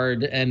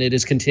hard, and it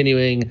is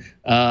continuing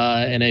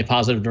in a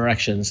positive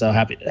direction. So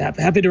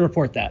happy to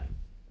report that.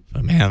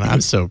 Oh, man,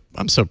 I'm so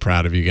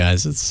proud of you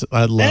guys.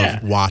 I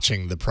love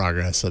watching the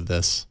progress of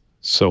this.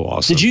 So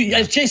awesome. Did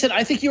you, Jason?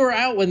 I think you were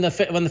out when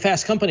the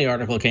Fast Company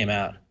article came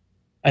out.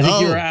 I think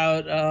you were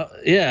out.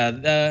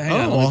 Hang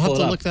on, I'll have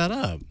to look that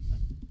up.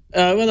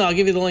 Well, no, I'll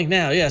give you the link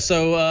now. Yeah.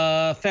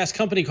 So Fast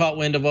Company caught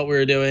wind of what we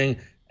were doing,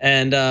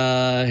 and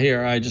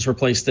here I just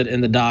replaced it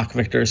in the doc,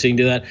 Victor, so you can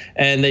do that.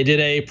 And they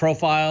did a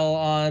profile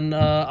on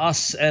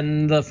us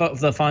and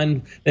the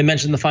fine. They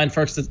mentioned the fine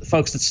folks at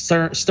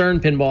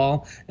Stern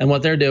Pinball and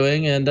what they're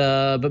doing, and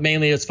but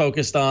mainly it's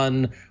focused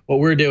on what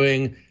we're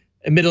doing.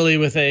 Admittedly,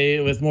 with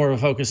more of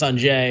a focus on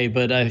Jay,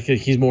 but I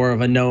think he's more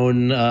of a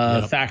known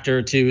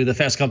factor to the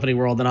Fast Company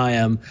world than I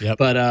am. Yep.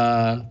 But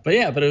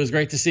it was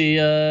great to see.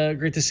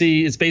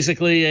 It's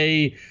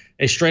basically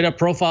a straight up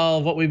profile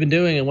of what we've been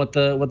doing and what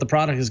the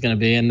product is going to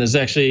be. And there's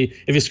actually,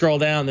 if you scroll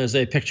down, there's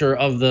a picture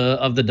of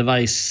the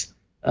device.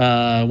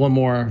 One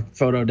more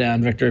photo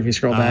down, Victor. If you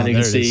scroll down, you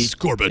can see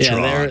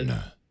Scorbitron.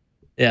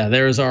 Yeah,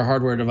 there's our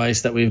hardware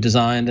device that we've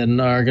designed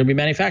and are going to be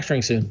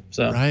manufacturing soon.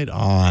 So right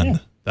on.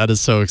 That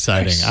is so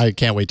exciting. Nice. I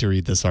can't wait to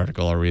read this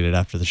article. I'll read it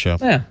after the show.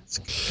 Yeah, it's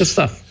good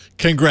stuff.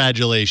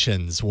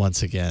 Congratulations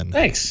once again.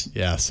 Thanks.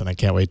 Yes, and I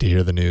can't wait to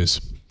hear the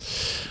news.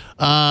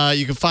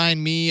 You can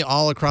find me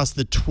all across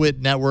the Twit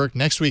network.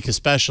 Next week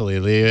especially,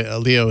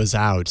 Leo is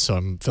out, so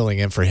I'm filling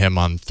in for him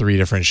on 3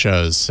 different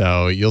shows.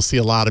 So you'll see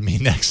a lot of me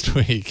next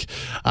week.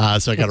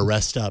 So I got to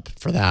rest up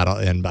for that,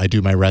 and I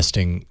do my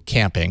resting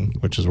camping,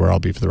 which is where I'll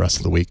be for the rest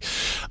of the week.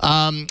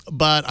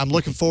 But I'm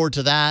looking forward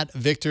to that.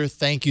 Victor,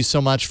 thank you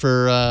so much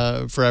for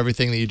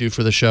everything that you do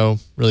for the show.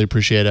 Really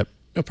appreciate it.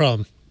 No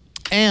problem.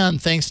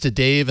 And thanks to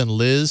Dave and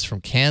Liz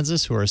from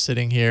Kansas, who are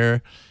sitting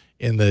here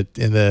in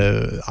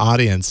the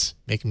audience,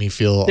 making me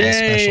feel all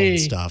special and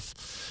stuff.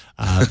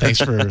 Thanks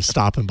for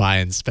stopping by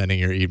and spending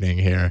your evening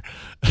here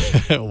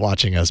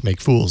watching us make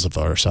fools of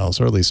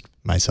ourselves, or at least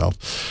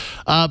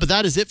myself. But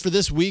that is it for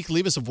this week.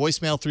 Leave us a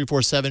voicemail,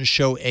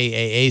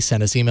 347-SHOW-AAA.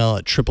 Send us email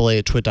at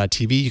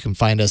AAA@twit.tv. You can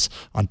find us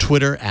on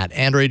Twitter at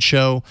Android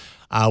Show.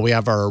 We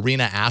have our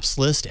Arena apps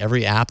list.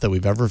 Every app that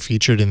we've ever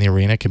featured in the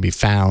Arena can be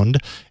found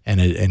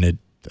in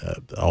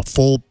a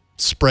full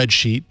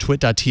spreadsheet,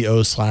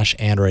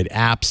 twit.to/Android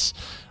apps.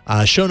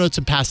 Show notes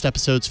and past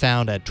episodes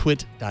found at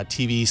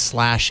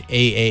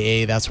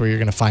twit.tv/AAA. That's where you're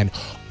going to find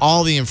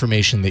all the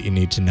information that you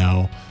need to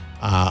know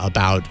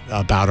about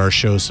our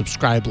show,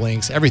 subscribe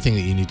links, everything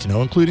that you need to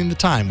know, including the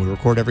time. We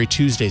record every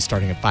Tuesday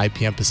starting at 5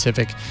 p.m.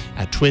 Pacific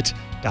at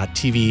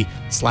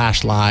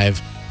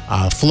twit.tv/live.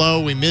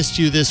 Flo, we missed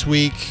you this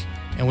week,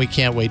 and we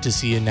can't wait to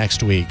see you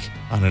next week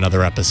on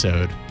another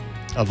episode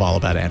of All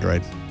About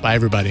Android. Bye,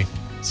 everybody.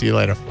 See you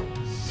later.